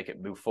not going to make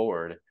it move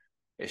forward.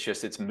 It's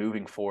just it's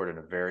moving forward in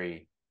a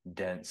very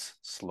dense,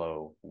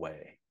 slow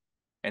way.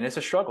 And it's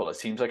a struggle. It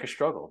seems like a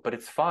struggle, but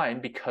it's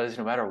fine, because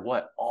no matter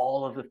what,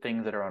 all of the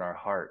things that are on our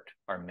heart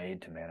are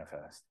made to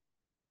manifest.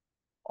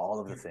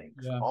 All of the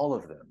things, all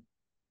of them.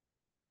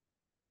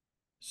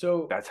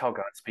 So that's how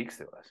God speaks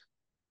to us.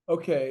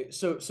 okay,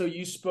 so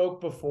you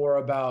spoke before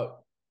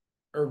about,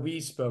 or we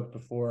spoke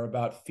before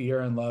about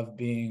fear and love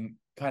being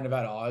kind of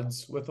at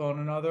odds with one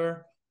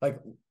another, like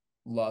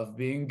love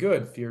being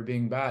good, fear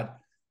being bad.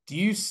 Do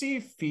you see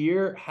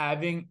fear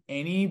having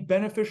any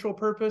beneficial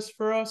purpose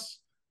for us?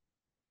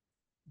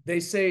 They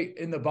say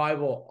in the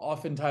Bible,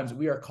 oftentimes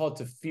we are called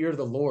to fear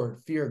the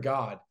Lord, fear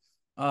God.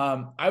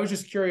 I was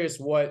just curious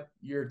what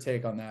your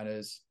take on that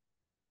is.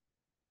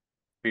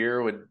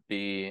 Fear would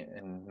be,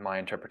 in my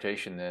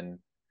interpretation, then,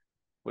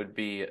 would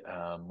be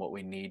what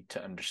we need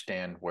to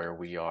understand where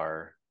we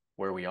are,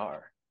 where we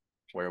are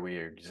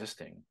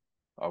existing.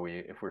 Are we,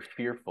 if we're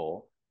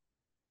fearful,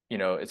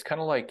 it's kind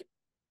of like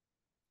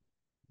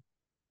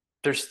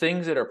there's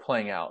things that are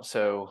playing out.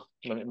 So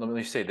let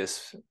me say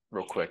this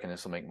real quick, and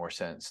this will make more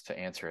sense to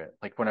answer it.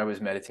 Like when I was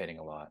meditating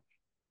a lot,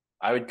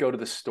 I would go to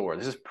the store.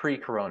 This is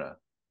pre-corona,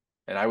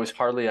 and I was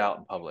hardly out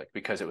in public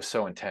because it was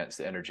so intense,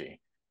 the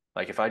energy.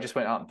 Like if I just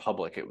went out in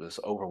public, it was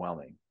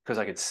overwhelming because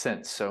I could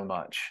sense so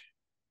much.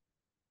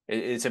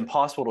 It's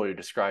impossible to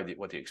describe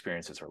what the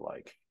experiences are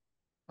like.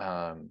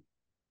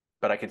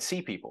 But I could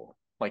see people,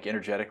 like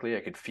energetically, I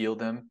could feel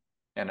them.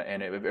 And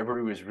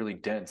everybody was really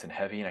dense and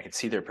heavy, and I could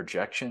see their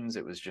projections.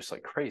 It was just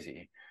like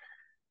crazy.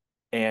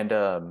 And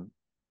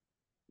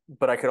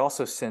but I could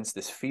also sense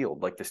this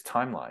field, like this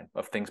timeline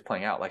of things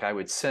playing out. Like I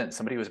would sense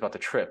somebody was about to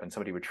trip, and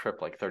somebody would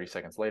trip like 30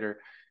 seconds later.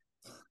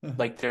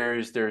 Like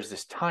there's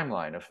this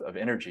timeline of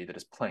energy that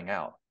is playing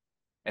out.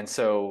 And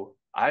so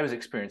I was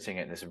experiencing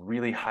it in this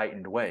really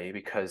heightened way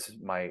because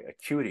my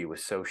acuity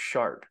was so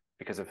sharp,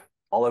 because of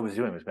all I was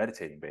doing was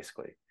meditating,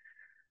 basically.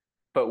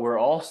 But we're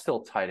all still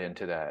tied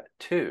into that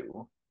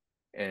too,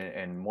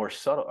 in more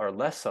subtle or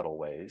less subtle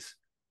ways.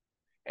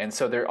 And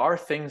so there are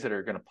things that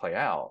are going to play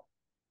out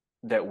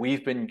that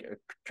we've been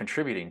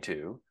contributing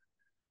to.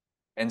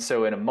 And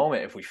so in a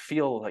moment, if we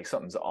feel like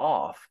something's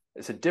off,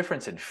 it's a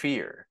difference in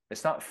fear.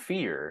 It's not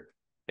fear,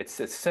 it's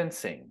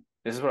sensing.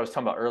 This is what I was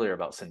talking about earlier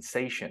about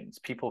sensations.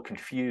 People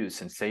confuse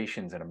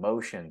sensations and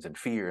emotions and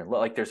fear. And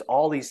like there's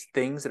all these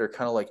things that are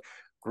kind of like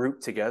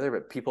grouped together,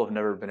 but people have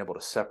never been able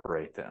to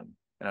separate them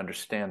and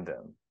understand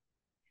them.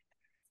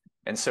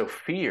 And so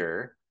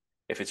fear,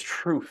 if it's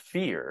true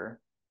fear,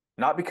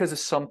 not because of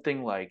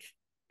something like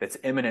that's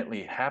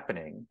imminently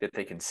happening that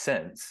they can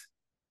sense,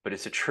 but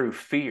it's a true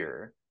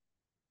fear,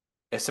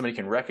 if somebody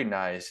can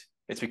recognize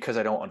it's because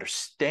I don't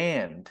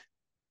understand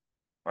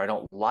or I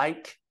don't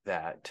like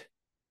that,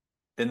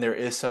 then there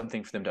is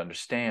something for them to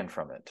understand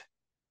from it.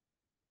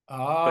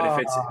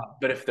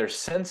 But if they're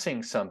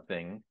sensing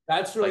something,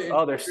 that's really like,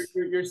 oh, there's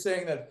you're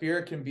saying that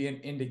fear can be an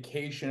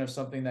indication of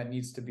something that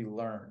needs to be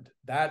learned.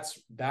 That's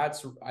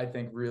I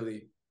think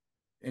really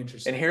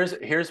interesting. And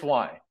here's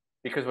why.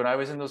 Because when I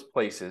was in those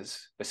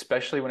places,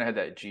 especially when I had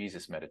that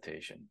Jesus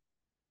meditation,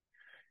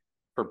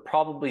 for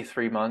probably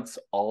 3 months,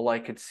 all I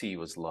could see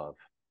was love.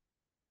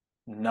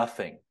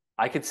 Nothing.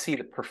 I could see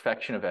the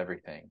perfection of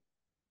everything.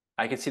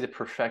 I could see the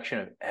perfection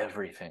of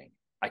everything.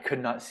 I could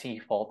not see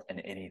fault in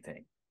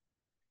anything.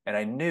 And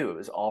I knew it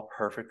was all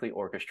perfectly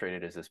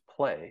orchestrated as this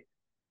play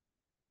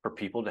for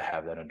people to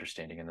have that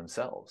understanding in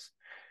themselves.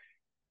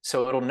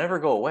 So it'll never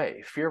go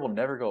away. Fear will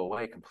never go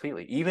away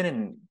completely. Even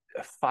in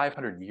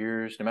 500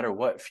 years, no matter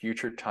what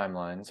future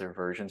timelines or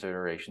versions or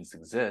iterations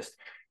exist,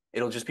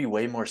 it'll just be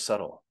way more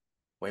subtle,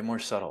 way more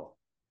subtle.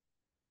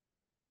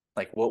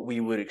 Like what we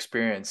would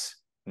experience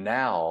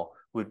now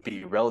would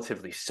be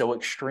relatively so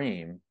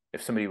extreme.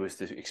 If somebody was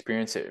to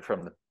experience it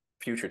from the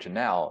future to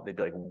now, they'd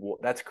be like,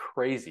 that's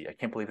crazy. I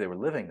can't believe they were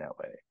living that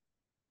way.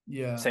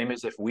 Yeah. Same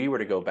as if we were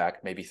to go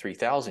back maybe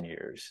 3,000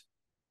 years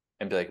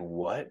and be like,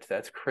 what?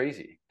 That's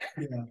crazy.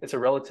 Yeah. It's a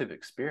relative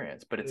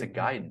experience, but it's a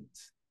Exactly.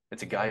 guidance.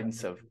 It's a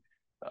guidance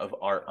of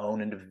our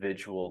own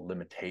individual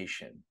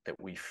limitation that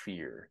we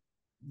fear.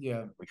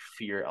 Yeah. We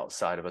fear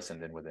outside of us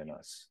and then within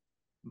us.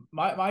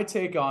 My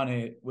take on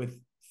it with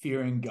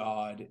fearing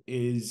God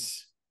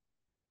is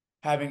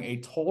having a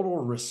total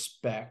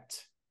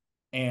respect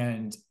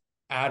and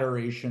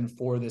adoration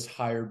for this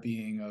higher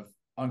being of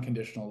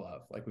unconditional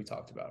love, like we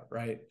talked about,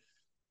 right?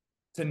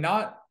 To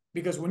not,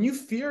 because when you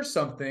fear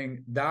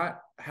something that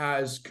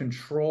has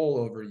control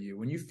over you,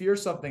 when you fear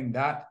something,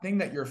 that thing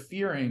that you're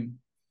fearing,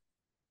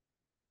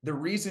 the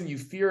reason you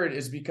fear it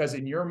is because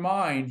in your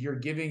mind, you're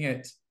giving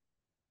it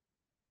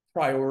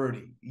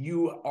priority.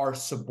 You are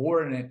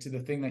subordinate to the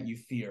thing that you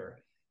fear.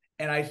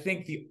 And I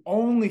think the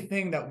only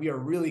thing that we are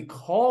really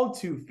called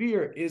to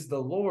fear is the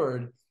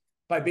Lord,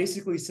 by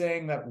basically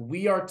saying that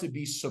we are to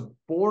be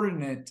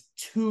subordinate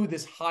to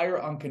this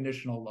higher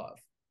unconditional love.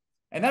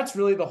 And that's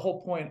really the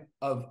whole point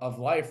of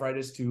life, right?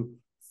 Is to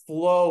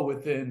flow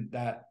within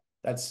that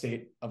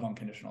state of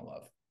unconditional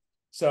love.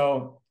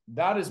 So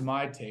that is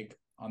my take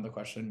on the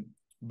question.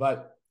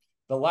 But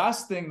the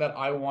last thing that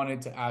I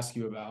wanted to ask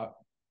you about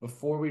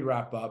before we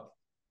wrap up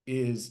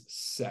is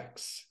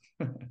sex.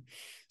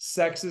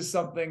 Sex is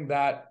something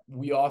that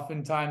we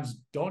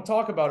oftentimes don't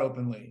talk about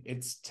openly.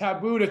 It's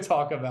taboo to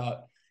talk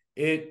about.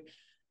 It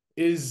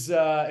is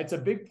it's a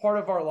big part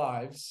of our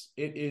lives.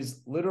 It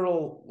is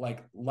literal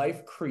like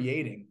life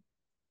creating.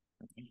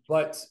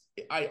 But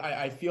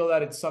I feel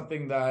that it's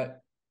something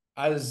that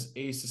as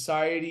a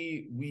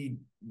society we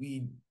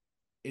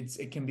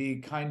it can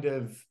be kind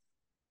of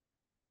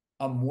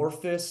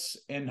amorphous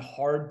and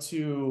hard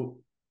to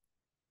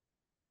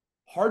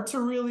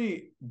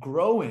really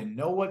grow in,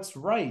 know what's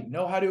right,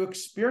 know how to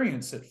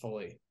experience it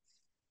fully.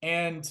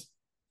 And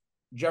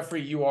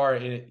Jeffrey, you are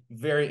a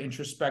very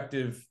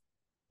introspective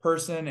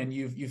person and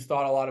you've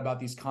thought a lot about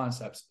these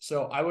concepts.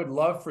 So I would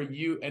love for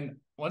you, and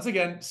once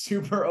again,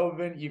 super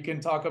open, you can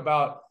talk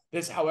about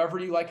this however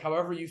you like,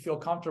 however you feel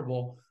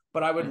comfortable,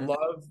 but I would Mm-hmm.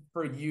 love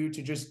for you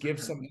to just give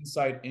some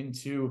insight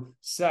into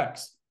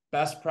sex,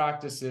 best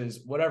practices,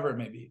 whatever it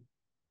may be.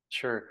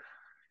 Sure.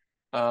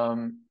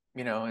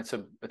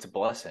 It's a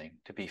blessing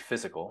to be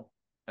physical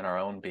in our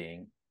own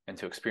being and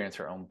to experience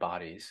our own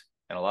bodies.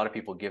 And a lot of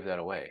people give that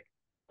away.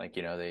 Like,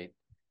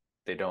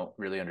 they don't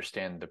really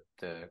understand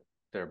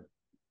their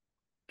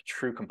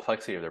true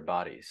complexity of their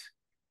bodies.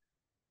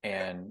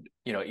 And,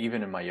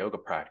 even in my yoga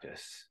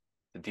practice,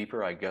 the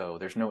deeper I go,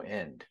 there's no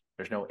end.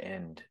 There's no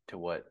end to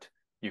what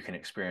you can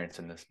experience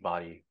in this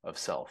body of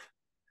self.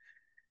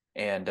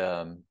 And,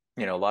 a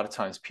lot of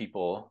times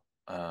people,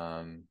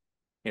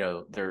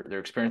 they're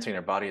experiencing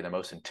their body in the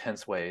most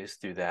intense ways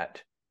through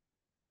that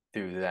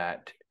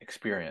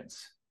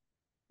experience,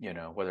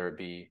 whether it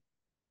be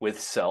with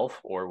self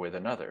or with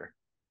another,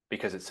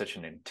 because it's such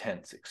an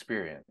intense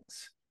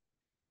experience.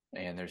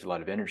 And there's a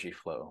lot of energy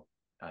flow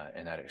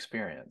in that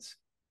experience.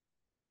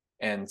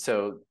 And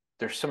so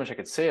there's so much I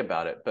could say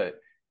about it, but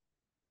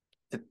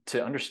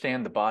to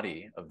understand the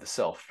body of the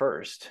self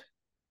first,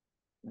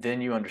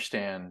 then you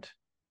understand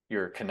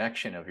your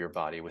connection of your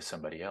body with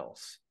somebody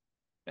else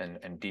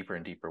and deeper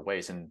and deeper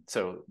ways. And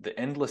so the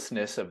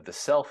endlessness of the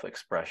self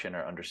expression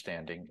or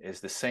understanding is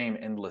the same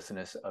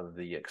endlessness of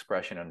the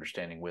expression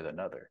understanding with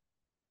another.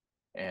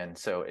 And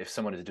so if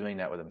someone is doing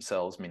that with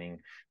themselves, meaning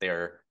they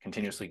are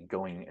continuously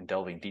going and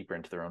delving deeper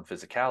into their own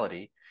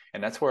physicality,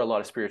 and that's where a lot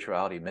of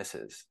spirituality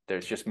misses.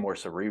 There's just more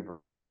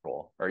cerebral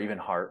or even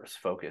heart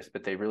focused,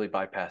 but they really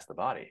bypass the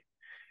body.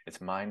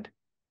 It's mind,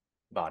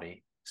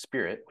 body,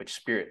 spirit, which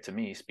spirit to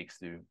me speaks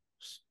through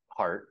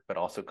heart, but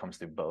also comes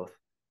through both.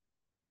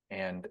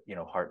 And,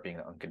 heart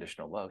being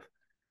unconditional love.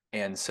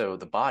 And so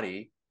the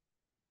body,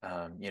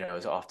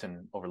 is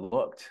often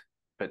overlooked,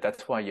 but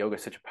that's why yoga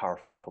is such a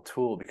powerful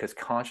tool, because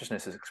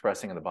consciousness is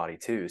expressing in the body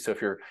too. So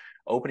if you're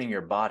opening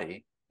your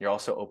body, you're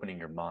also opening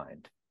your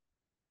mind.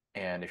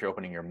 And if you're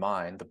opening your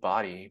mind, the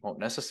body won't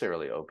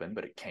necessarily open,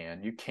 but it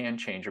can. You can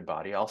change your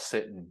body. I'll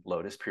sit in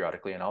lotus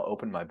periodically and I'll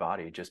open my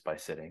body just by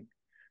sitting.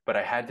 But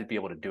I had to be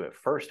able to do it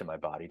first in my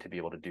body to be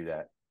able to do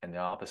that in the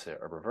opposite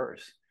or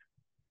reverse.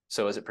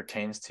 So as it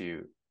pertains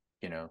to,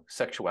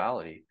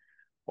 sexuality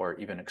or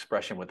even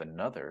expression with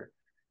another,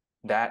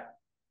 that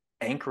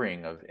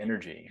anchoring of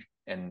energy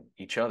in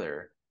each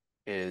other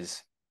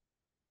is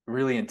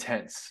really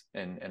intense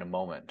in a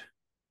moment.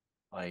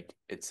 Like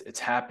it's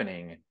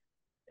happening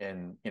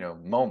in,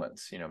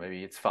 moments,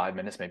 maybe it's 5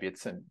 minutes, maybe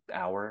it's an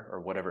hour or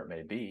whatever it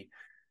may be.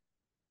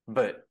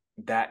 But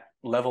that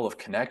level of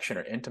connection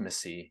or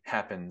intimacy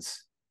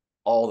happens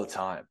all the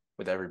time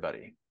with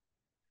everybody.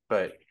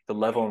 But the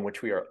level in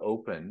which we are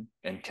open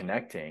and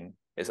connecting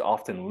is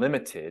often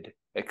limited,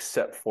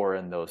 except for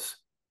in those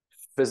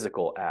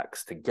physical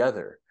acts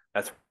together.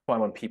 That's why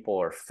when people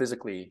are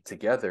physically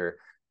together,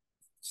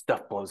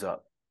 stuff blows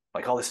up.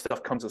 Like all this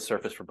stuff comes to the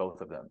surface for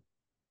both of them,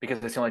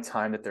 because it's the only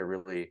time that they're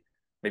really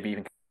maybe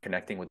even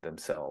connecting with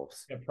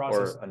themselves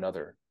process. or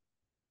another.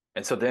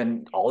 And so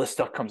then all this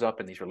stuff comes up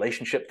and these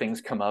relationship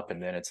things come up,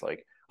 and then it's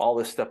like all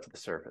this stuff to the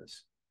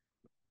surface.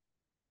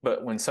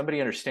 But when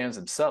somebody understands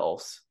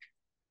themselves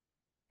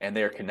and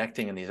they are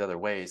connecting in these other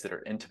ways that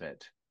are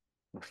intimate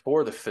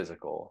before the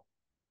physical,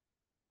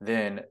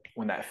 then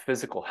when that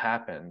physical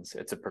happens,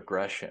 it's a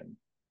progression,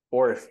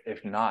 or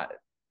if not,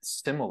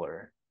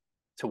 similar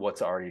to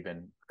what's already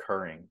been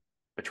occurring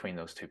between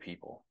those two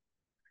people.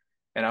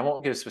 And I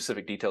won't give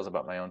specific details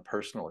about my own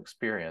personal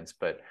experience,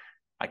 but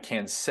I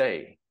can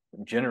say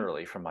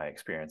generally from my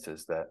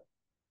experiences that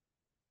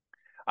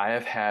I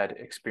have had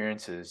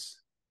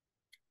experiences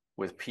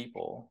with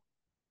people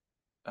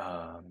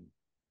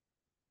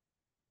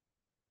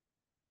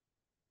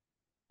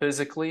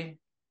physically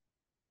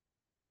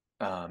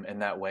in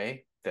that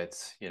way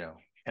that's,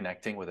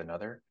 connecting with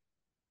another,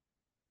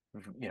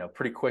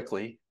 pretty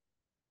quickly.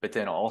 But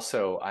then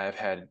also I have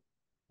had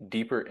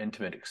deeper,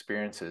 intimate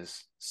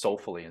experiences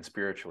soulfully and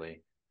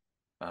spiritually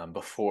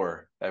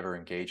before ever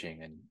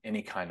engaging in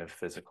any kind of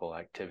physical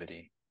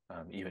activity,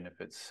 even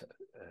if it's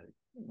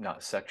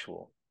not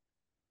sexual.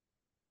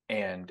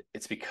 And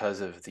it's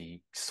because of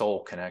the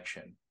soul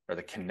connection, or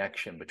the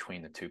connection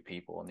between the two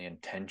people and the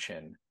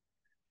intention.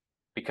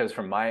 Because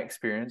from my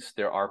experience,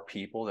 there are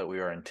people that we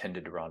are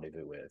intended to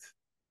rendezvous with.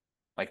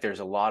 Like there's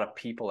a lot of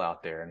people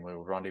out there, and we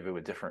rendezvous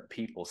with different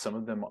people. Some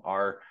of them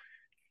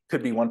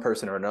could be one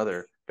person or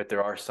another, but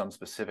there are some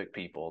specific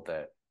people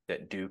that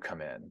do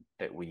come in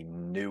that we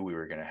knew we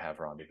were going to have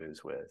rendezvous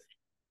with.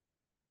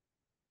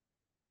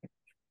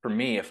 For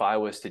me, if I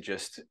was to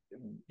just,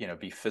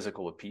 be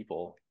physical with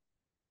people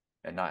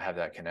and not have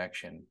that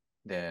connection,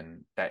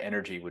 then that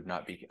energy would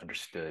not be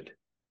understood.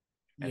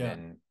 And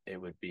then I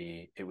would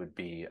be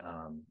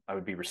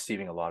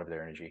receiving a lot of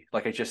their energy.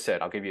 Like I just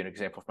said, I'll give you an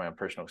example of my own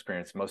personal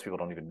experience. Most people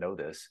don't even know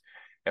this.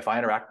 If I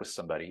interact with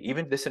somebody,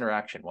 even this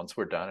interaction, once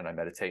we're done and I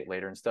meditate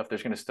later and stuff,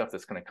 there's going to stuff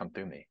that's going to come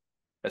through me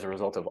as a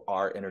result of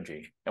our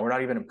energy. And we're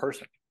not even in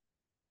person.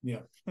 Yeah.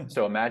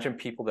 So imagine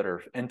people that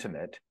are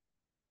intimate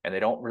and they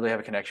don't really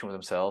have a connection with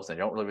themselves. They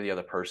don't really with the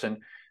other person.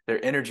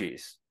 Their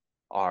energies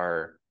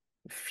are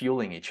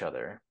fueling each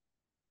other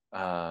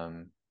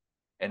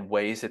in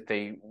ways that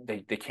they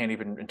can't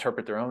even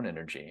interpret their own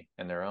energy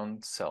and their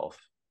own self,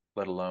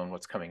 let alone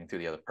what's coming through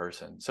the other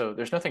person. So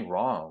there's nothing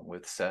wrong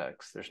with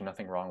sex. There's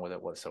nothing wrong with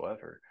it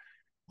whatsoever.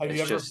 Have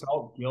you It's ever just,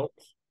 felt guilt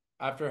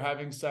after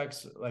having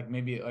sex, like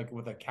maybe like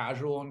with a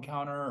casual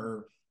encounter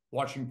or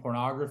watching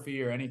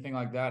pornography or anything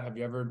like that? Have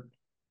you ever,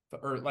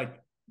 or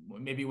like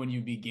maybe when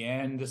you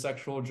began the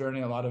sexual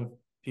journey, a lot of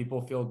people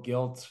feel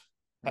guilt.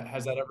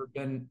 Has that ever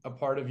been a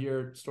part of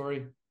your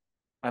story?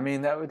 I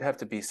mean, that would have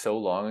to be so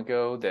long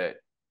ago that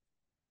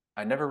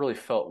I never really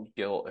felt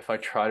guilt. If I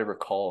try to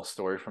recall a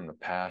story from the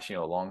past,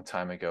 a long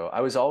time ago,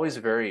 I was always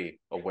very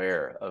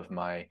aware of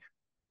my,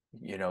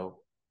 you know,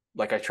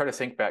 like I try to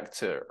think back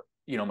to,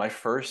 my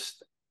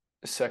first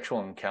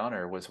sexual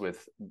encounter was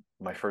with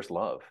my first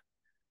love.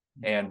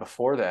 And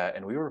before that,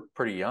 and we were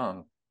pretty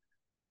young,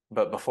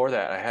 but before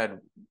that, I had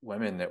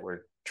women that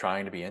were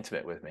trying to be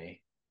intimate with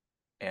me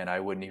and I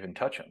wouldn't even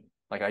touch them.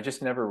 Like I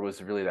just never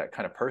was really that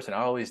kind of person. I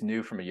always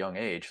knew from a young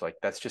age, like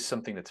that's just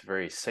something that's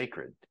very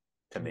sacred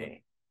to Yeah.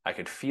 me. I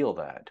could feel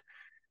that.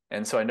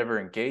 And so I never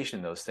engaged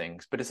in those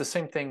things. But it's the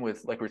same thing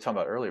with, like we were talking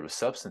about earlier, with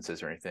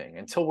substances or anything.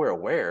 Until we're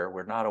aware,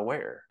 we're not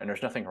aware. And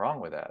there's nothing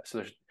wrong with that.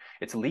 So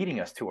it's leading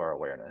us to our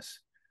awareness.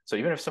 So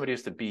even if somebody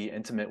is to be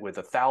intimate with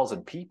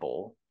 1,000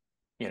 people,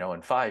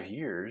 in 5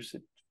 years,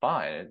 it's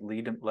fine. It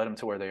led them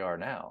to where they are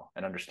now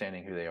and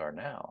understanding who they are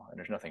now. And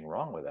there's nothing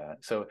wrong with that.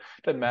 So it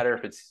doesn't matter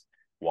if it's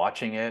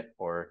watching it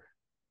or,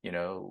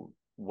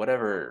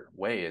 whatever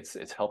way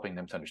it's helping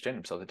them to understand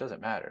themselves. It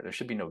doesn't matter. There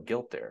should be no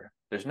guilt there.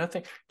 There's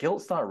nothing.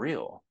 Guilt's not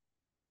real.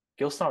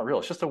 Guilt's not real.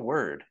 It's just a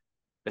word.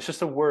 It's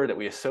just a word that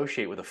we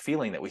associate with a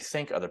feeling that we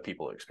think other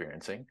people are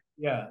experiencing.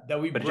 Yeah,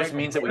 that we But it bring just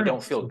means that we don't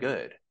awareness feel to.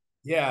 good.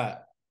 Yeah,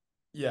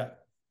 yeah.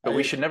 But we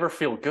I should never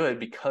feel good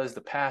because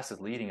the past is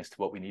leading us to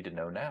what we need to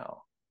know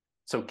now.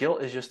 So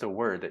guilt is just a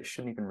word that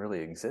shouldn't even really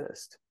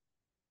exist.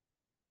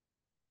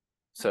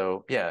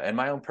 So yeah, in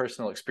my own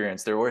personal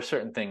experience, there were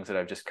certain things that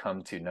I've just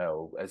come to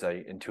know as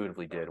I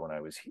intuitively did when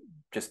I was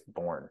just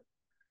born.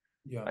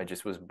 Yeah. I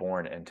just was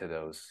born into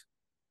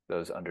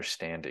those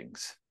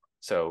understandings.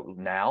 So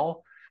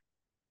now,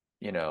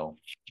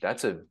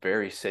 that's a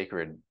very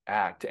sacred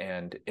act,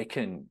 and it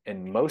can,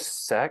 in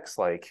most sex,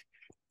 like,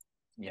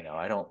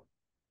 I don't,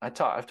 I've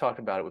talked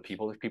about it with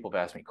people. People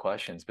have asked me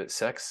questions, but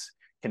sex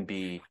can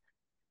be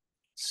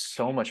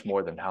so much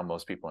more than how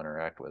most people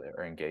interact with it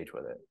or engage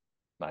with it.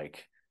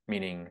 Like,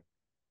 meaning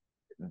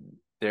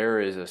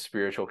there is a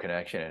spiritual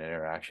connection and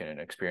interaction and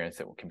experience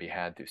that can be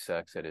had through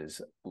sex that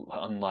is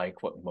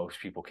unlike what most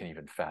people can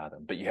even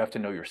fathom. But you have to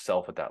know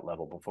yourself at that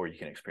level before you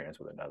can experience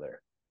with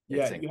another.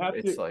 Yeah, you have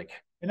It's to, like,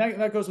 and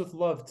that goes with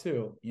love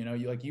too.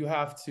 You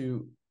have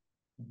to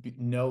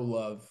know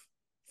love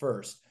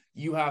first.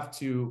 You have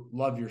to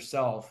love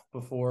yourself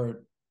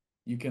before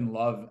you can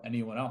love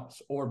anyone else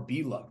or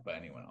be loved by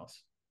anyone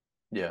else.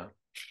 yeah,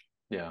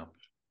 yeah.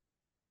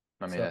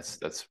 I mean, So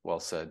that's well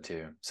said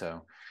too.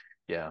 So,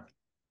 yeah.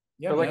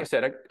 yeah, But like I man.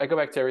 said, I go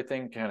back to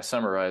everything, kind of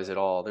summarize it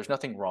all. There's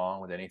nothing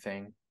wrong with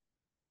anything.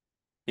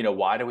 You know,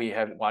 why do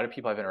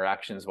people have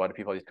interactions? Why do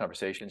people have these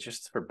conversations?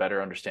 Just for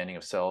better understanding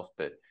of self.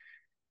 But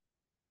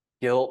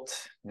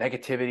guilt,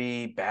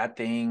 negativity, bad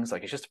things,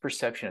 like it's just a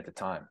perception at the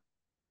time.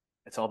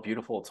 It's all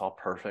beautiful. It's all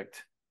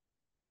perfect.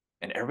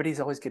 And everybody's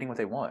always getting what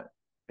they want.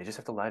 They just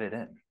have to let it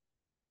in.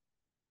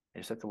 They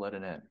just have to let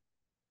it in.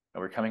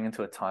 And we're coming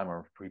into a time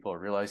where people are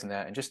realizing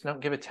that and just don't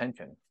give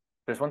attention.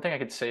 There's one thing I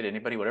could say to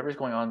anybody, whatever's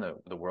going on in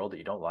the world that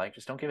you don't like,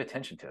 just don't give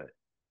attention to it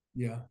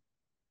Yeah.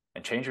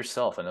 and change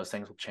yourself, and those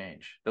things will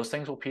change. Those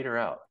things will peter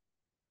out.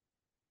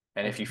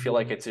 And if you feel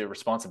like Absolutely. it's a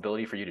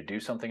responsibility for you to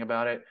do something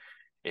about it,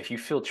 if you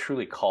feel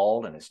truly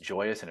called and it's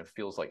joyous and it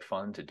feels like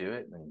fun to do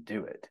it, then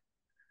do it.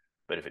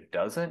 But if it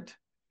doesn't,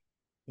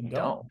 And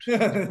don't.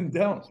 don't. Don't. There's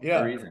no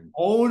Yeah. reason.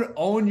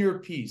 Own your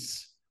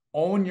peace.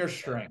 Own your Yeah.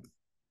 strength.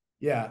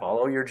 Yeah.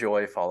 Follow your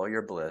joy, follow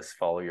your bliss,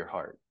 follow your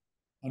heart.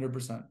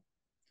 100%.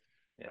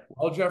 Yeah.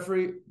 Well,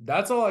 Jeffrey,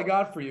 that's all I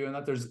got for you. And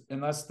that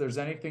unless there's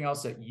anything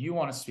else that you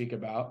want to speak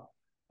about.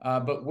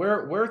 But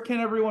where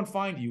can everyone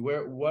find you?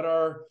 What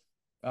are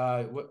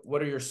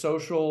your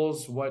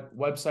socials? What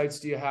websites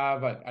do you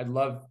have? I'd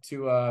love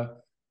to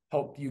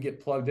help you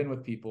get plugged in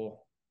with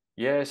people.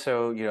 Yeah.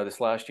 So, this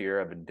last year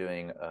I've been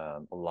doing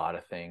a lot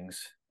of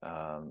things.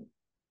 I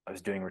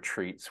was doing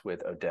retreats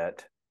with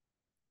Odette.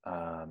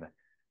 Um,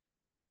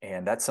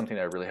 and that's something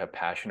that I really have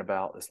passion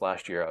about. This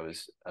last year I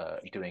was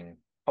doing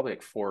probably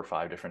like 4 or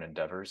 5 different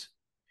endeavors.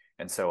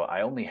 And so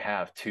I only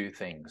have 2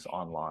 things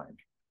online,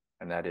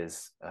 and that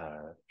is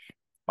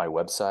my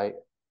website,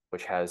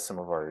 which has some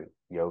of our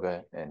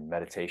yoga and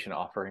meditation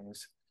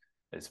offerings,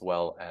 as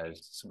well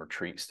as some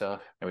retreat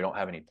stuff. And we don't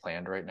have any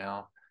planned right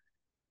now,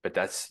 but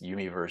that's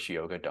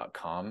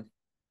yumiverseyoga.com.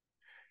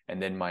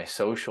 And then my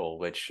social,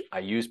 which I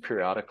use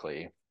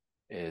periodically,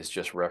 is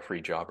just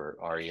reffreyjobert,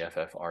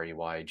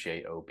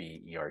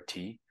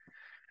 REFFREYJOBERT.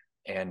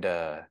 And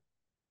I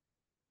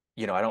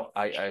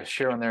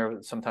share on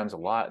there sometimes a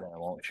lot, and I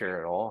won't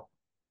share at all.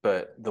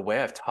 But the way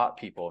I've taught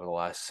people over the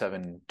last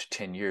 7 to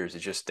 10 years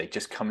is just they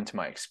just come into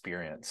my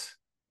experience,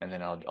 and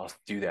then I'll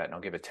do that and I'll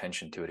give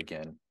attention to it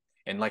again.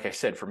 And like I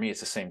said, for me,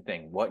 it's the same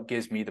thing. What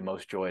gives me the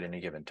most joy at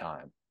any given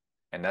time?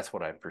 And that's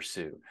what I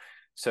pursue.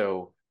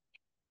 So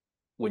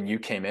when you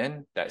came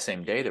in that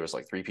same day, there was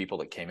like 3 people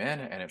that came in,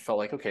 and it felt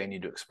like, okay, I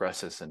need to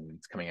express this, and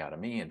it's coming out of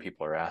me, and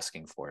people are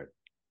asking for it.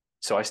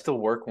 So I still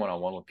work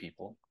one-on-one with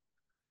people.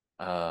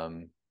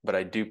 But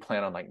I do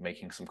plan on like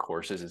making some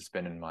courses. It's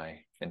been in my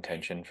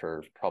intention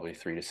for probably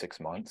 3 to 6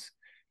 months.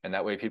 And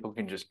that way people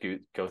can just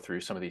go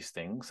through some of these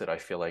things that I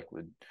feel like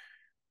would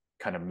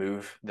kind of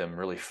move them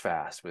really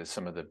fast with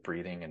some of the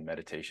breathing and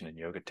meditation and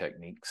yoga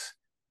techniques.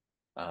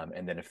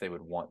 And then if they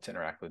would want to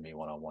interact with me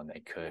one-on-one, they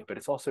could. But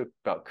it's also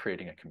about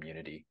creating a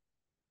community,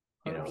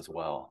 100%. as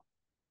well.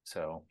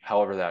 So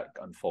however that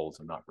unfolds,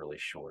 I'm not really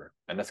sure.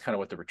 And that's kind of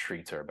what the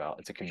retreats are about.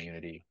 It's a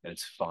community, and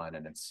it's fun,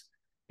 and it's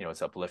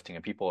uplifting,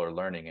 and people are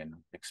learning and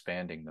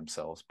expanding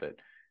themselves, but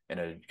in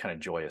a kind of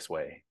joyous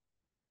way,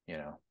 in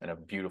a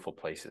beautiful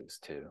places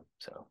too.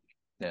 So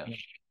yeah.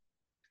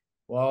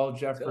 Well,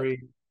 That's it.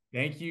 Jeffrey,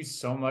 thank you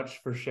so much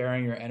for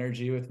sharing your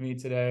energy with me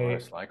Of today.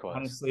 course. Likewise.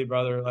 Honestly,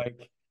 brother,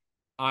 like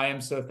I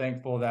am so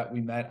thankful that we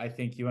met. I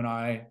think you and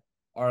I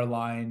are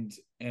aligned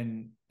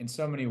in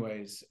so many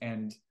ways,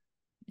 and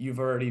you've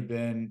already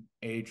been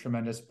a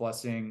tremendous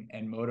blessing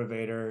and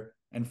motivator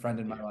and friend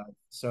Thank in my you. life.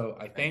 So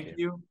I Thank thank you.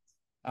 you.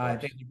 Of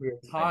course. Thank you for your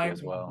Thank you time. as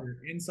Thank you for well.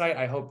 your insight.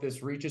 I hope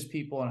this reaches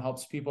people and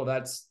helps people.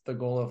 That's the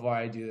goal of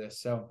why I do this.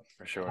 So,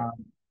 For sure. um,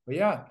 but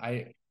yeah,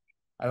 I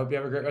hope you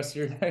have a great rest of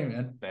your day,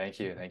 man. Thank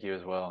you. Thank you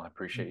as well. I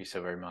appreciate you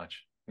so very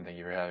much. And thank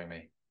you for having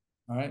me.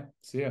 All right.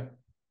 See ya.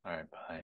 All right. Bye.